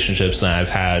romantic relationships than I've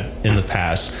had in the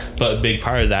past. But a big big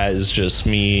part of that is just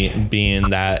me being in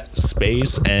that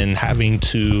space and having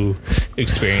to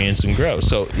experience and grow.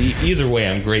 So either way,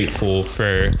 I'm grateful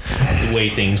for the way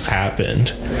things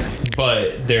happened.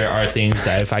 But there are things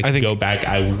that if I could go back,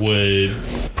 I would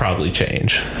probably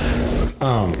change.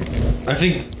 I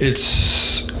think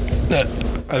it's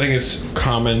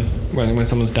common when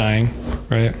someone's dying,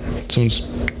 right? Someone's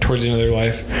towards the end of their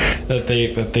life that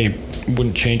they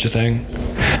wouldn't change a thing.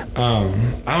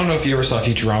 I don't know if you ever saw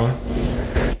Futurama.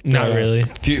 Not really.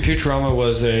 Futurama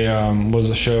was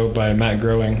a show by Matt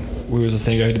Groening, who was the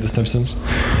same guy who did The Simpsons.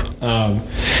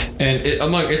 And it's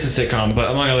a sitcom,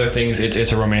 but among other things,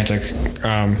 it's a romantic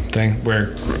thing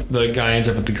where the guy ends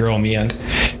up with the girl in the end.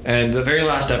 And the very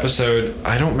last episode,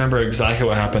 I don't remember exactly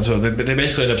what happens, but they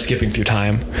basically end up skipping through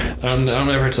time. I don't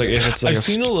know if it's like I've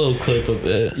seen a little clip of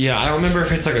it. Yeah, I don't remember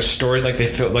if it's like a story, like they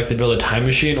feel like they build a time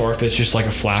machine, or if it's just like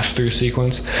a flash through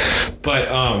sequence. But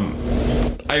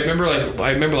I remember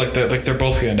they're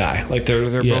both gonna die. Like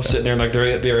they're both sitting there, like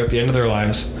they're at the end of their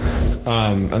lives,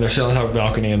 and they're sitting on top of a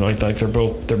balcony, and like they're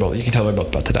both you can tell they're both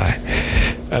about to die,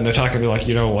 and they're talking to like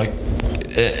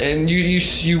and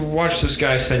you watch this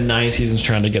guy spend 9 seasons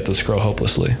trying to get this girl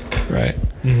hopelessly, right?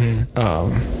 Mm-hmm.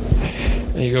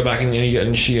 And you go back and he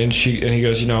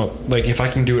goes, like if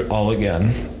I can do it all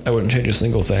again, I wouldn't change a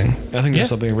single thing. I think there's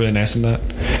something really nice in that.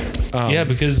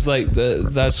 Because like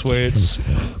that's where it's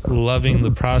loving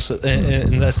the process,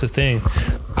 and that's the thing.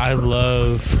 I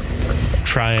love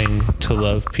trying to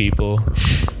love people.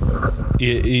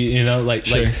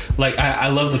 I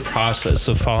love the process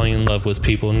of falling in love with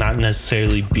people, not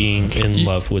necessarily being in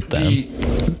love with them.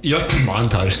 You like the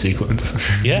montage sequence.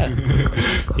 Yeah.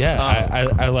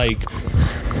 I like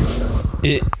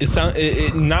it.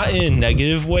 It not in a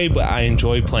negative way, but I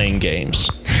enjoy playing games.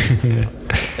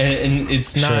 And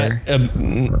it's not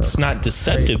it's not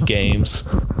deceptive games.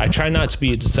 I try not to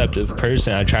be a deceptive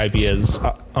person. I try to be as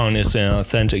honest and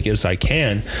authentic as I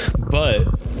can, but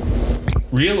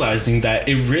realizing that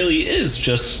it really is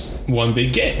just one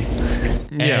big game,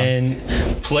 and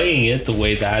playing it the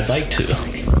way that I'd like to.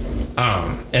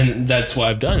 And that's what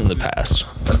I've done in the past.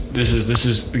 This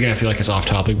is again, I feel like it's off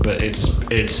topic, but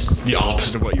it's the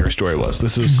opposite of what your story was.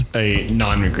 This is a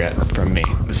non-regret from me.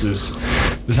 This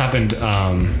happened.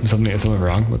 Something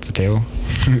wrong with the table.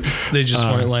 They just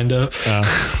weren't lined up.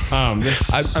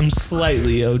 I'm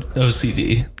slightly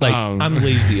OCD. Like I'm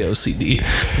lazy OCD.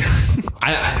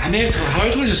 I may have have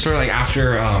I told you the story like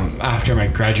after my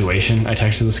graduation? I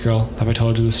texted this girl. Have I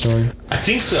told you this story? I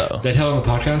think so. Did I tell her on the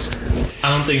podcast? I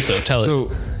don't think so. Tell it.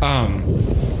 So,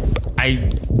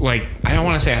 I don't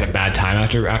want to say I had a bad time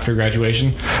after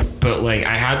graduation, but like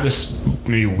I had this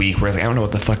maybe week where I was like, I don't know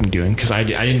what the fuck I'm doing, because I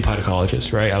didn't apply to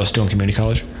colleges, right? I was still in community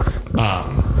college.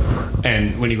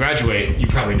 And when you graduate, you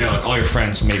probably know all your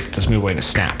friends just move away in a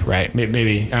snap, right?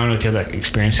 Maybe I don't know if you had that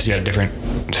experience because you had a different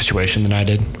situation than I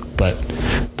did, but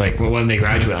like when they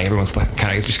graduate, like everyone's fucking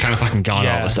kind of fucking gone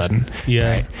all of a sudden.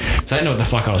 Yeah. Right? So I didn't know what the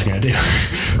fuck I was gonna do.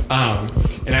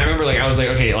 And I remember like I was like,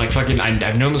 okay, like fucking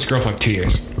I've known this girl for like 2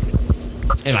 years.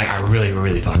 And like I really,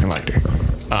 really fucking liked her.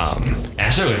 And I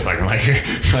still really fucking like her.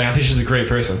 Like I think she's a great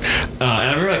person. And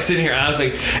I remember like sitting here and I was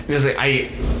like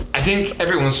I think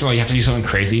every once in a while you have to do something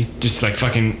crazy. Just like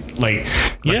fucking like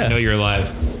know you're alive.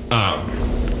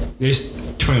 There's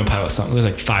 21 Pilot songs. There's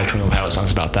like 5 21 Pilot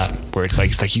songs about that, where it's like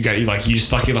you just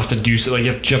fucking have to do so, like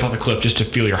you have to jump off a cliff just to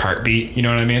feel your heartbeat. You know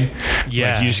what I mean?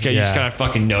 Yeah. Like, you just gotta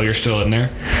fucking know you're still in there.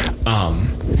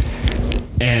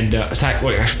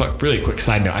 Really quick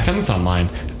side note. I found this online.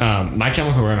 My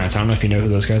Chemical Romance. I don't know if you know who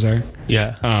those guys are.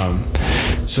 Yeah.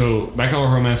 So My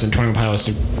Chemical Romance and 21 Pilots,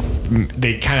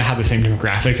 they kind of have the same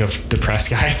demographic of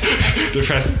depressed guys,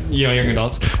 depressed young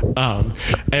adults.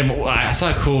 And I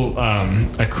saw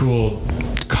a cool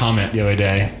comment the other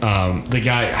day. The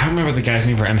guy, I don't remember the guy's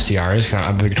name for MCR is.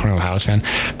 I'm a big 21 Pilots fan,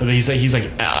 but he's like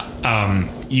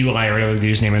Eli or whatever the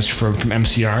dude's name is from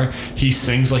MCR. He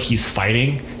sings like he's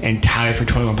fighting, and Tyler for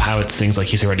 21 Pilots sings like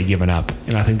he's already given up.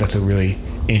 And I think that's a really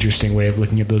interesting way of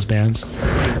looking at those bands.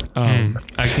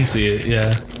 I can see it.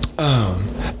 Yeah.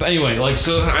 But anyway, like,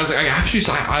 so I was like, I have to do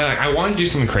something. I wanted to do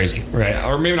something crazy, right?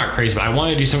 Or maybe not crazy, but I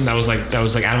wanted to do something that was like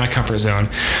out of my comfort zone.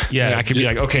 Yeah, like, I could be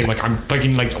like, okay, like I'm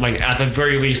fucking like at the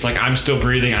very least, like I'm still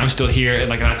breathing, I'm still here, and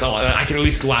like that's all. I can at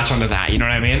least latch onto that. You know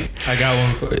what I mean? I got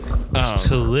one for it.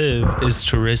 To live is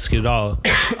to risk it all.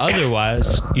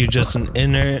 Otherwise, you're just an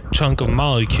inert chunk of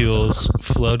molecules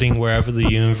floating wherever the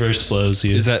universe blows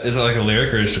you. Is that like a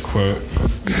lyric or just a quote?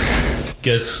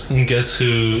 Guess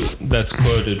who that's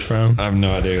quoted from? I have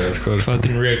no idea who that's quoted.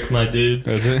 Fucking Rick, my dude.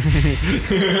 Is it?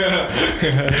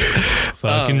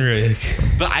 Fucking Rick.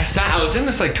 But I was in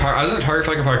this like I was in a Target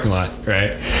fucking parking lot,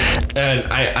 right? And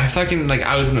I fucking like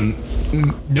I was in the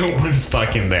no one's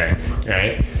fucking there,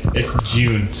 right? It's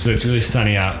June, so it's really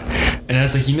sunny out, and I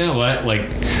was like, you know what, like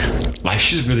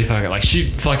she's really fucking like she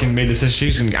fucking made the decision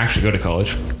she's gonna actually go to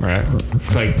college, right?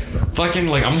 It's like fucking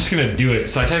like I'm just gonna do it.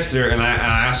 So I texted her and I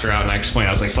asked her out and I explained.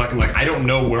 I was like, fucking like I don't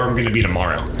know where I'm gonna be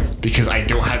tomorrow because I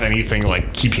don't have anything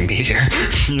like keeping me here.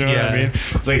 You know what I mean?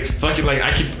 It's like fucking like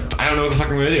I don't know what the fuck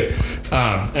I'm gonna do.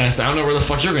 And I said I don't know where the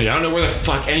fuck you're going. I don't know where the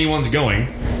fuck anyone's going.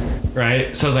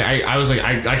 Right, so I was like,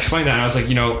 I explained that. And I was like,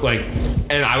 you know, like,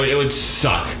 and it would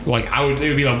suck. Like, it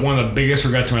would be like one of the biggest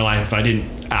regrets of my life if I didn't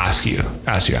ask you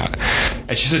out.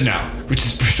 And she said no, which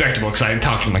is respectable because I didn't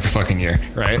talk to him like a fucking year,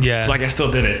 right? Yeah. Like I still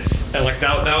did it, and like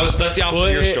that's the opposite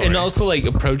of your story. And also like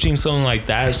approaching someone like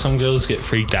that, some girls get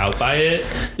freaked out by it.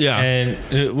 Yeah, and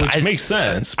which makes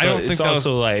sense. But I don't think it's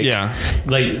also like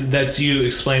that's you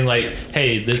explain like,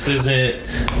 hey, this isn't.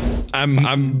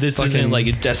 This isn't like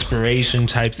a desperation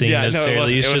type thing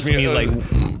necessarily. It's just me like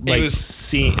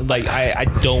seeing like I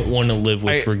don't want to live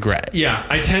with regret. Yeah,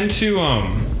 I tend to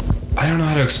I don't know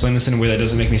how to explain this in a way that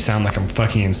doesn't make me sound like I'm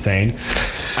fucking insane.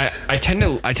 I tend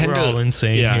to We're all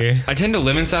insane here. I tend to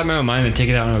live inside my own mind and take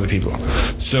it out on other people.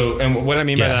 So, and what I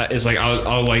mean by that is like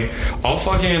I'll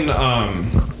fucking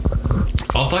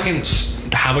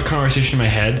have a conversation in my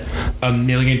head a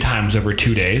million times over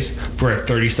 2 days for a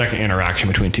 30-second interaction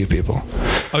between two people.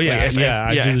 Oh yeah, like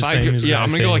I do the same.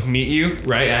 I'm gonna go like meet you,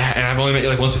 right? And I've only met you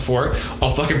like once before.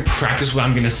 I'll fucking practice what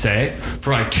I'm gonna say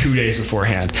for like 2 days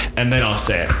beforehand, and then I'll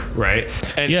say it, right?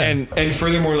 And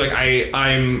furthermore, like I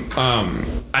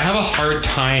have a hard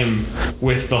time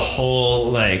with the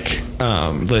whole like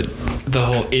the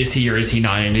whole is he or is he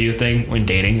not into you thing when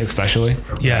dating, especially.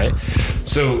 Yeah. Right?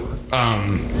 So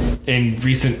in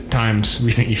recent times,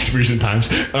 recently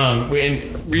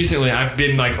I've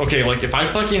been like, okay, like if I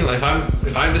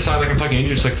decide like I'm fucking into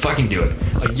you, just like fucking do it.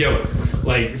 Like yo,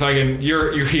 like fucking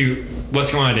you're cute.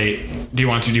 Let's go on a date. Do you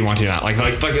want to not? Like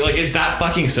fucking like it's that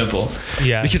fucking simple.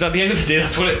 Yeah. Because at the end of the day,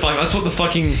 that's what the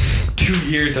fucking 2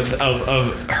 years of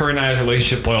her and I's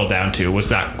relationship boiled down to was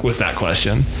that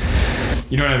question.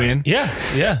 You know what I mean?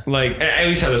 Yeah. Like at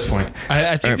least at this point.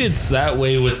 I think it's that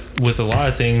way with a lot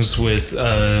of things with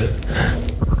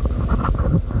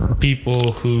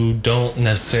people who don't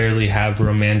necessarily have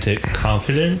romantic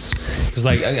confidence. Because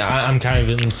like I'm kind of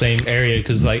in the same area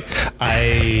because like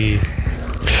I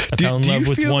fell in love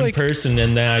with one person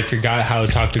and then I forgot how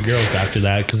to talk to girls after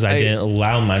that because I didn't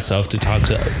allow myself to talk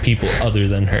to people other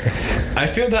than her. I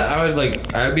feel that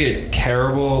I would be a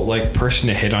terrible like person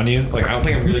to hit on you. Like I don't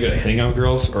think I'm really good at hitting on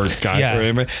girls or guys or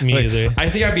anybody. Me either. I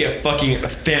think I'd be a fucking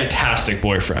fantastic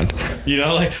boyfriend. You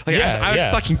know, I would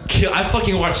fucking kill. I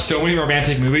fucking watched so many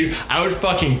romantic movies. I would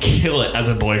fucking kill it as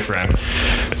a boyfriend.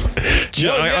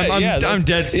 I'm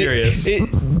dead serious.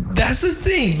 That's the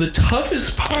thing. The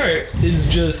toughest part is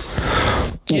just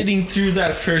getting through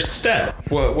that first step.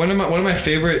 Well, one of my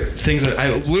favorite things that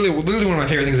I literally one of my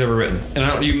favorite things I've ever written,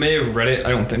 and you may have read it.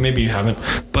 I don't think, maybe you haven't,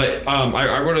 but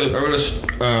I wrote a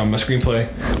screenplay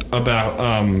about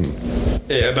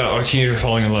a teenager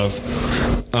falling in love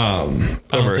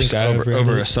over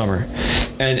a summer,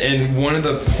 and one of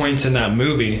the points in that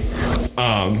movie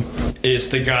is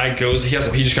the guy goes. He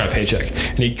just got a paycheck,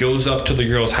 and he goes up to the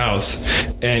girl's house,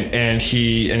 and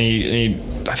he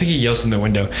I think he yells in the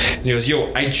window, and he goes,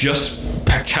 "Yo, I just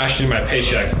cashed in my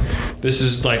paycheck. This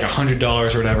is like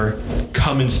 $100 or whatever.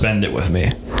 Come and spend it with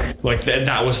me." Like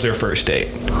that was their first date.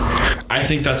 I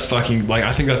think that's fucking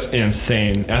I think that's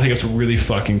insane. I think it's really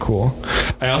fucking cool.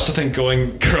 I also think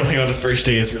curling on a first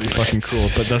date is really fucking cool,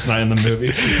 but that's not in the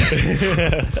movie.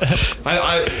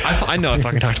 I know I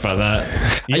fucking talked about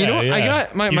that. Yeah, you know what? yeah. I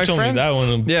got my told friend me that one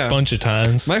a bunch of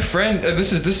times. My friend,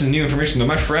 this is new information though.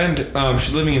 My friend,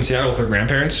 she's living in Seattle with her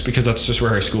grandparents because that's just where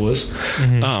her school is.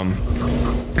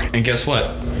 Mm-hmm. And guess what?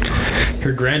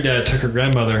 Her granddad took her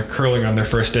grandmother curling on their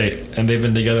first date, and they've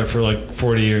been together for like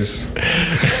 40 years.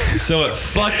 So it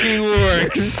fucking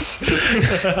works.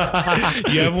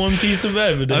 You have one piece of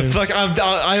evidence.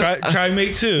 Try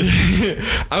make two.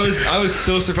 I was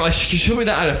so surprised. She showed me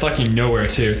that out of fucking nowhere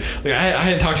too. Like I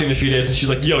hadn't talked to her in a few days, and she's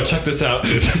like, "Yo, check this out."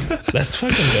 That's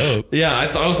fucking dope. Yeah,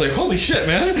 I was like, "Holy shit,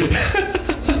 man!"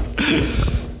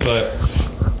 But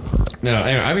no,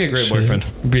 anyway, I'd be a great boyfriend.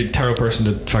 I'd be a terrible person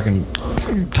to fucking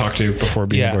talk to before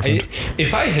being a boyfriend.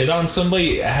 If I hit on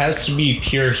somebody, it has to be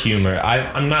pure humor.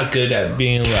 I'm not good at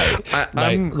being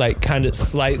like kind of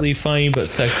slightly funny but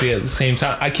sexy at the same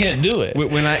time. I can't do it.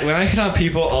 When I hit on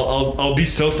people, I'll be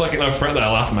so fucking upfront that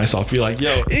I laugh at myself. Be like,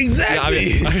 yo,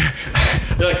 exactly.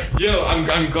 They're like, yo,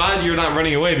 I'm glad you're not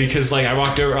running away because like I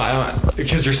walked over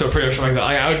because you're so pretty or something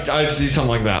like that. I would do something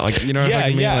like that. Like, you know what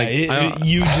I mean? Like,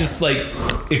 you just like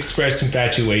express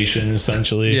infatuation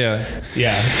essentially. Yeah.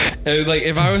 Like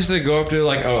if I was to go up to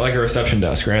like a reception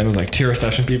desk, right? And there's like 2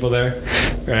 reception people there,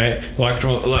 right? Walk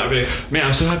to man,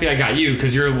 I'm so happy I got you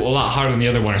because you're a lot hotter than the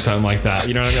other one or something like that.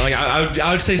 You know what I mean? Like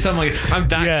I would say something like I'm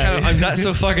that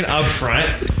so fucking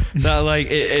upfront that like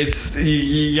it's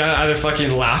you gotta either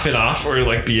fucking laugh it off or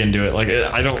like be into it. Like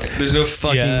there's no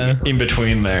fucking in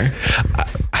between there.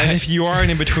 And if you are an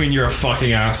in between, you're a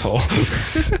fucking asshole.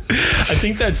 I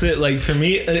think that's it. Like for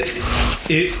me,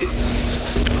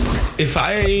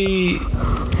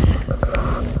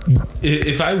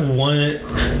 if I want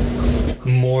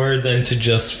more than to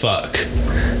just fuck,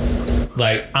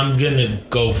 like I'm gonna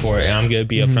go for it. I'm gonna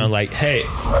be upfront, like, hey,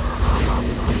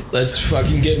 let's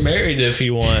fucking get married if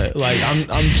you want. Like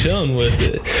I'm chilling with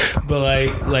it, but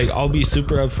like I'll be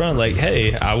super upfront. Like,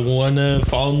 hey, I wanna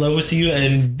fall in love with you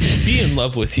and be in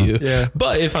love with you. Yeah.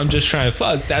 But if I'm just trying to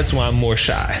fuck, that's why I'm more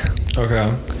shy.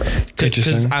 Okay.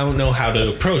 Because I don't know how to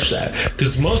approach that.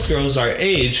 Because most girls our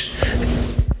age,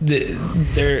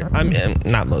 I mean,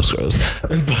 not most girls,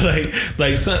 but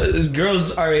like some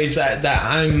girls our age that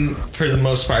I'm for the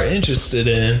most part interested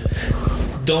in,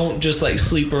 don't just like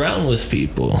sleep around with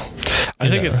people. I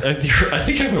think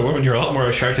as a woman you're a lot more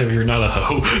attractive if you're not a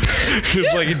hoe.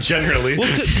 Like generally. Well,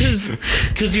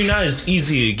 because you're not as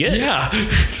easy to get. Yeah.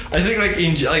 I think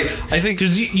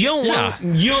because you don't want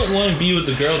to be with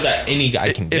the girl that any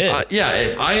guy can get.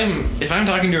 If I'm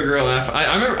talking to a girl,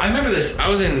 I remember this. I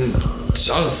was a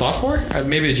sophomore,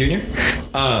 maybe a junior.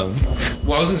 I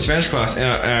was in Spanish class, and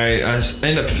I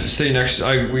ended up sitting next.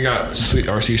 We got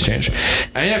our seats changed.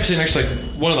 I ended up sitting next to like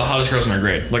one of the hottest girls in our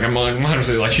grade. Like I'm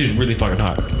 100% like she's really fucking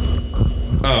hot.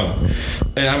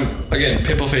 And I'm again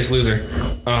pimple faced loser.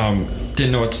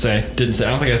 Didn't know what to say. Didn't say. I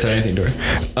don't think I said anything to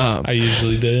her. I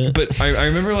usually did. But I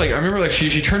remember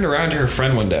she turned around to her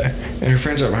friend one day, and her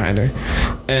friends are behind her,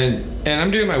 and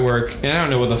I'm doing my work, and I don't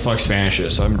know what the fuck Spanish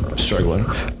is, so I'm struggling.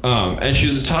 And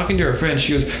she was talking to her friend.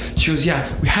 She goes,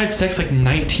 yeah, we had sex like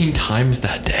 19 times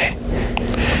that day.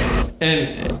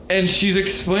 And she's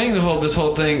explaining this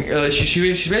whole thing.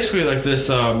 She's basically like this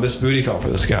booty call for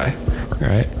this guy,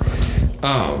 right?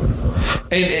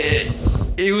 And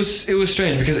it was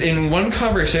strange because in one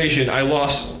conversation I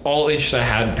lost all interest I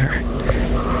had in her,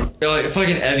 like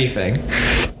fucking anything,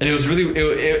 and it was really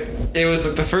it was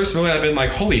like the first moment I've been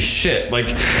like, holy shit, like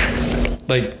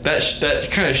that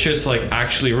kind of shit's like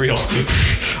actually real.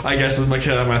 I guess is my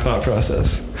thought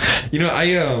process. You know,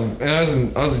 and I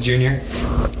was a junior.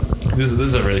 This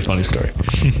is a really funny story.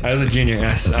 I was a junior.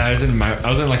 I was in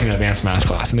like an advanced math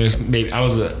class, and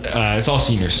it's all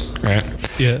seniors, right?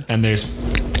 Yeah. And there's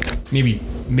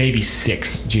maybe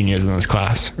 6 juniors in this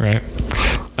class, right?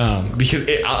 Because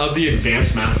of the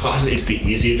advanced math classes, it's the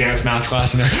easy advanced math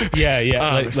class, you know?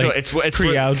 Yeah. So it's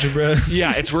pre-algebra.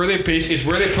 Yeah, it's where they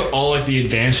put all like the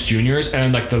advanced juniors,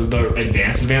 and like the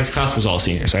advanced class was all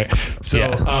seniors, right? So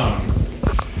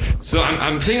So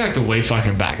I'm sitting like the way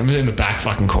fucking back. I'm in the back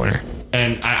fucking corner.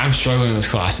 And I'm struggling in this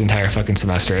class the entire fucking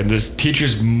semester. And this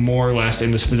teacher's more or less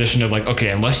in this position of like, okay,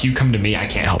 unless you come to me, I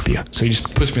can't help you. So he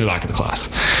just puts me in the back of the class.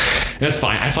 And that's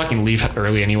fine. I fucking leave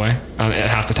early anyway at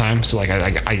half the time. So like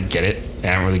I get it. And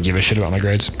I don't really give a shit about my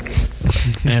grades.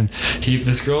 And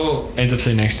this girl ends up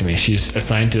sitting next to me. She's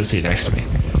assigned to the seat next to me.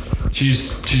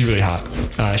 She's really hot.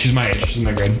 She's my age. She's in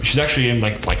my grade. She's actually in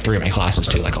like 3 of my classes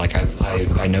too. Like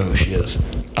I know who she is.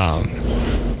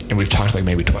 And we've talked like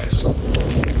maybe twice.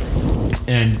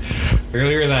 And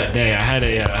earlier that day, I had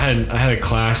a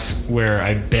class where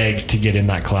I begged to get in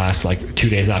that class like 2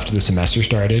 days after the semester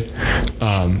started.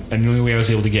 And the only way I was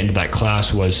able to get into that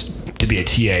class was to be a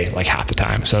TA like half the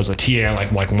time. So I was a TA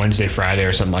like Wednesday, Friday,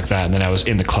 or something like that. And then I was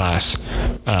in the class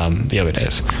the other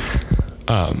days.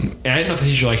 And I didn't know if the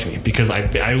teacher liked me because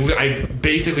I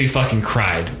basically fucking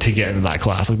cried to get into that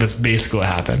class. Like that's basically what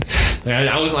happened. Like,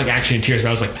 I wasn't like actually in tears, but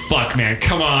I was like, "Fuck, man,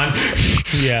 come on."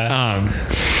 Yeah.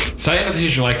 So I didn't know if the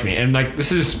teacher liked me, and like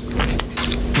this is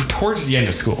towards the end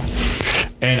of school,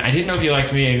 and I didn't know if he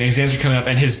liked me. And exams were coming up,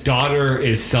 and his daughter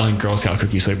is selling Girl Scout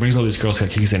cookies, so he brings all these Girl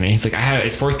Scout cookies in, and he's like,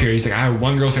 it's 4th period. He's like, I have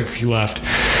 1 Girl Scout cookie left.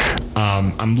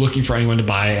 I'm looking for anyone to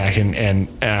buy. I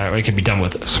can be done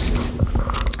with this.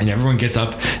 And everyone gets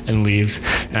up and leaves,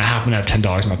 and I happen to have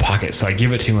 $10 in my pocket, so I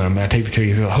give it to him, and I take the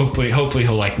cookie. Hopefully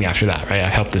he'll like me after that, right? I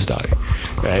helped this dog,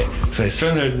 right? So I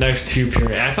spend the next 2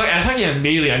 periods.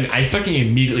 I fucking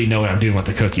immediately know what I'm doing with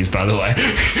the cookies. By the way,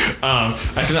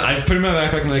 I put in my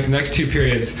backpack in like the next 2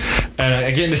 periods, and I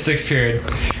get into 6th period.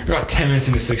 We're about 10 minutes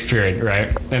into 6th period,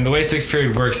 right? And the way 6th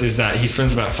period works is that he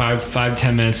spends about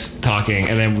 5-10 minutes talking,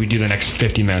 and then we do the next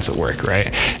 50 minutes at work,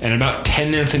 right? And about 10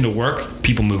 minutes into work,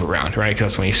 people move around, right?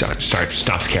 Because that's when he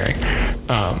stops caring.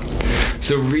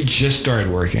 So we just started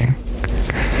working,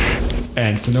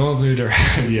 and so no one's moved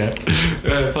around yet.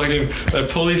 I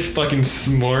pull these fucking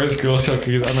s'mores Girl Scout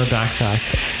cookies out of my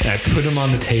backpack, and I put them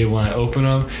on the table, and I open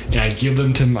them, and I give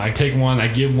them to. I take one, I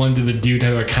give one to the dude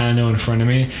who I kind of know in front of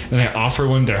me, and I offer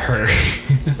one to her.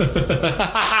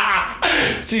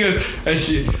 She goes,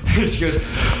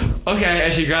 okay,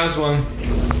 and she grabs one.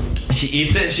 She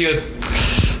eats it, and she goes,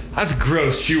 that's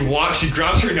gross. She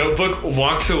grabs her notebook,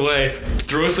 walks away,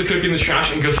 throws the cookie in the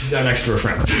trash, and goes to stand next to her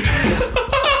friend.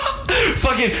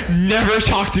 Fucking never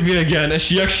talked to me again. And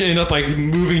she actually ended up like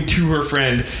moving to her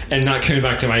friend and not coming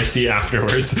back to my seat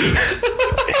afterwards.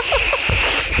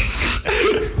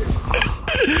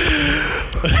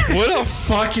 What a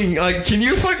fucking like. Can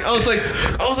you fuck? I was like,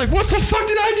 what the fuck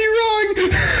did I do wrong?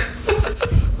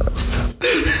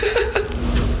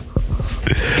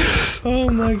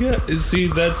 Oh my god! See,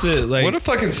 that's it. Like, What a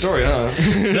fucking story, huh?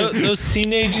 those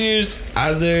teenage years,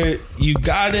 either you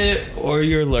got it or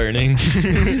you're learning. For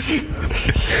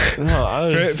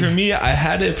me, I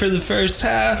had it for the first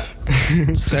half.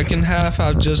 Second half,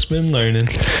 I've just been learning.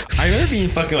 I remember being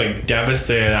fucking like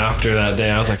devastated after that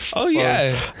day. I was like, oh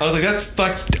yeah. I was like, that's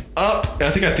fucked up. And I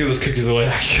think I threw those cookies away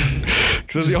actually,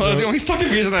 because that was the only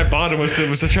fucking reason I bought them was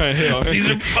to try and hit on. These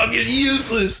are fucking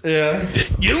useless. Yeah.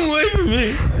 Get away from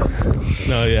me.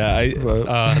 No, yeah,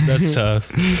 that's tough.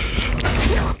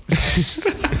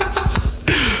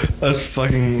 That's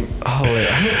fucking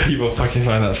hilarious. I hope people fucking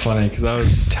find that funny because that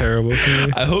was terrible for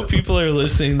me. I hope people are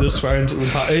listening this far into the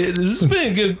podcast. This has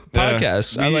been a good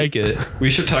podcast. I like it.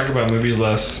 We should talk about movies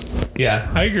less. Yeah,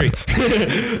 I agree.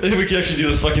 We could actually do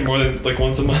this fucking more than like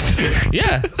once a month.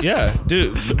 Yeah,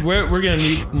 dude. We're gonna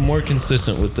be more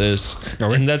consistent with this,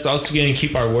 and that's also gonna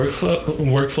keep our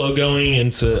workflow going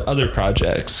into other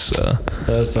projects. So.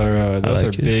 That's our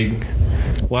big.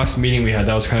 Last meeting we had,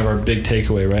 that was kind of our big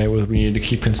takeaway, right? We needed to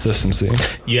keep consistency.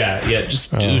 Yeah,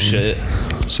 just do shit.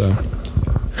 So,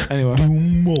 anyway. Do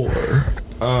more.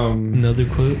 Another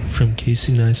quote from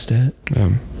Casey Neistat.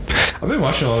 I've been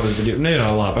watching a lot of his videos. No, not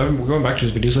a lot, but I've been going back to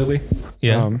his videos lately.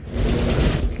 Yeah.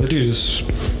 That dude is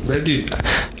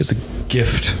a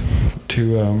gift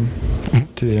to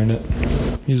the internet.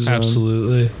 He's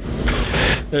absolutely.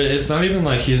 It's not even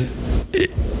like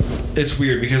it's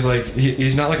weird because like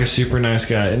he's not like a super nice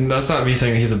guy, and that's not me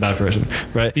saying he's a bad person,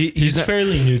 right? He's not,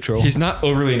 fairly neutral. He's not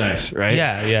overly nice, right?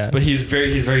 Yeah. But he's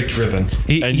very driven,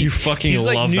 and you fucking he's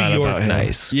love like New that York about him.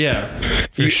 Nice, yeah,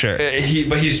 for sure.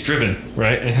 But he's driven,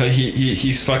 right? And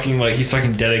he's fucking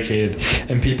dedicated,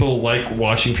 and people like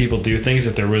watching people do things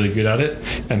if they're really good at it,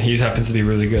 and he happens to be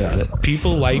really good at it.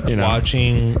 People like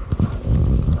watching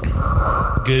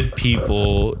good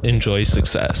people enjoy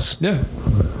success. Yeah.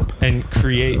 And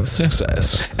create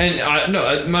success. And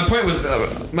my point was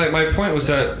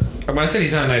that when I said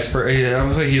he's not a nice person, I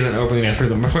was like he's an overly nice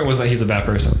person. My point was that he's a bad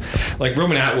person. Like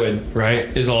Roman Atwood, right,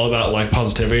 is all about like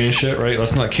positivity and shit, right?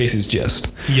 That's not Casey's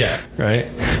gist. Yeah. Right.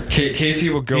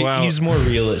 Casey will go out. He's more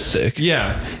realistic.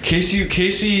 Yeah.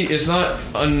 Casey is not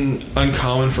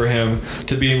uncommon for him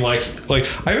to be like one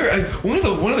of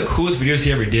the coolest videos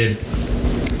he ever did,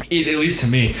 at least to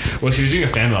me, was he was doing a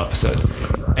fan mail episode.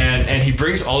 And he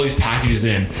brings all these packages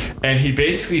in, and he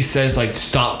basically says like,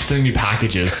 "Stop sending me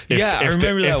packages." I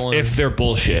remember that one. If they're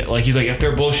bullshit, like he's like, if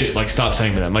they're bullshit, like stop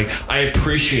sending them. Like I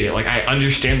appreciate it. Like I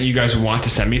understand that you guys want to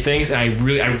send me things, and I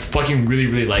fucking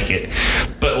really like it,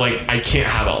 but like I can't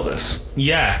have all this.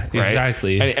 Yeah, right?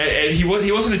 Exactly. And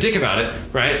he wasn't a dick about it,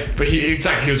 right? But he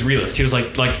was realist. He was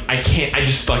like I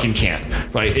just fucking can't.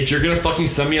 Right? If you're gonna fucking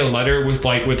send me a letter with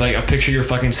a picture of your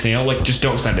fucking snail, like just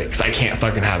don't send it because I can't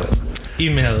fucking have it.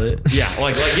 Email it. Yeah,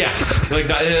 like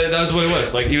that was what it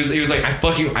was. Like he was like I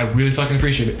really fucking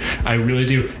appreciate it. I really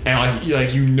do. And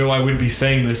I wouldn't be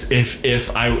saying this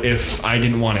if I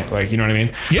didn't want it. Like, you know what I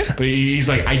mean? Yeah. But he's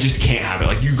like, I just can't have it.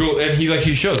 Like you go, and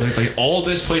he shows like all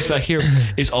this place back here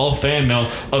is all fan mail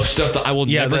of stuff that I will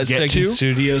never that get second to.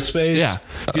 Studio space. Yeah.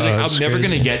 He's like, I'm never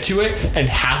crazy. gonna get to it, and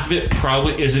half of it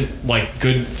probably isn't like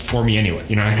good for me anyway.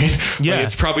 You know what I mean? Yeah. Like,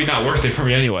 it's probably not worth it for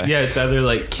me anyway. Yeah, it's either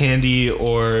like candy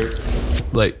or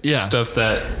like Yeah. stuff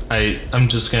that I'm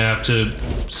just gonna have to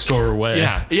store away.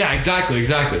 Yeah, exactly. And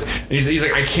he's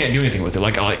like, I can't do anything with it.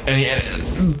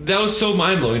 And that was so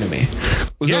mind blowing to me.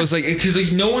 Yeah. I was like, because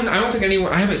like no one, I don't think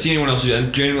anyone, I haven't seen anyone else do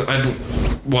that. I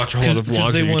don't watch a whole lot of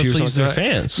vlogs they or want to YouTube please their like that.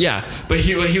 fans. Yeah, but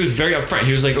he was very upfront.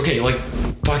 He was like, okay, like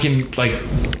fucking like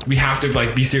we have to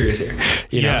like be serious here.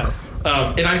 You know? Yeah.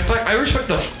 And I respect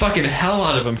the fucking hell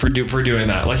out of him for doing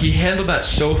that. Like he handled that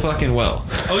so fucking well.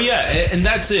 Oh yeah, and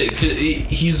that's it. 'Cause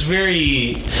he's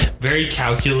very, very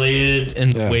calculated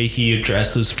in the way he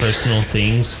addresses personal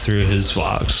things through his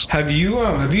vlogs. Have you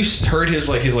heard his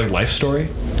life story?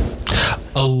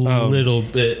 A little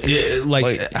bit.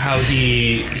 Like how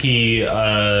he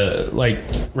like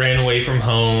ran away from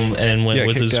home and went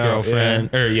with his kicked out,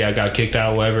 girlfriend, or got kicked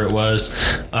out, whatever it was.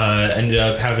 Ended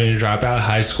up having to drop out of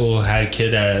high school. Had a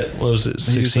kid at, what was it,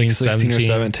 16, 17? or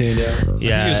 17, yeah. I think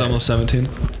he was almost 17.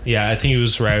 Yeah, I think he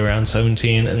was right around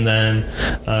 17, and then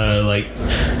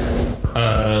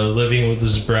living with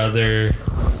his brother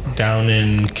down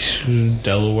in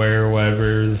Delaware or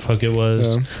whatever the fuck it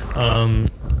was.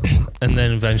 And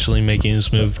then eventually making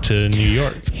his move to New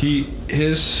York. He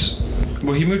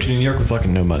moved to New York with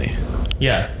fucking no money,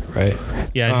 Yeah. right?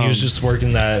 Yeah, and he was just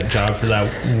working that job for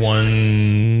that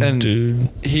one dude.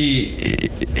 He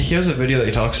has a video that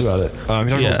he talks about it. He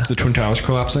talks about the Twin Towers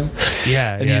collapsing.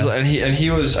 Yeah, And he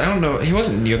was, I don't know, he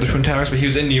wasn't near the Twin Towers, but he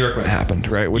was in New York when it happened,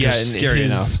 right? Which is scary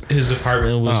enough. His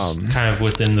apartment was kind of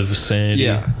within the vicinity.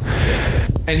 Yeah.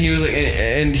 And he was like,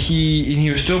 and he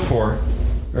was still poor,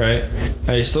 right?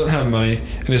 He still didn't have money,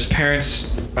 and his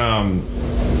parents, I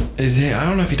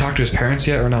don't know if he talked to his parents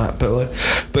yet or not, but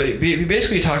he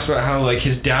basically talks about how like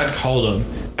his dad called him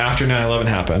after 9/11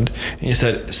 happened, and he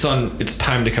said, "Son, it's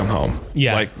time to come home."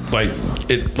 Yeah.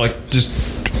 Just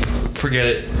forget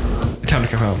it. Time to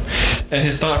come home. And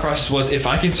his thought process was, if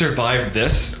I can survive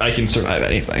this, I can survive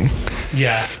anything.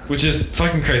 Yeah. Which is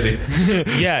fucking crazy.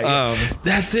 Yeah,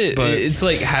 that's it. but- It's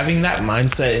like having that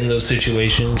mindset in those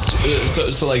situations.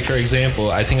 So like for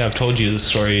example, I think I've told you the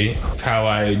story of how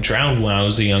I drowned when I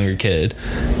was a younger kid.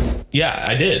 Yeah,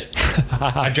 I did.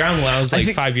 I drowned when I was like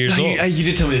 5 years old. You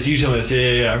did tell me this.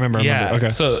 Yeah. I remember. Yeah. Okay.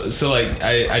 So like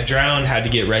I drowned, had to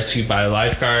get rescued by a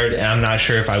lifeguard, and I'm not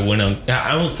sure if I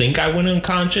don't think I went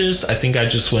unconscious. I think I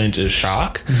just went into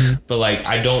shock. Mm-hmm. But like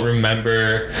I don't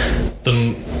remember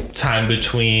the time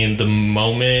between the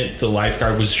moment the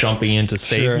lifeguard was jumping in to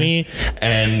save me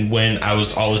and when I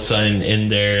was all of a sudden in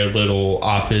their little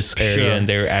office area and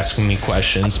they were asking me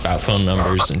questions about phone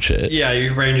numbers and shit. Yeah,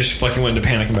 your brain just fucking went into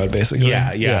panic mode, basically.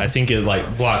 Yeah. I think it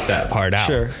like blocked that part out.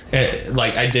 Sure.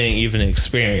 Like I didn't even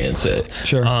experience it.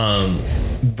 Sure.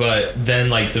 But then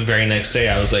like the very next day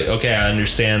I was like, okay, I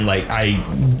understand. Like I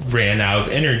ran out of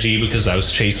energy because I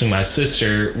was chasing my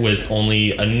sister with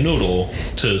only a noodle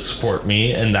to support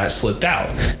me, and that slipped out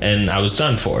and I was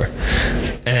done for.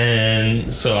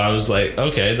 And so I was like,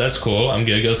 okay, that's cool. I'm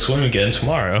gonna go swim again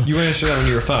tomorrow. You went into that when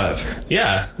you were 5.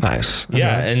 Yeah. Nice.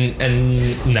 Yeah,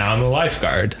 and now I'm a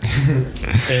lifeguard.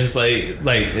 And it's like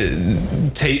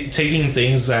taking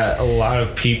things that a lot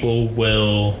of people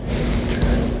will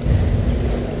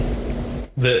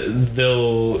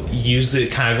they'll use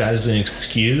it kind of as an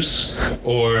excuse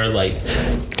or like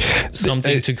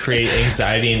something to create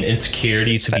anxiety and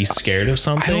insecurity to be scared of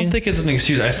something. I don't think it's an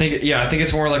excuse. I think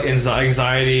it's more like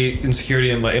anxiety, insecurity,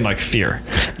 and like fear.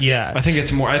 Yeah. I think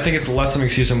it's less of an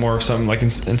excuse and more of some like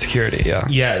insecurity. Yeah.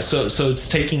 Yeah. So it's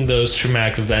taking those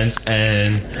traumatic events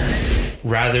and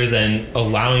rather than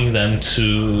allowing them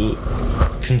to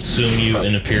consume you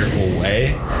in a fearful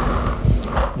way,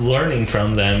 learning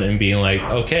from them and being like,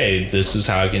 okay, this is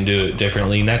how I can do it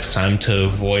differently next time to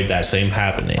avoid that same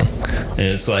happening. And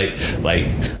it's like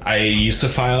I used to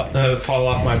fall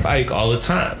off my bike all the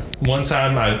time. One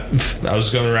time I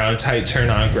was going around a tight turn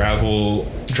on a gravel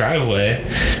driveway.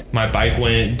 My bike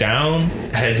went down,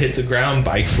 had hit the ground,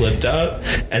 bike flipped up,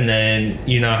 and then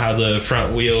you know how the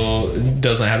front wheel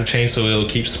doesn't have a chain, so it'll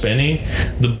keep spinning.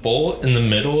 The bolt in the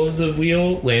middle of the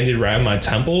wheel landed right on my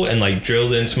temple and like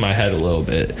drilled into my head a little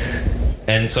bit.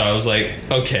 And so I was like,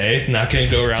 okay, not gonna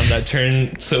go around that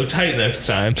turn so tight next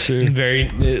time. Sure.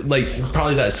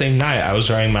 Probably that same night I was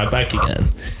riding my bike again,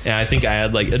 and I think I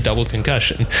had like a double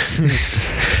concussion.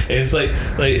 It's like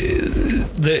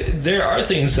there are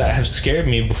things that have scared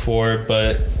me before,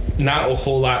 but not a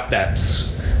whole lot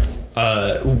that's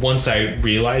once I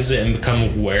realize it and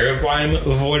become aware of why I'm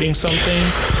avoiding something,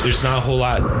 there's not a whole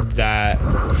lot that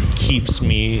keeps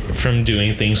me from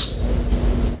doing things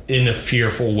in a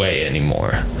fearful way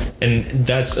anymore. And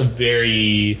that's a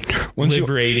very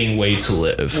liberating way to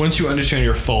live. Once you understand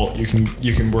your fault, you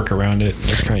can work around it.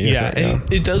 That's kind of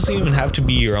and it doesn't even have to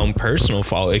be your own personal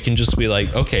fault. It can just be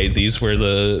like, okay, these were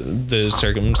the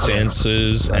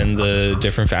circumstances and the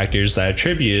different factors that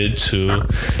attributed to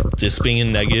this being a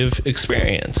negative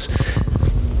experience.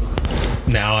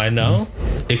 Now I know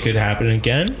it could happen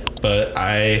again, but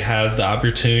I have the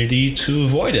opportunity to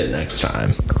avoid it next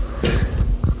time,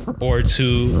 or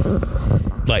to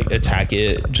like attack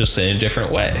it just in a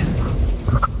different way.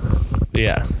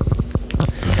 Yeah.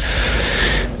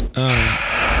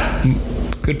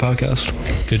 Good podcast.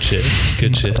 Good shit.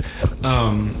 Good shit.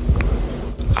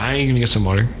 I ain't gonna get some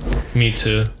water. Me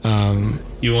too.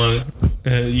 You want?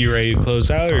 You ready to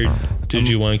close out, or did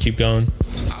you want to keep going?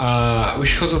 We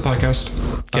should close the podcast.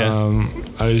 Yeah.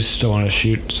 I just still want to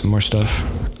shoot some more stuff.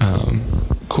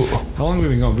 Cool. How long have we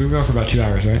been going? We've been going for about 2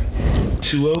 hours, right?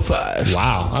 2:05.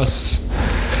 Wow, that's.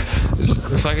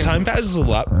 Time passes a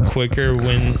lot quicker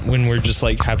when we're just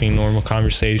like having normal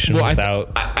conversation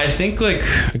without I think like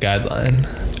a guideline.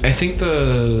 I think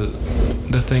the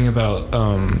thing about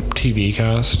TV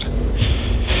cast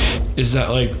is that,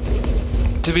 like,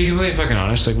 to be completely fucking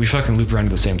honest, like, we fucking loop around to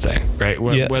the same thing, right?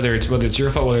 Whether it's your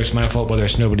fault, whether it's my fault, whether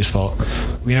it's nobody's fault,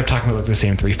 we end up talking about like the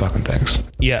same 3 fucking things.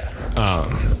 Yeah.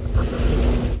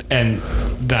 And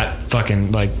that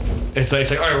fucking, like, it's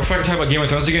like all right, we're fucking talking about Game of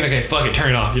Thrones again. Okay, fuck it, turn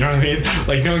it off. You know what I mean?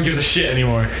 Like, no one gives a shit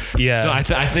anymore. Yeah. So I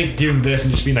think doing this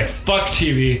and just being like, fuck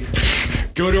TV.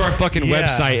 Go to our fucking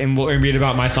website and we'll read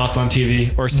about my thoughts on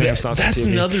TV or Sam's thoughts on TV. That's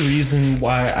another reason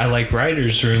why I like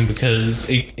Writer's Room, because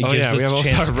it gives us a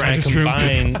chance to kind of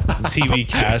combine TV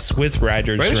cast with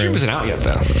Writer's Room. Isn't out yet,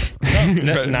 though.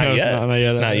 Not yet.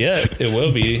 Not yet. It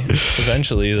will be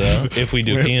eventually, though, if we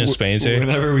do Penis Painter.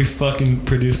 Whenever we fucking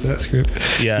produce that script.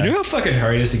 Yeah. You know how fucking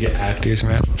hard it is to get actors,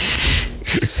 man?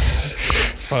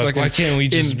 Fuck, why can't we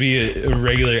just be a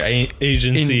regular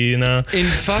agency, you know? In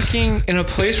a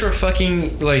place where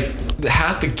fucking, like,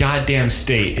 half the goddamn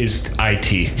state is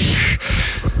IT.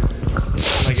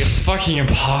 Like, it's fucking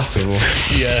impossible.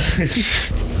 Yeah.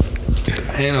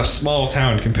 In a small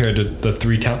town compared to the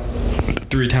three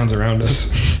towns around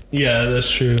us. Yeah, that's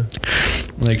true.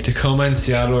 Like, Tacoma and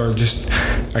Seattle are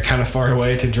kind of far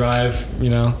away to drive, you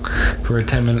know, for a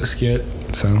 10-minute skit.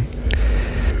 So,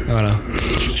 I don't know.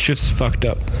 Shit's fucked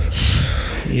up.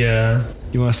 Yeah.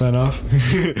 You want to sign off?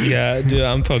 Yeah, dude,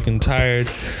 I'm fucking tired.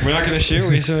 We're not gonna shoot.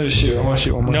 We still need to shoot. I want to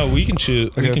shoot one more. No, we can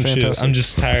shoot. Okay, we can fantastic. shoot. I'm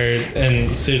just tired,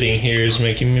 and sitting here is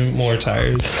making me more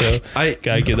tired. So I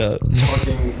gotta get up.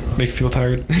 Talking makes people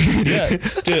tired. Yeah,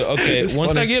 dude. Okay,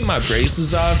 once I get my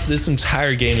braces off, this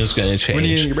entire game is gonna change. When are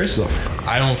you getting your braces off?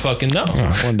 I don't fucking know.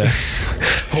 Oh, one day.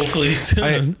 Hopefully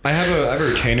soon. I have a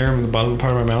retainer in the bottom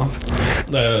part of my mouth.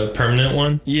 The permanent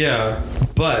one. Yeah,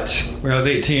 but when I was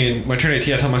 18, when I turned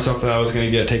 18, I told myself that I was going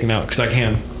to get it taken out because I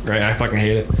can, right? I fucking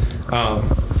hate it.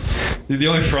 The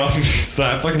only problem is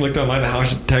that I fucking looked online at how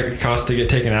much it costs to get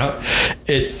taken out.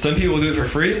 Some people will do it for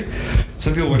free.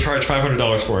 Some people will charge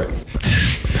 $500 for it.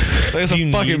 Like, it's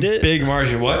a fucking big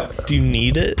margin. What? Do you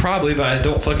need it? Probably, but I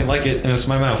don't fucking like it, and it's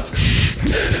my mouth.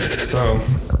 So...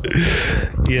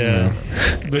 Yeah.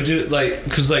 But dude, like,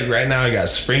 cause like right now I got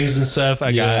springs and stuff.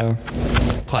 I got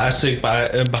plastic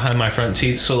behind my front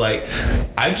teeth. So like,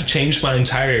 I had to change my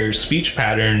entire speech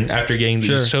pattern after getting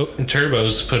these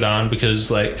turbos put on, because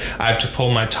like I have to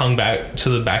pull my tongue back to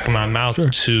the back of my mouth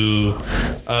to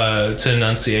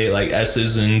enunciate like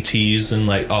S's and T's and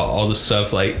like all the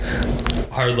stuff, like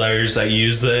hard letters that you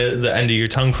use the end of your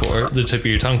tongue for, the tip of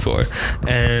your tongue for.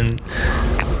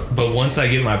 But once I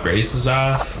get my braces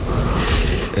off,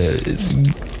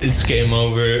 it's game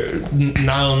over.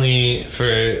 Not only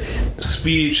for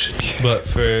speech, but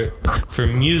for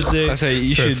music,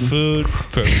 for food,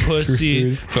 for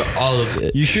pussy, for all of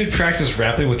it. You should practice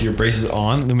rapping with your braces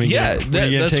on.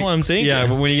 That's what I'm thinking. Yeah,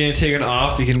 but when you get taken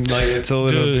off, you can, like, it's a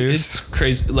little boost. It's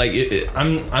crazy. Like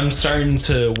I'm starting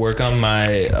to work on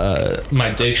my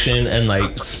my diction and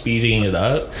like speeding it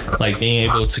up, like being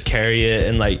able to carry it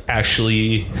and like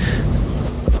actually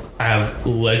have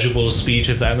legible speech,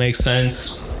 if that makes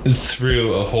sense,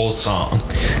 through a whole song.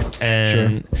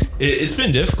 And it's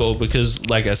been difficult because,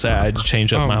 like I said, I had to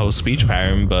change up my whole speech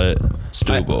pattern, but it's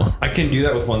doable. I can do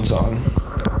that with one song.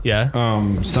 Yeah.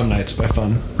 Some Nights by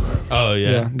Fun. Oh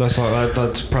yeah. That's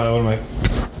probably one of my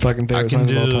fucking favorite songs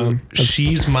of all time.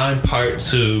 She's Mine Part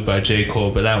 2 by J.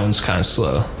 Cole, but that one's kind of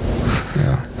slow.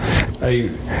 Yeah.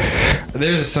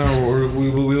 There's a song where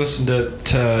we listened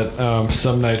to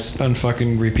Some Nights on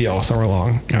fucking repeat all summer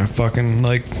long. I fucking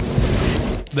like.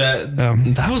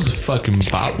 That was a fucking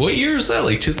bop. What year was that?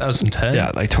 Like 2010?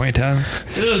 Yeah, like 2010.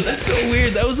 Dude, that's so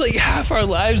weird. That was like half our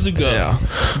lives ago. Yeah.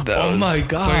 Oh my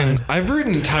god. I've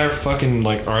written entire fucking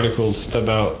like articles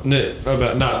about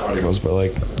not articles but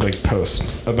like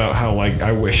posts about how like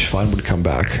I wish fun would come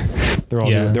back. They're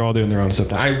all doing their own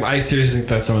stuff now. I seriously think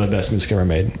that's some of the best music ever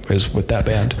made is with that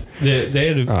band. They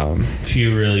had a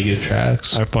few really good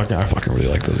tracks. I fucking really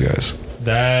like those guys.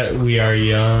 That, We Are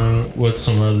Young. What's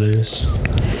some others?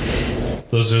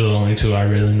 Those are the only two I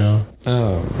really know.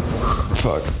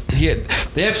 Fuck.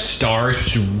 They have Stars,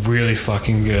 which is really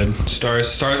fucking good.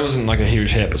 Stars wasn't like a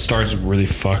huge hit, but Stars is really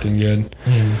fucking good.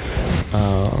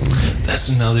 That's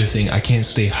another thing. I can't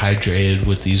stay hydrated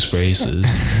with these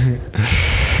braces.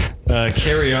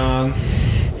 Carry On.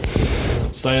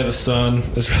 Sign of the Sun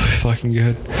is really fucking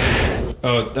good.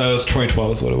 Oh, that was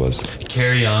 2012 is what it was.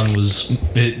 Carry On was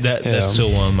that's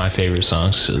still one of my favorite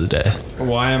songs to the day.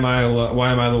 Why am I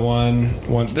the one?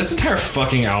 This entire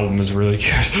fucking album is really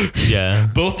good. Yeah.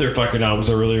 Both their fucking albums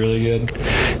are really, really good.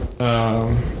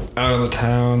 Out of the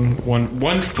Town,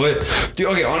 One Foot. Dude,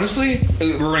 okay, honestly,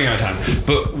 we're running out of time.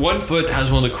 But One Foot has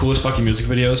one of the coolest fucking music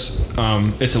videos.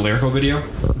 It's a lyrical video,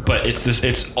 but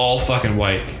it's all fucking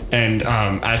white. And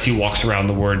as he walks around,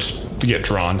 the words get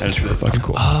drawn, and it's really fucking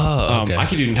cool. Oh, okay. I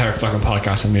could do an entire fucking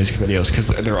podcast on music videos because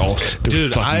they're all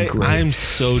dude. I'm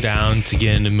so down to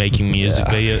get into making music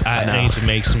videos. I need to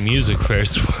make some music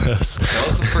first for us.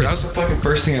 That was the fucking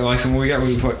first thing I liked when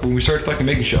we started fucking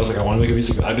making shit. I was like, I want to make a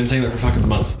music video. I've been saying that for fucking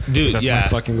months. Dude, that's my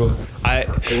fucking goal. I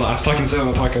fucking said it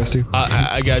on the podcast too.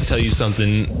 I gotta tell you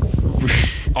something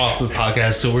off the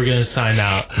podcast, so we're gonna sign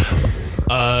out.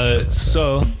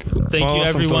 So thank you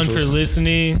everyone for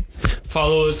listening.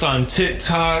 Follow us on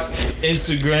TikTok,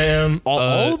 Instagram, all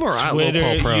of them are Twitter, at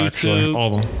Low Qual Pro, YouTube. actually.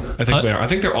 All of them. I think they are. I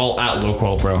think they're all at Low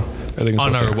Qual Pro. I think it's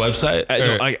on our okay. website.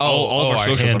 All of our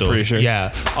socials, handle. I'm pretty sure.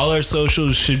 Yeah, all our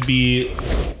socials should be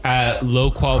at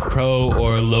Low Qual Pro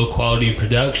or Low Quality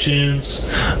Productions.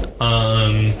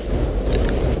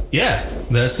 Yeah,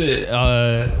 that's it.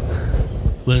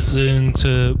 Listen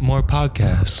to more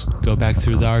podcasts. Go back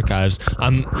through the archives.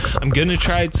 I'm gonna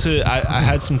try to. I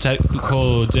had some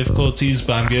technical difficulties,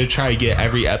 but I'm gonna try to get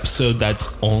every episode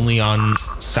that's only on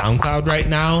SoundCloud right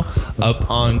now up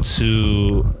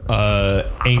onto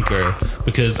Anchor,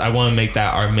 because I want to make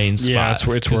that our main spot. Yeah, that's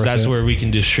where it's worth that's it. where we can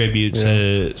distribute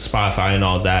to Spotify and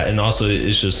all that. And also,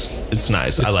 it's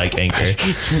nice. I like Anchor.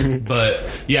 But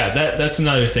yeah, that's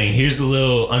another thing. Here's a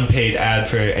little unpaid ad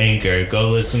for Anchor. Go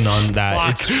listen on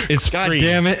that. It's God free.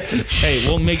 damn it. Hey,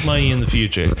 we'll make money in the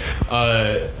future.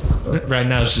 Right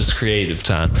now it's just creative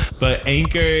time. But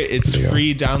Anchor, it's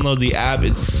free. Download the app.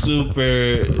 It's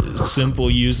super simple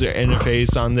user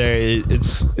interface on there.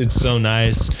 It's so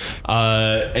nice.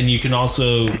 And you can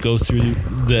also go through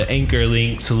the Anchor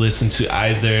link to listen to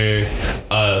either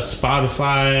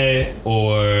Spotify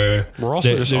or We're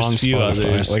also just on Spotify.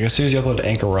 Others. Like as soon as you upload to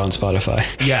Anchor, we're on Spotify.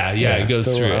 Yeah, it goes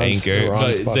so through we're on Anchor.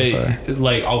 But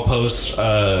Spotify. I'll post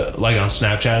like on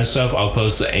Snapchat and stuff. I'll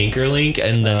post the Anchor link,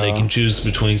 and then they can choose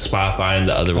between Spotify and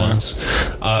the other ones.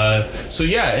 So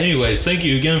yeah. Anyways, thank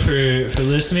you again for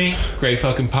listening. Great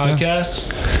fucking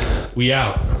podcast. We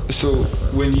out. So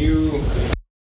when you